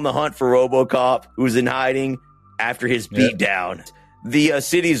 go on the hunt for RoboCop, who's in hiding after his beatdown. The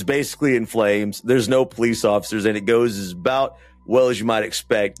city is basically in flames. There's no police officers, and it goes as about well as you might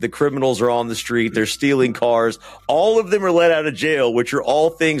expect. The criminals are on the street. They're stealing cars. All of them are let out of jail, which are all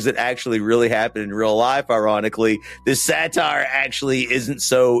things that actually really happen in real life, ironically. This satire actually isn't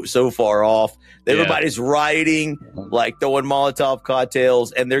so far off. Everybody's rioting, like throwing Molotov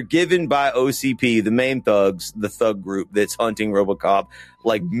cocktails, and they're given by OCP, the main thugs, the thug group that's hunting RoboCop,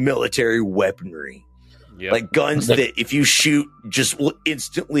 like military weaponry. Yep. Like guns that if you shoot, just will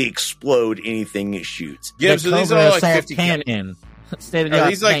instantly explode anything it shoots. Gibbs, are these all like 50 cannon? State of Are the art,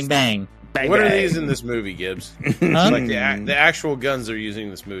 these like bang bang. Bang, what bang. are these in this movie, Gibbs? Huh? Like the actual guns they're using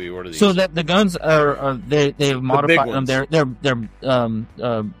in this movie. What are these? So that the guns are they've modified them. They're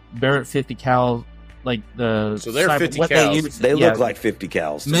Barrett 50 cal, like the So they're 50 what cals. They, use, They look like 50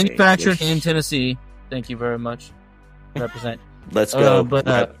 cals. to me. manufactured in Tennessee. Thank you very much. Represent. Let's go.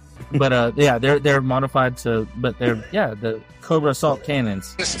 Yeah, they're modified to, but they're the Cobra assault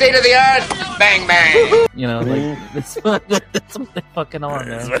cannons. The state of the art, bang bang. You know, like that's what they fucking are,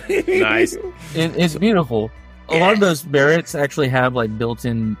 man. Nice. It's beautiful. A lot of those Barretts actually have like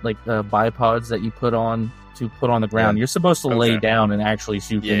built-in like bipods that you put on the ground. You're supposed to lay down and actually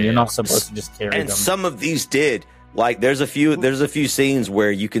shoot them. You're not supposed to just carry and them. some of these did. Like there's a few scenes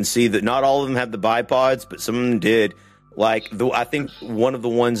where you can see that not all of them have the bipods, but some of them did. Like I think one of the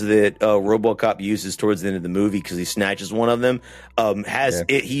ones that Robocop uses towards the end of the movie because he snatches one of them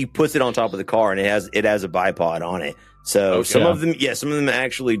he puts it on top of the car and it has a bipod on it. So some of them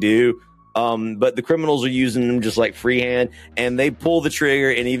actually do. But the criminals are using them just like freehand, and they pull the trigger,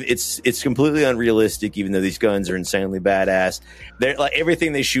 and it's completely unrealistic. Even though these guns are insanely badass, they're like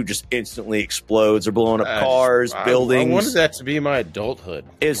everything they shoot just instantly explodes. They're blowing up cars, buildings. I wanted that to be my adulthood.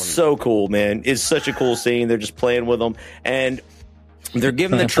 It's so cool, man. It's such a cool scene. They're just playing with them, and they're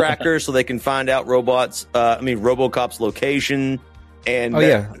given the tracker so they can find out Robocop's location. And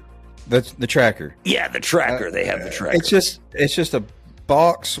the tracker. Yeah, the tracker. They have the tracker. It's just a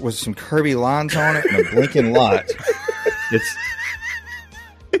box with some Kirby lines on it and a blinking light.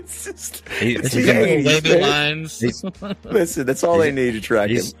 It's baby lines. Listen, that's all they need to track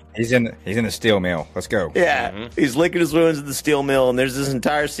him. He's in the steel mill. Let's go. Yeah, he's licking his wounds at the steel mill, and there's this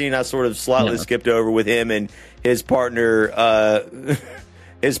entire scene I sort of slightly skipped over with him and his partner.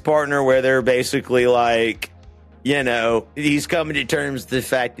 Where they're basically like, you know, he's coming to terms with the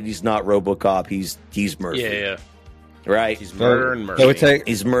fact that he's not RoboCop. He's Murphy. Yeah. Right, he's murdering Murphy.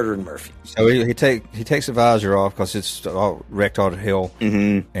 He's murdering Murphy. So he takes the visor off because it's all wrecked all to hell,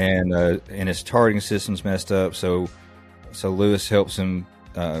 and his targeting system's messed up. So Lewis helps him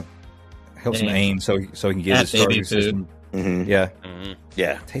aim so he can get his targeting system.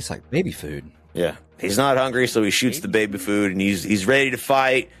 Yeah, tastes like baby food. Yeah, he's not hungry, so he shoots the baby food, and he's ready to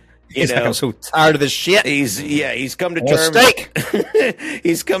fight. I'm so tired of this shit. He's come to terms.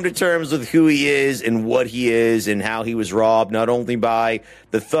 He's come to terms with who he is and what he is and how he was robbed, not only by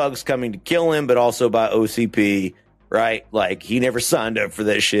the thugs coming to kill him, but also by OCP. Right? Like he never signed up for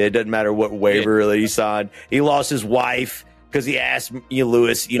that shit. Doesn't matter what waiver that he signed. He lost his wife because he asked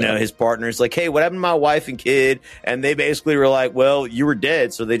Lewis, his partners, like, "Hey, what happened to my wife and kid?" And they basically were like, "Well, you were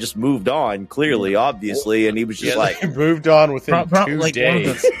dead," so they just moved on. Clearly, obviously, and he was just like, moved on within 2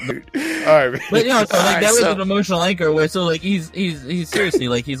 days. All right, but that was an emotional anchor. Where he's seriously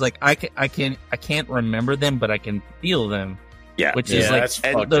like he's like I can't remember them, but I can feel them. Yeah, which is like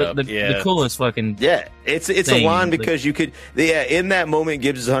the coolest fucking It's a line because you could in that moment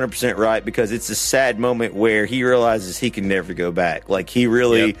Gibbs is 100% right because it's a sad moment where he realizes he can never go back. Like he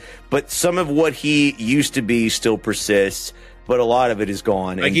really, but some of what he used to be still persists, but a lot of it is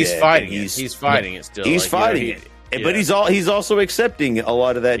gone. Like he's fighting it. He's fighting it still. He's fighting it, but he's also accepting a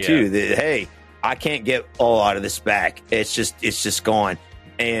lot of that too. That hey, I can't get a lot of this back. It's just gone.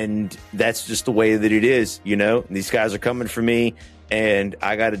 And that's just the way that it is, These guys are coming for me, and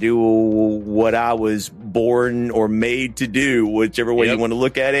I got to do what I was born or made to do, whichever way you want to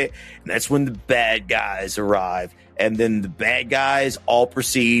look at it. And that's when the bad guys arrive. And then the bad guys all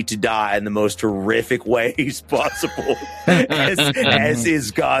proceed to die in the most horrific ways possible, as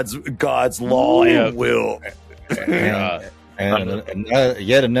is God's law and will. And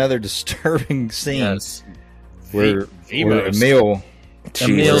yet another disturbing scene where Emil.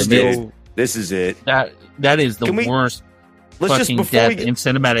 This is it. That is the worst fucking death in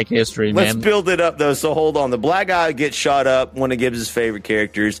cinematic history, man. Let's build it up, though. So hold on. The black guy gets shot up. One of Gibbs' favorite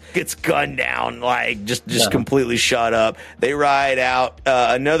characters gets gunned down, like just completely shot up. They ride out.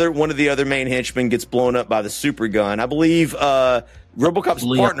 One of the other main henchmen gets blown up by the super gun. I believe RoboCop's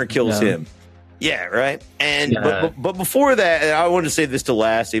partner kills him. Yeah, right. And but before that, I wanted to say this to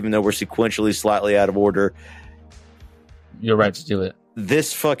last, even though we're sequentially slightly out of order. You're right to do it.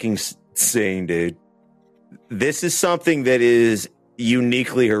 This fucking scene, dude. This is something that is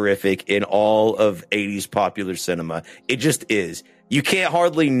uniquely horrific in all of 80s popular cinema. It just is. You can't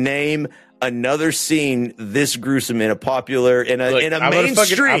hardly name another scene this gruesome in a popular in a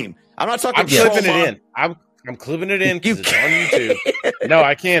mainstream. I'm not talking. I'm clipping it in. I'm clipping it in because it's on YouTube. No,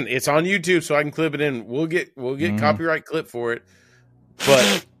 I can. It's on YouTube, so I can clip it in. We'll get copyright clip for it,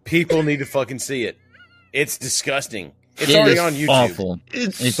 but people need to fucking see it. It's disgusting. It's already on YouTube. Awful.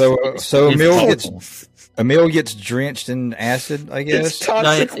 Emil gets drenched in acid, I guess. It's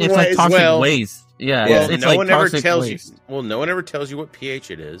toxic it's like toxic waste. Yeah, Well, it's no like one ever toxic tells waste. you. Well, no one ever tells you what pH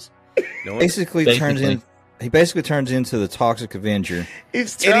it is. No one, He basically turns into the Toxic Avenger.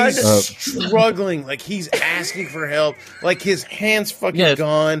 He's struggling. Like, he's asking for help. Like, his hand's fucking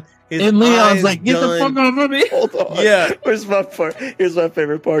gone. His and Leon's eyes like, get the fuck off of me. Hold on. Yeah. Here's my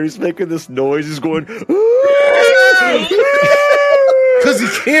favorite part. He's making this noise. He's going, because he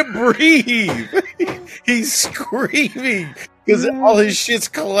can't breathe. He's screaming because all his shit's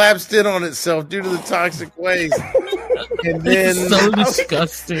collapsed in on itself due to the toxic waste. And then It's so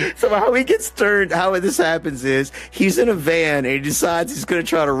disgusting. So how he gets turned, how this happens is he's in a van and he decides he's going to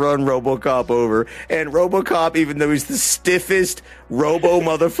try to run Robocop over. And Robocop, even though he's the stiffest robo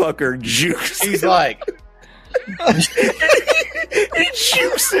motherfucker, jukes he's him. like, he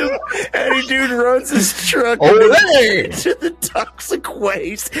shoots him, and the dude runs his truck into the toxic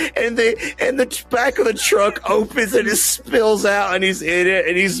waste, and the back of the truck opens and it spills out, and he's in it,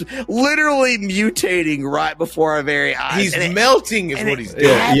 and he's literally mutating right before our very eyes. he's melting is what he's doing.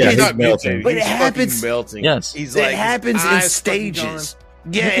 Yeah, he's not melting. mutating. But He's it happens- fucking melting. Yes. He's It like, happens his in eyes fucking stages. gone.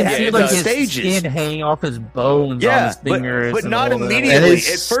 Yeah, You it can see happens like in his stages. skin hanging off his bones on his fingers, but and not all that. immediately. And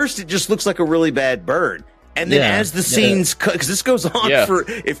At first, it just looks like a really bad burn. And then Yeah, as the scenes cut, because this goes on for,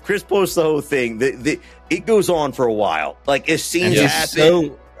 if Chris posts the whole thing, it goes on for a while. Like, if scenes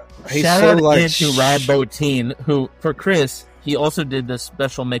happen. Shout out again to Rad Boteen, who, for Chris, he also did the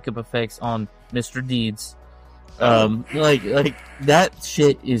special makeup effects on Mr. Deeds. Like that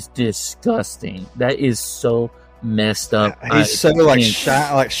shit is disgusting. That is so messed up. He's so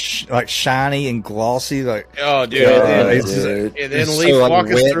shiny and glossy. Like, oh, dude. And then Leaf,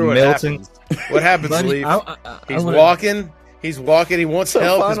 walk us through what happens. What happens, Leaf? He's walking. He wants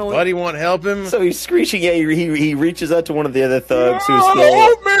help. His buddy won't help him. So he's screeching. Yeah, he reaches out to one of the other thugs who's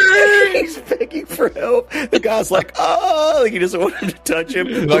still. He's begging for help. The guy's like, like he doesn't want him to touch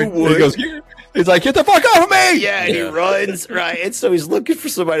him. Like, Who would? He's like, get the fuck off of me! Yeah, and he runs, right? And so he's looking for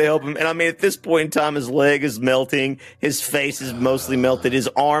somebody to help him. And I mean, at this point in time, his leg is melting. His face is mostly melted. His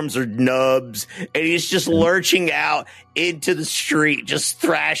arms are nubs. And he's just lurching out into the street, just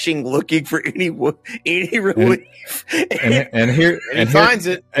thrashing, looking for any relief. And here finds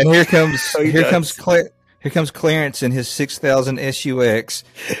it. And here comes Clarence in his 6000 SUX,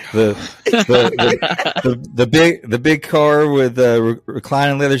 the big car with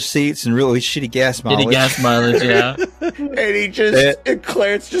reclining leather seats and really shitty gas mileage. Yeah. And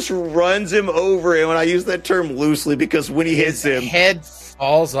Clarence just runs him over. And when I use that term loosely, because when he hits him, head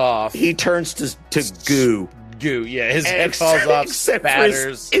falls off. He turns to goo. Yeah, his head falls off,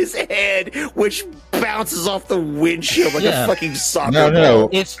 spatters. His head, which bounces off the windshield like a fucking soccer ball. No,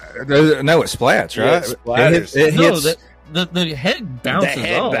 it splats, right? Yeah, it splatters. It hits. The head bounces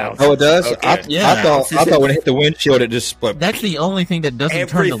off. Oh, it does? Okay. I thought when it hit the windshield, it just split. That's the only thing that doesn't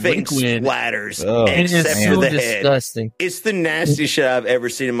turn to Everything liquid. splatters. Oh, It is so disgusting. It's the nastiest shit I've ever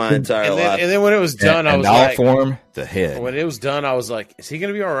seen in my entire life. And then when it was done, I was all like, form, the head. When it was done, I was like, is he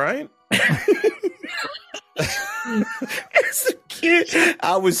going to be all right? As a kid,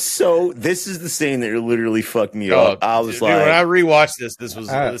 this is the scene that literally fucked me up. I was dude, like, when I rewatched this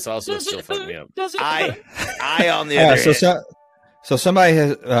also still fucked me up. I on the other hand. So somebody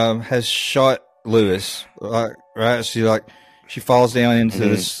has shot Lewis, right? She falls down into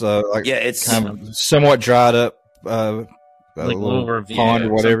this it's kind of somewhat dried up like little ravine pond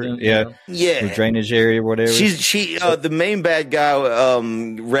or whatever. Yeah. The drainage area or whatever. The main bad guy,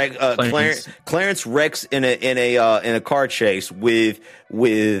 Clarence wrecks in a car chase with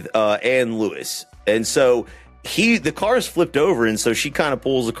Ann Lewis, and so the car is flipped over, and so she kind of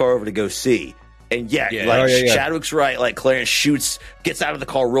pulls the car over to go see. And Chadwick's right. Like, Clarence gets out of the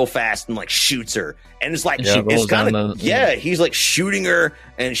car real fast and like shoots her, and it's like it's kind of he's like shooting her,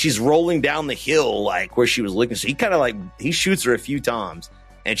 and she's rolling down the hill like where she was looking. So he kind of he shoots her a few times,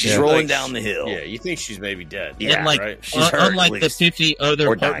 and she's rolling down the hill. Yeah, you think she's maybe dead? Yeah, right? She's hurt, unlike the 50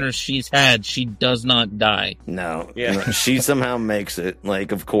 other partners she's had, she does not die. No, she somehow makes it.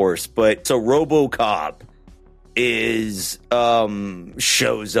 Like, of course, but so Robocop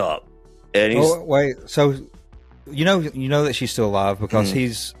shows up. And so you know that she's still alive because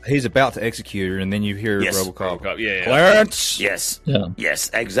he's about to execute her, and then you hear Robocop. Yeah. Clarence. Yes,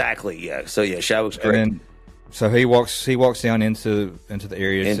 exactly. Yeah. So Chadwick's great. And then, so he walks down into the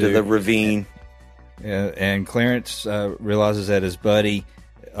area, into the ravine. And Clarence realizes that his buddy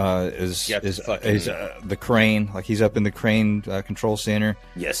is the crane, like he's up in the crane control center.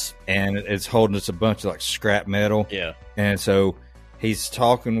 Yes, and it's holding us a bunch of like scrap metal. Yeah, and so he's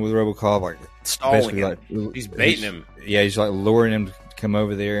talking with RoboCop, like stalling him. Like, he's baiting him. Yeah, he's like luring him to come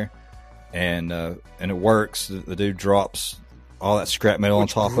over there, and it works. The dude drops all that scrap metal on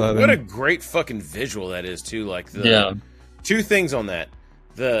top of him. What a great fucking visual that is too. Like two things on that.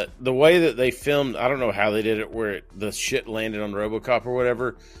 The way that they filmed, I don't know how they did it, where the shit landed on RoboCop or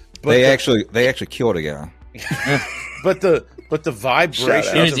whatever. But they actually killed a guy. but the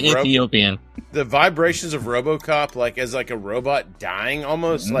vibrations of Ethiopian. The vibrations of RoboCop, like as like a robot dying,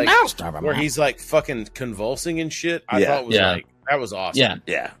 almost like where he's like fucking convulsing and shit. I thought was like that was awesome.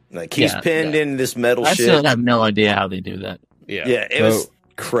 Yeah. Like he's pinned in this metal shit. I still have no idea how they do that. Yeah, it was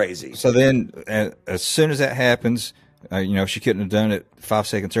crazy. So then, as soon as that happens, she couldn't have done it 5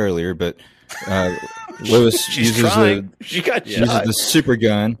 seconds earlier, but Lewis uses the super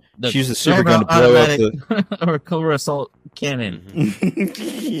gun. She uses the super gun to blow up the or Cobra assault cannon.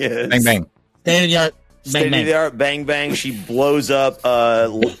 Yes. Bang bang. State-of-the-art bang bang. She blows up.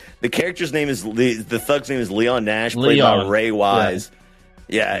 The character's name is the thug's name is Leon Nash, played by Ray Wise.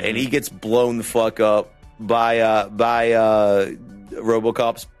 Yeah, and he gets blown the fuck up by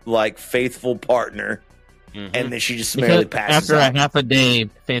RoboCop's like faithful partner, and then she just summarily passes after out. a half a day.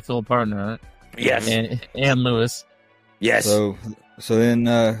 Faithful partner. Yes, and Lewis. Yes. So then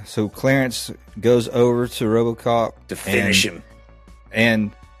Clarence goes over to RoboCop to finish him,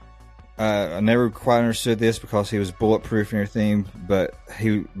 and I never quite understood this because he was bulletproof and everything, but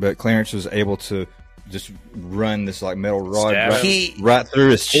Clarence was able to just run this like metal rod right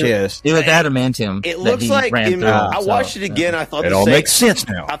through his chest. It was adamantium. It looks like I watched it again. I thought it all makes sense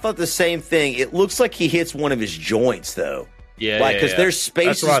now. I thought the same thing. It looks like he hits one of his joints though. Yeah, because there's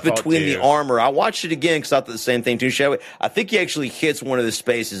spaces between the armor. I watched it again because I thought the same thing too. Shall we? I think he actually hits one of the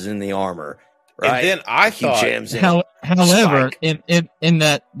spaces in the armor. Right? And then I thought, jams in however, in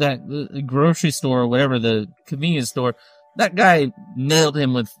that grocery store or whatever, the convenience store, that guy nailed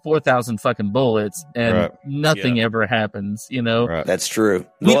him with 4,000 fucking bullets, and nothing ever happens. That's true.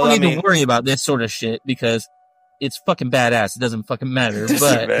 We don't need to worry about this sort of shit because it's fucking badass. It doesn't fucking matter.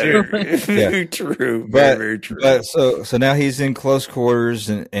 But very true. Very true. But so now he's in close quarters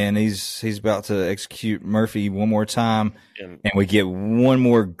and he's about to execute Murphy one more time, and we get one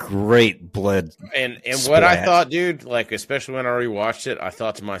more great blood. And splat. what I thought, dude, like especially when I rewatched it, I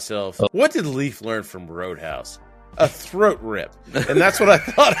thought to myself, what did Leaf learn from Roadhouse? A throat rip, and that's what I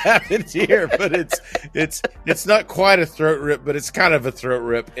thought happened here. But it's not quite a throat rip, but it's kind of a throat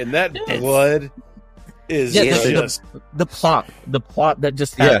rip, and that blood. The plot that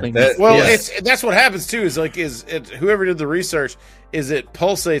just happened. That's what happens too. Is whoever did the research it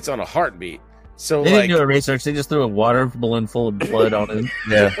pulsates on a heartbeat. So they didn't do a research. They just threw a water balloon full of blood on him.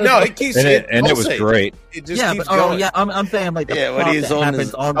 Yeah, no, it keeps and it was great. It just keeps going. I'm saying like the plot when he's that on happens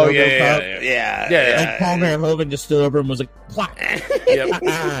his, on yeah. Like Paul Verhoeven just stood over and was like, plot. Yep.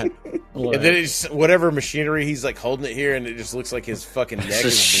 And then it's whatever machinery he's like holding it here, and it just looks like his fucking neck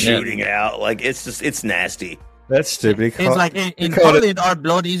is shooting out. Like it's nasty. That's stupid. It's like in Holland, our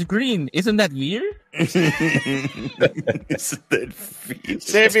blood is green. Isn't that weird?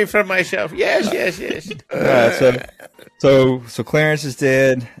 Save me from myself. Yes. So Clarence is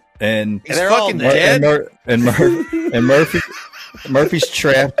dead, and he's fucking dead. And Murphy's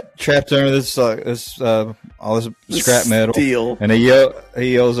trapped under this all this scrap metal, steel. And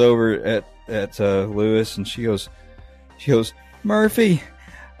he yells over at Lewis, and she goes, Murphy,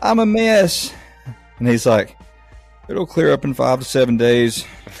 I'm a mess, and he's like, it'll clear up in 5 to 7 days.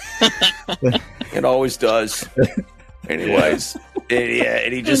 It always does. Anyways,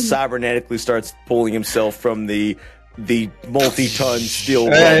 and he just cybernetically starts pulling himself from the multi-ton steel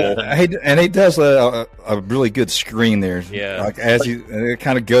rubble. And he does a really good scream there. Yeah, like it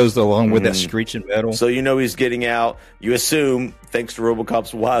kind of goes along with that screeching metal. So he's getting out. You assume, thanks to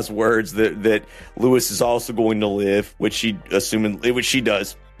RoboCop's wise words, that Lewis is also going to live, which she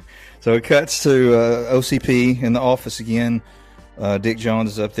does. So it cuts to OCP in the office again. Dick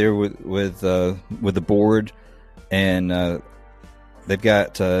Jones is up there with the board, and they've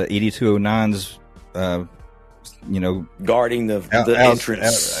got 8209's guarding the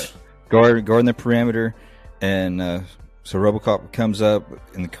entrance, guarding the perimeter, and so RoboCop comes up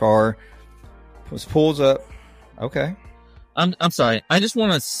in the car, pulls up. Okay, I'm sorry. I just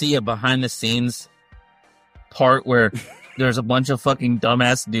want to see a behind the scenes part where there's a bunch of fucking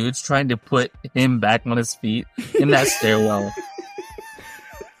dumbass dudes trying to put him back on his feet in that stairwell.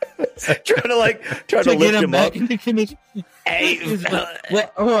 trying to lift him up. Hey,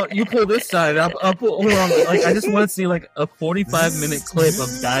 well, you pull this side. I'll pull. Hold on. Like, I just want to see like a 45-minute clip of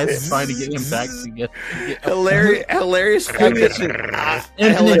guys trying to get him back to get hilarious. And they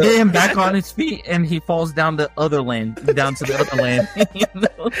get him back on his feet, and he falls down to the other land. You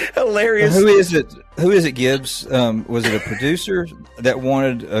know? Hilarious. Who is it, Gibbs? Was it a producer that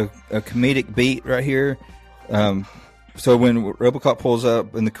wanted a comedic beat right here? So when Robocop pulls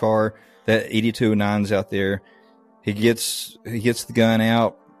up in the car, that 8209's out there. He gets the gun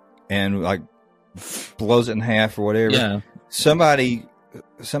out and like blows it in half or whatever. Yeah. Somebody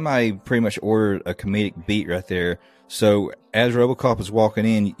pretty much ordered a comedic beat right there. So as Robocop is walking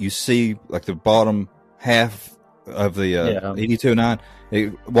in, you see like the bottom half of the 8209.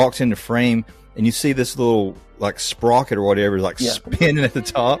 It walks into frame, and you see this little like sprocket or whatever like spinning at the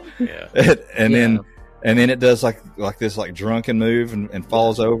top. Yeah. And then it does like this like drunken move and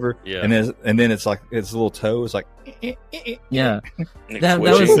falls over. Yeah. And then it's like its little toe is like. Yeah. That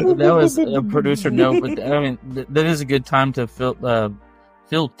was a producer note, but I mean that is a good time to Phil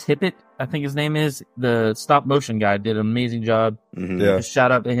Tippett, I think his name is, the stop motion guy, did an amazing job. Mm-hmm. Yeah. Just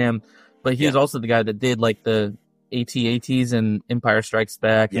shout out to him. But he was also the guy that did like the AT-ATs and Empire Strikes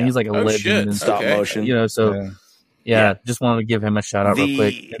Back, and he's like a legend in stop motion. You know, so. Yeah, just wanted to give him a shout out real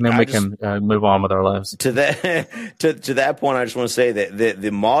quick, and then we can move on with our lives. To that point, I just want to say that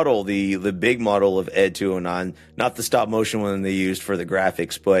the model, the big model of Ed 209, not the stop motion one they used for the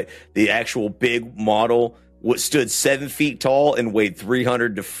graphics, but the actual big model, stood 7 feet tall and weighed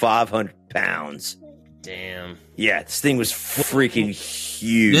 300 to 500 pounds. Damn. Yeah, this thing was freaking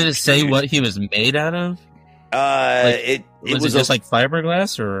huge. Did it say what he was made out of? It was just like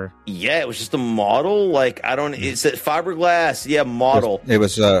fiberglass, or it was just a model. Like it said fiberglass. Yeah, model. It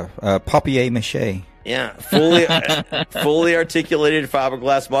was papier-mâché. Yeah, fully articulated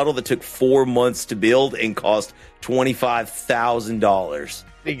fiberglass model that took 4 months to build and cost $25,000.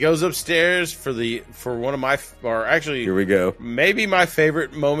 He goes upstairs for one of my, or actually, here we go. Maybe my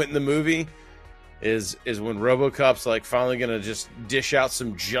favorite moment in the movie is when RoboCop's like finally gonna just dish out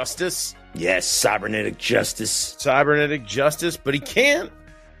some justice. Yes, cybernetic justice, but he can't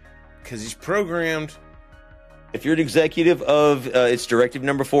because he's programmed. If you're an executive of, it's directive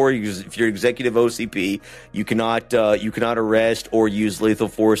number 4. If you're executive OCP, you cannot arrest or use lethal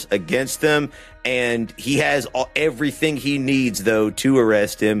force against them. And he has everything he needs though to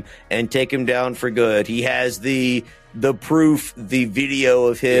arrest him and take him down for good. He has the proof, the video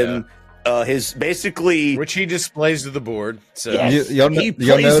of him. His basically, which he displays to the board. So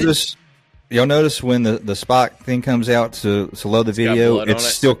you'll notice when the Spock thing comes out to load the video, it's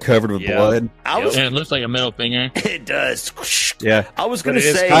still covered with blood. And it looks like a middle finger. It does. Yeah, I was going to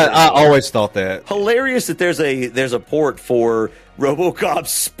say, I always thought that hilarious that there's a port for RoboCop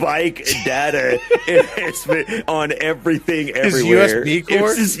spike data enhancement on everything everywhere. USB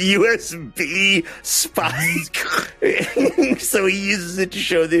cord? It's his USB spike. So he uses it to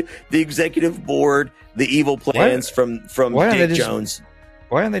show the executive board the evil plans from Dick Jones.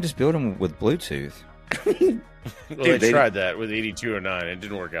 Why don't they just build them with Bluetooth? Well, they tried that with 8209. It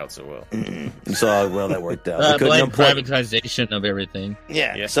didn't work out so well. You saw how well that worked out. Blame privatization of everything.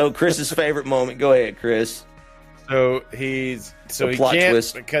 Yeah. So Chris's favorite moment. Go ahead, Chris. So he can't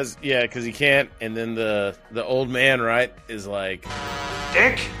twist. because he can't, and then the old man is like,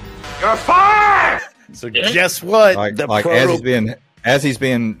 Dick, you're fired. So guess what? As he's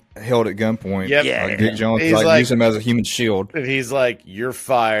being held at gunpoint, Dick Jones use him as a human shield. And he's like, "You're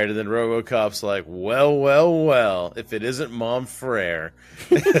fired." And then RoboCop's like, "Well, if it isn't Mom Frere,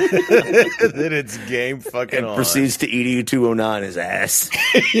 then it's game fucking on." Proceeds to 8209 his ass.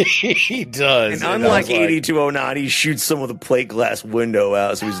 He does. And unlike 8209, he shoots some of the plate glass window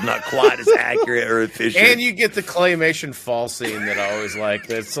out, so he's not quite as accurate or efficient. And you get the claymation fall scene that I always like.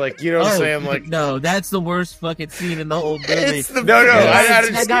 That's like, you know what I'm saying? Like, no, that's the worst fucking scene in the whole movie.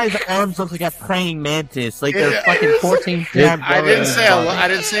 That guy's arms look like a praying mantis. Like they're fucking 14 tab. I didn't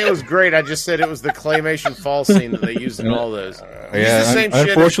say it was great. I just said it was the claymation fall scene that they used in all those. Yeah, the same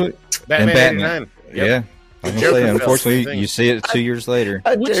unfortunately, shit Batman 89. Yep. Yeah. I was gonna say, unfortunately, you see it 2 years later.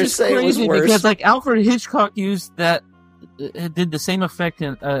 Which is crazy because like Alfred Hitchcock used that, it did the same effect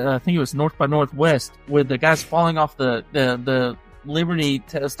in I think it was North by Northwest, where the guy's falling off the Liberty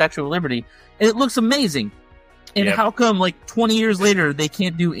Statue of Liberty, and it looks amazing. And how come, like, 20 years later, they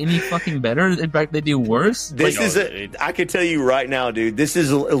can't do any fucking better? In fact, they do worse? I can tell you right now, dude, this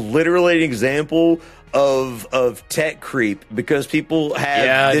is literally an example of tech creep, because people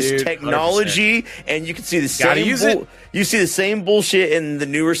have this technology 100%. And you can see the same you see the same bullshit in the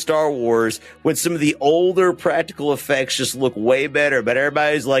newer Star Wars when some of the older practical effects just look way better, but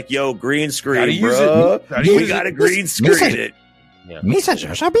everybody's like, yo, green screen, bro. We gotta green screen it.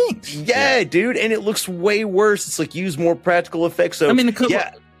 Yeah, dude, and it looks way worse. It's like, use more practical effects. So I mean,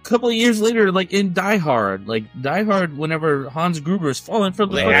 couple of years later, like in Die Hard, whenever Hans Gruber is falling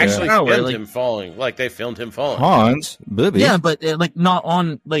from the they actually tower, filmed him falling. Like, they filmed him falling. Hans, Booby. Yeah, but like not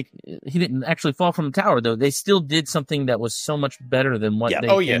on, like, he didn't actually fall from the tower, though. They still did something that was so much better than what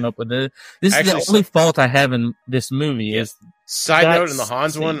they came up with. This is the only fault I have in this movie. Is side note, in the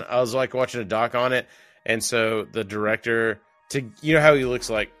Hans one, I was like watching a doc on it, and so the director, you know how he looks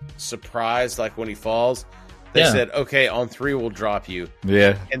like surprised, like when he falls. They said, okay, on 3 we'll drop you.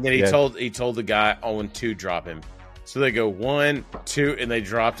 Yeah. And then he told the guy on 2 drop him. So they go 1, 2, and they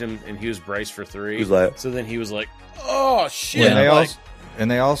dropped him, and he was braced for 3. So then he was like, oh shit.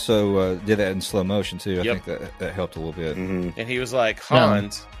 And they also did that in slow motion too. I think that helped a little bit. Mm-hmm. And he was like,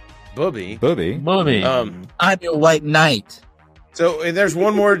 Hans, Booby. I'm your white knight. So and there's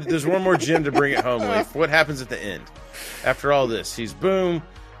one more gem to bring it home, Leaf. What happens at the end? After all this, he's boom.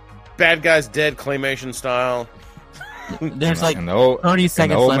 Bad guy's dead, claymation style. There's like 30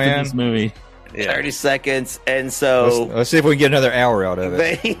 seconds left in this movie. 30 seconds, and so let's see if we can get another hour out of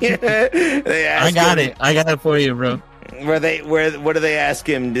it. They I got it for you, bro. What do they ask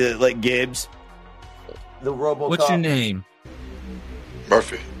him to, like, Gibbs? The Robocop. What's your name?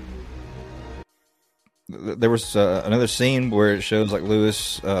 Murphy. There was another scene where it shows like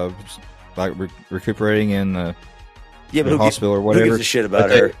Lewis like recuperating in the hospital or whatever. Who gives a shit about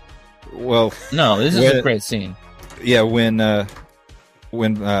her? Well, no, this is a great scene. Yeah, when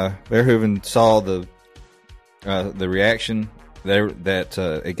Verhoeven saw the reaction that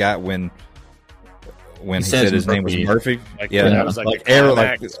it got when he said his name was Murphy. The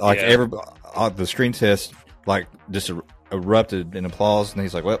screen test just erupted in applause, and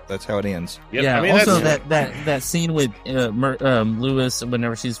he's like, "Well, that's how it ends." Yep. Yeah. I mean, also, that scene with Lewis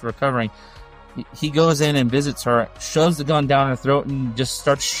whenever she's recovering. He goes in and visits her, shoves the gun down her throat, and just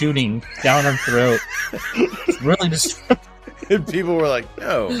starts shooting down her throat. It's really just. And people were like,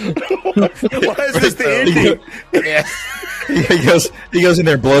 "No, why is this the ending?" He goes in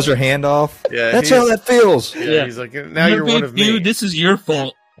there, and blows her hand off. Yeah, that's how that feels. Yeah, he's like, "Now you're one of me. Dude, this is your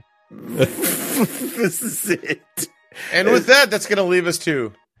fault." This is it. And with that's going to leave us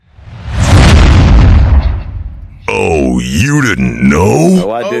to. Oh, you didn't know?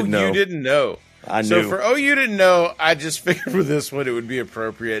 Oh, I did know. You didn't know. I knew. So for you didn't know, I just figured for this one it would be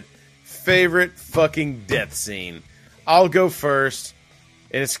appropriate. Favorite fucking death scene. I'll go first,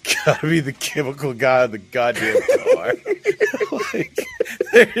 and it's gotta be the chemical guy in the goddamn car.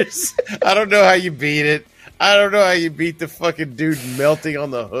 I don't know how you beat it. I don't know how you beat the fucking dude melting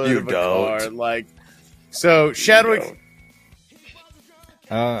on the hood of a car. Like, so Shadwick.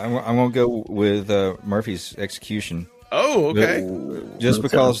 I'm going to go with Murphy's execution. Oh, okay. Just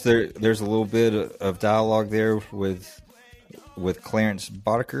because there's a little bit of dialogue there with Clarence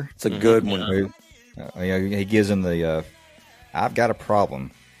Boddicker. It's a good one. He gives him the I've got a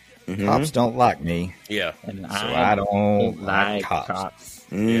problem. Cops don't like me. Yeah. And so I don't like cops.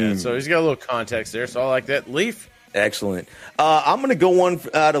 Yeah, so he's got a little context there, so I like that. Leaf? Excellent. I'm going to go one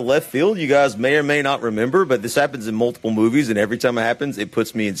out of left field. You guys may or may not remember, but this happens in multiple movies, and every time it happens, it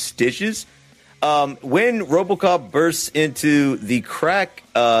puts me in stitches. When Robocop bursts into the crack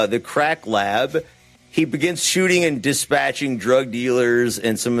lab, he begins shooting and dispatching drug dealers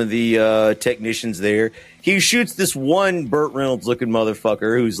and some of the technicians there. He shoots this one Burt Reynolds looking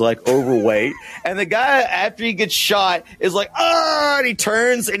motherfucker who's like overweight. And the guy, after he gets shot, is like, and he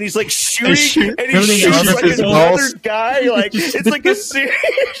turns and he's like shooting and he shoots like another guy. Like, it's like a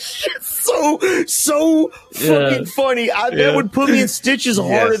serious, so fucking funny. That would put me in stitches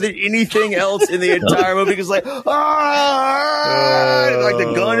harder than anything else in the entire movie. Because like, like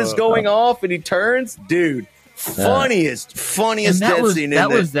the gun is going off and he turns. Dude. Funniest death scene in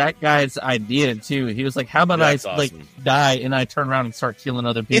that was that guy's idea too. He was like, "How about like die and I turn around and start killing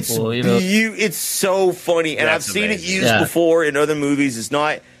other people?" It's so funny, and I've seen it used before in other movies. It's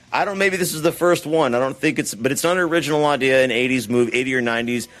not. Maybe this is the first one. I don't think but it's not an original idea in 80 or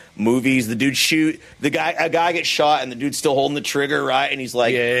 90s movies. The dude a guy gets shot, and the dude's still holding the trigger, right? And he's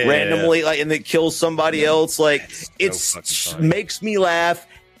like randomly and it kills somebody else. Like makes me laugh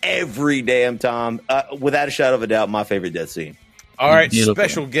every damn time. Without a shadow of a doubt, my favorite death scene. All right, Beautiful.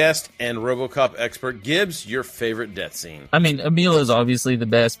 special guest and RoboCop expert Gibbs, your favorite death scene. I mean, Emil is obviously the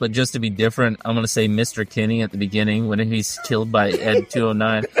best, but just to be different, I'm going to say Mr. Kinney at the beginning when he's killed by Ed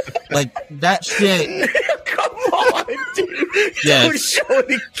 209. Like, that shit. Come on, dude. Yes. Don't show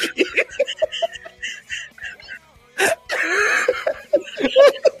it again.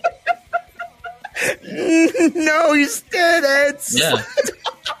 No, he's dead, Ed. Yeah.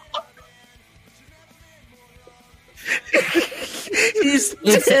 He's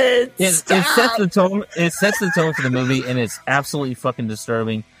dead. It sets the tone. It sets the tone for the movie, and it's absolutely fucking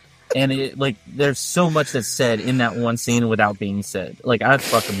disturbing. And it there's so much that's said in that one scene without being said. Like, I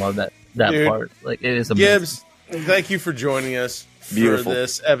fucking love that Dude, part. Like, it is amazing. Gibbs, thank you for joining us Beautiful. for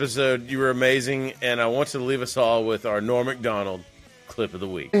this episode. You were amazing, and I want you to leave us all with our Norm Macdonald clip of the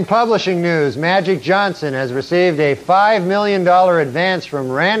week. In publishing news, Magic Johnson has received a $5 million advance from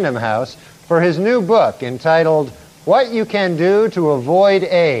Random House for his new book entitled What You Can Do to Avoid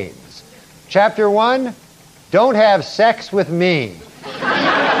AIDS. Chapter 1, Don't Have Sex with Me.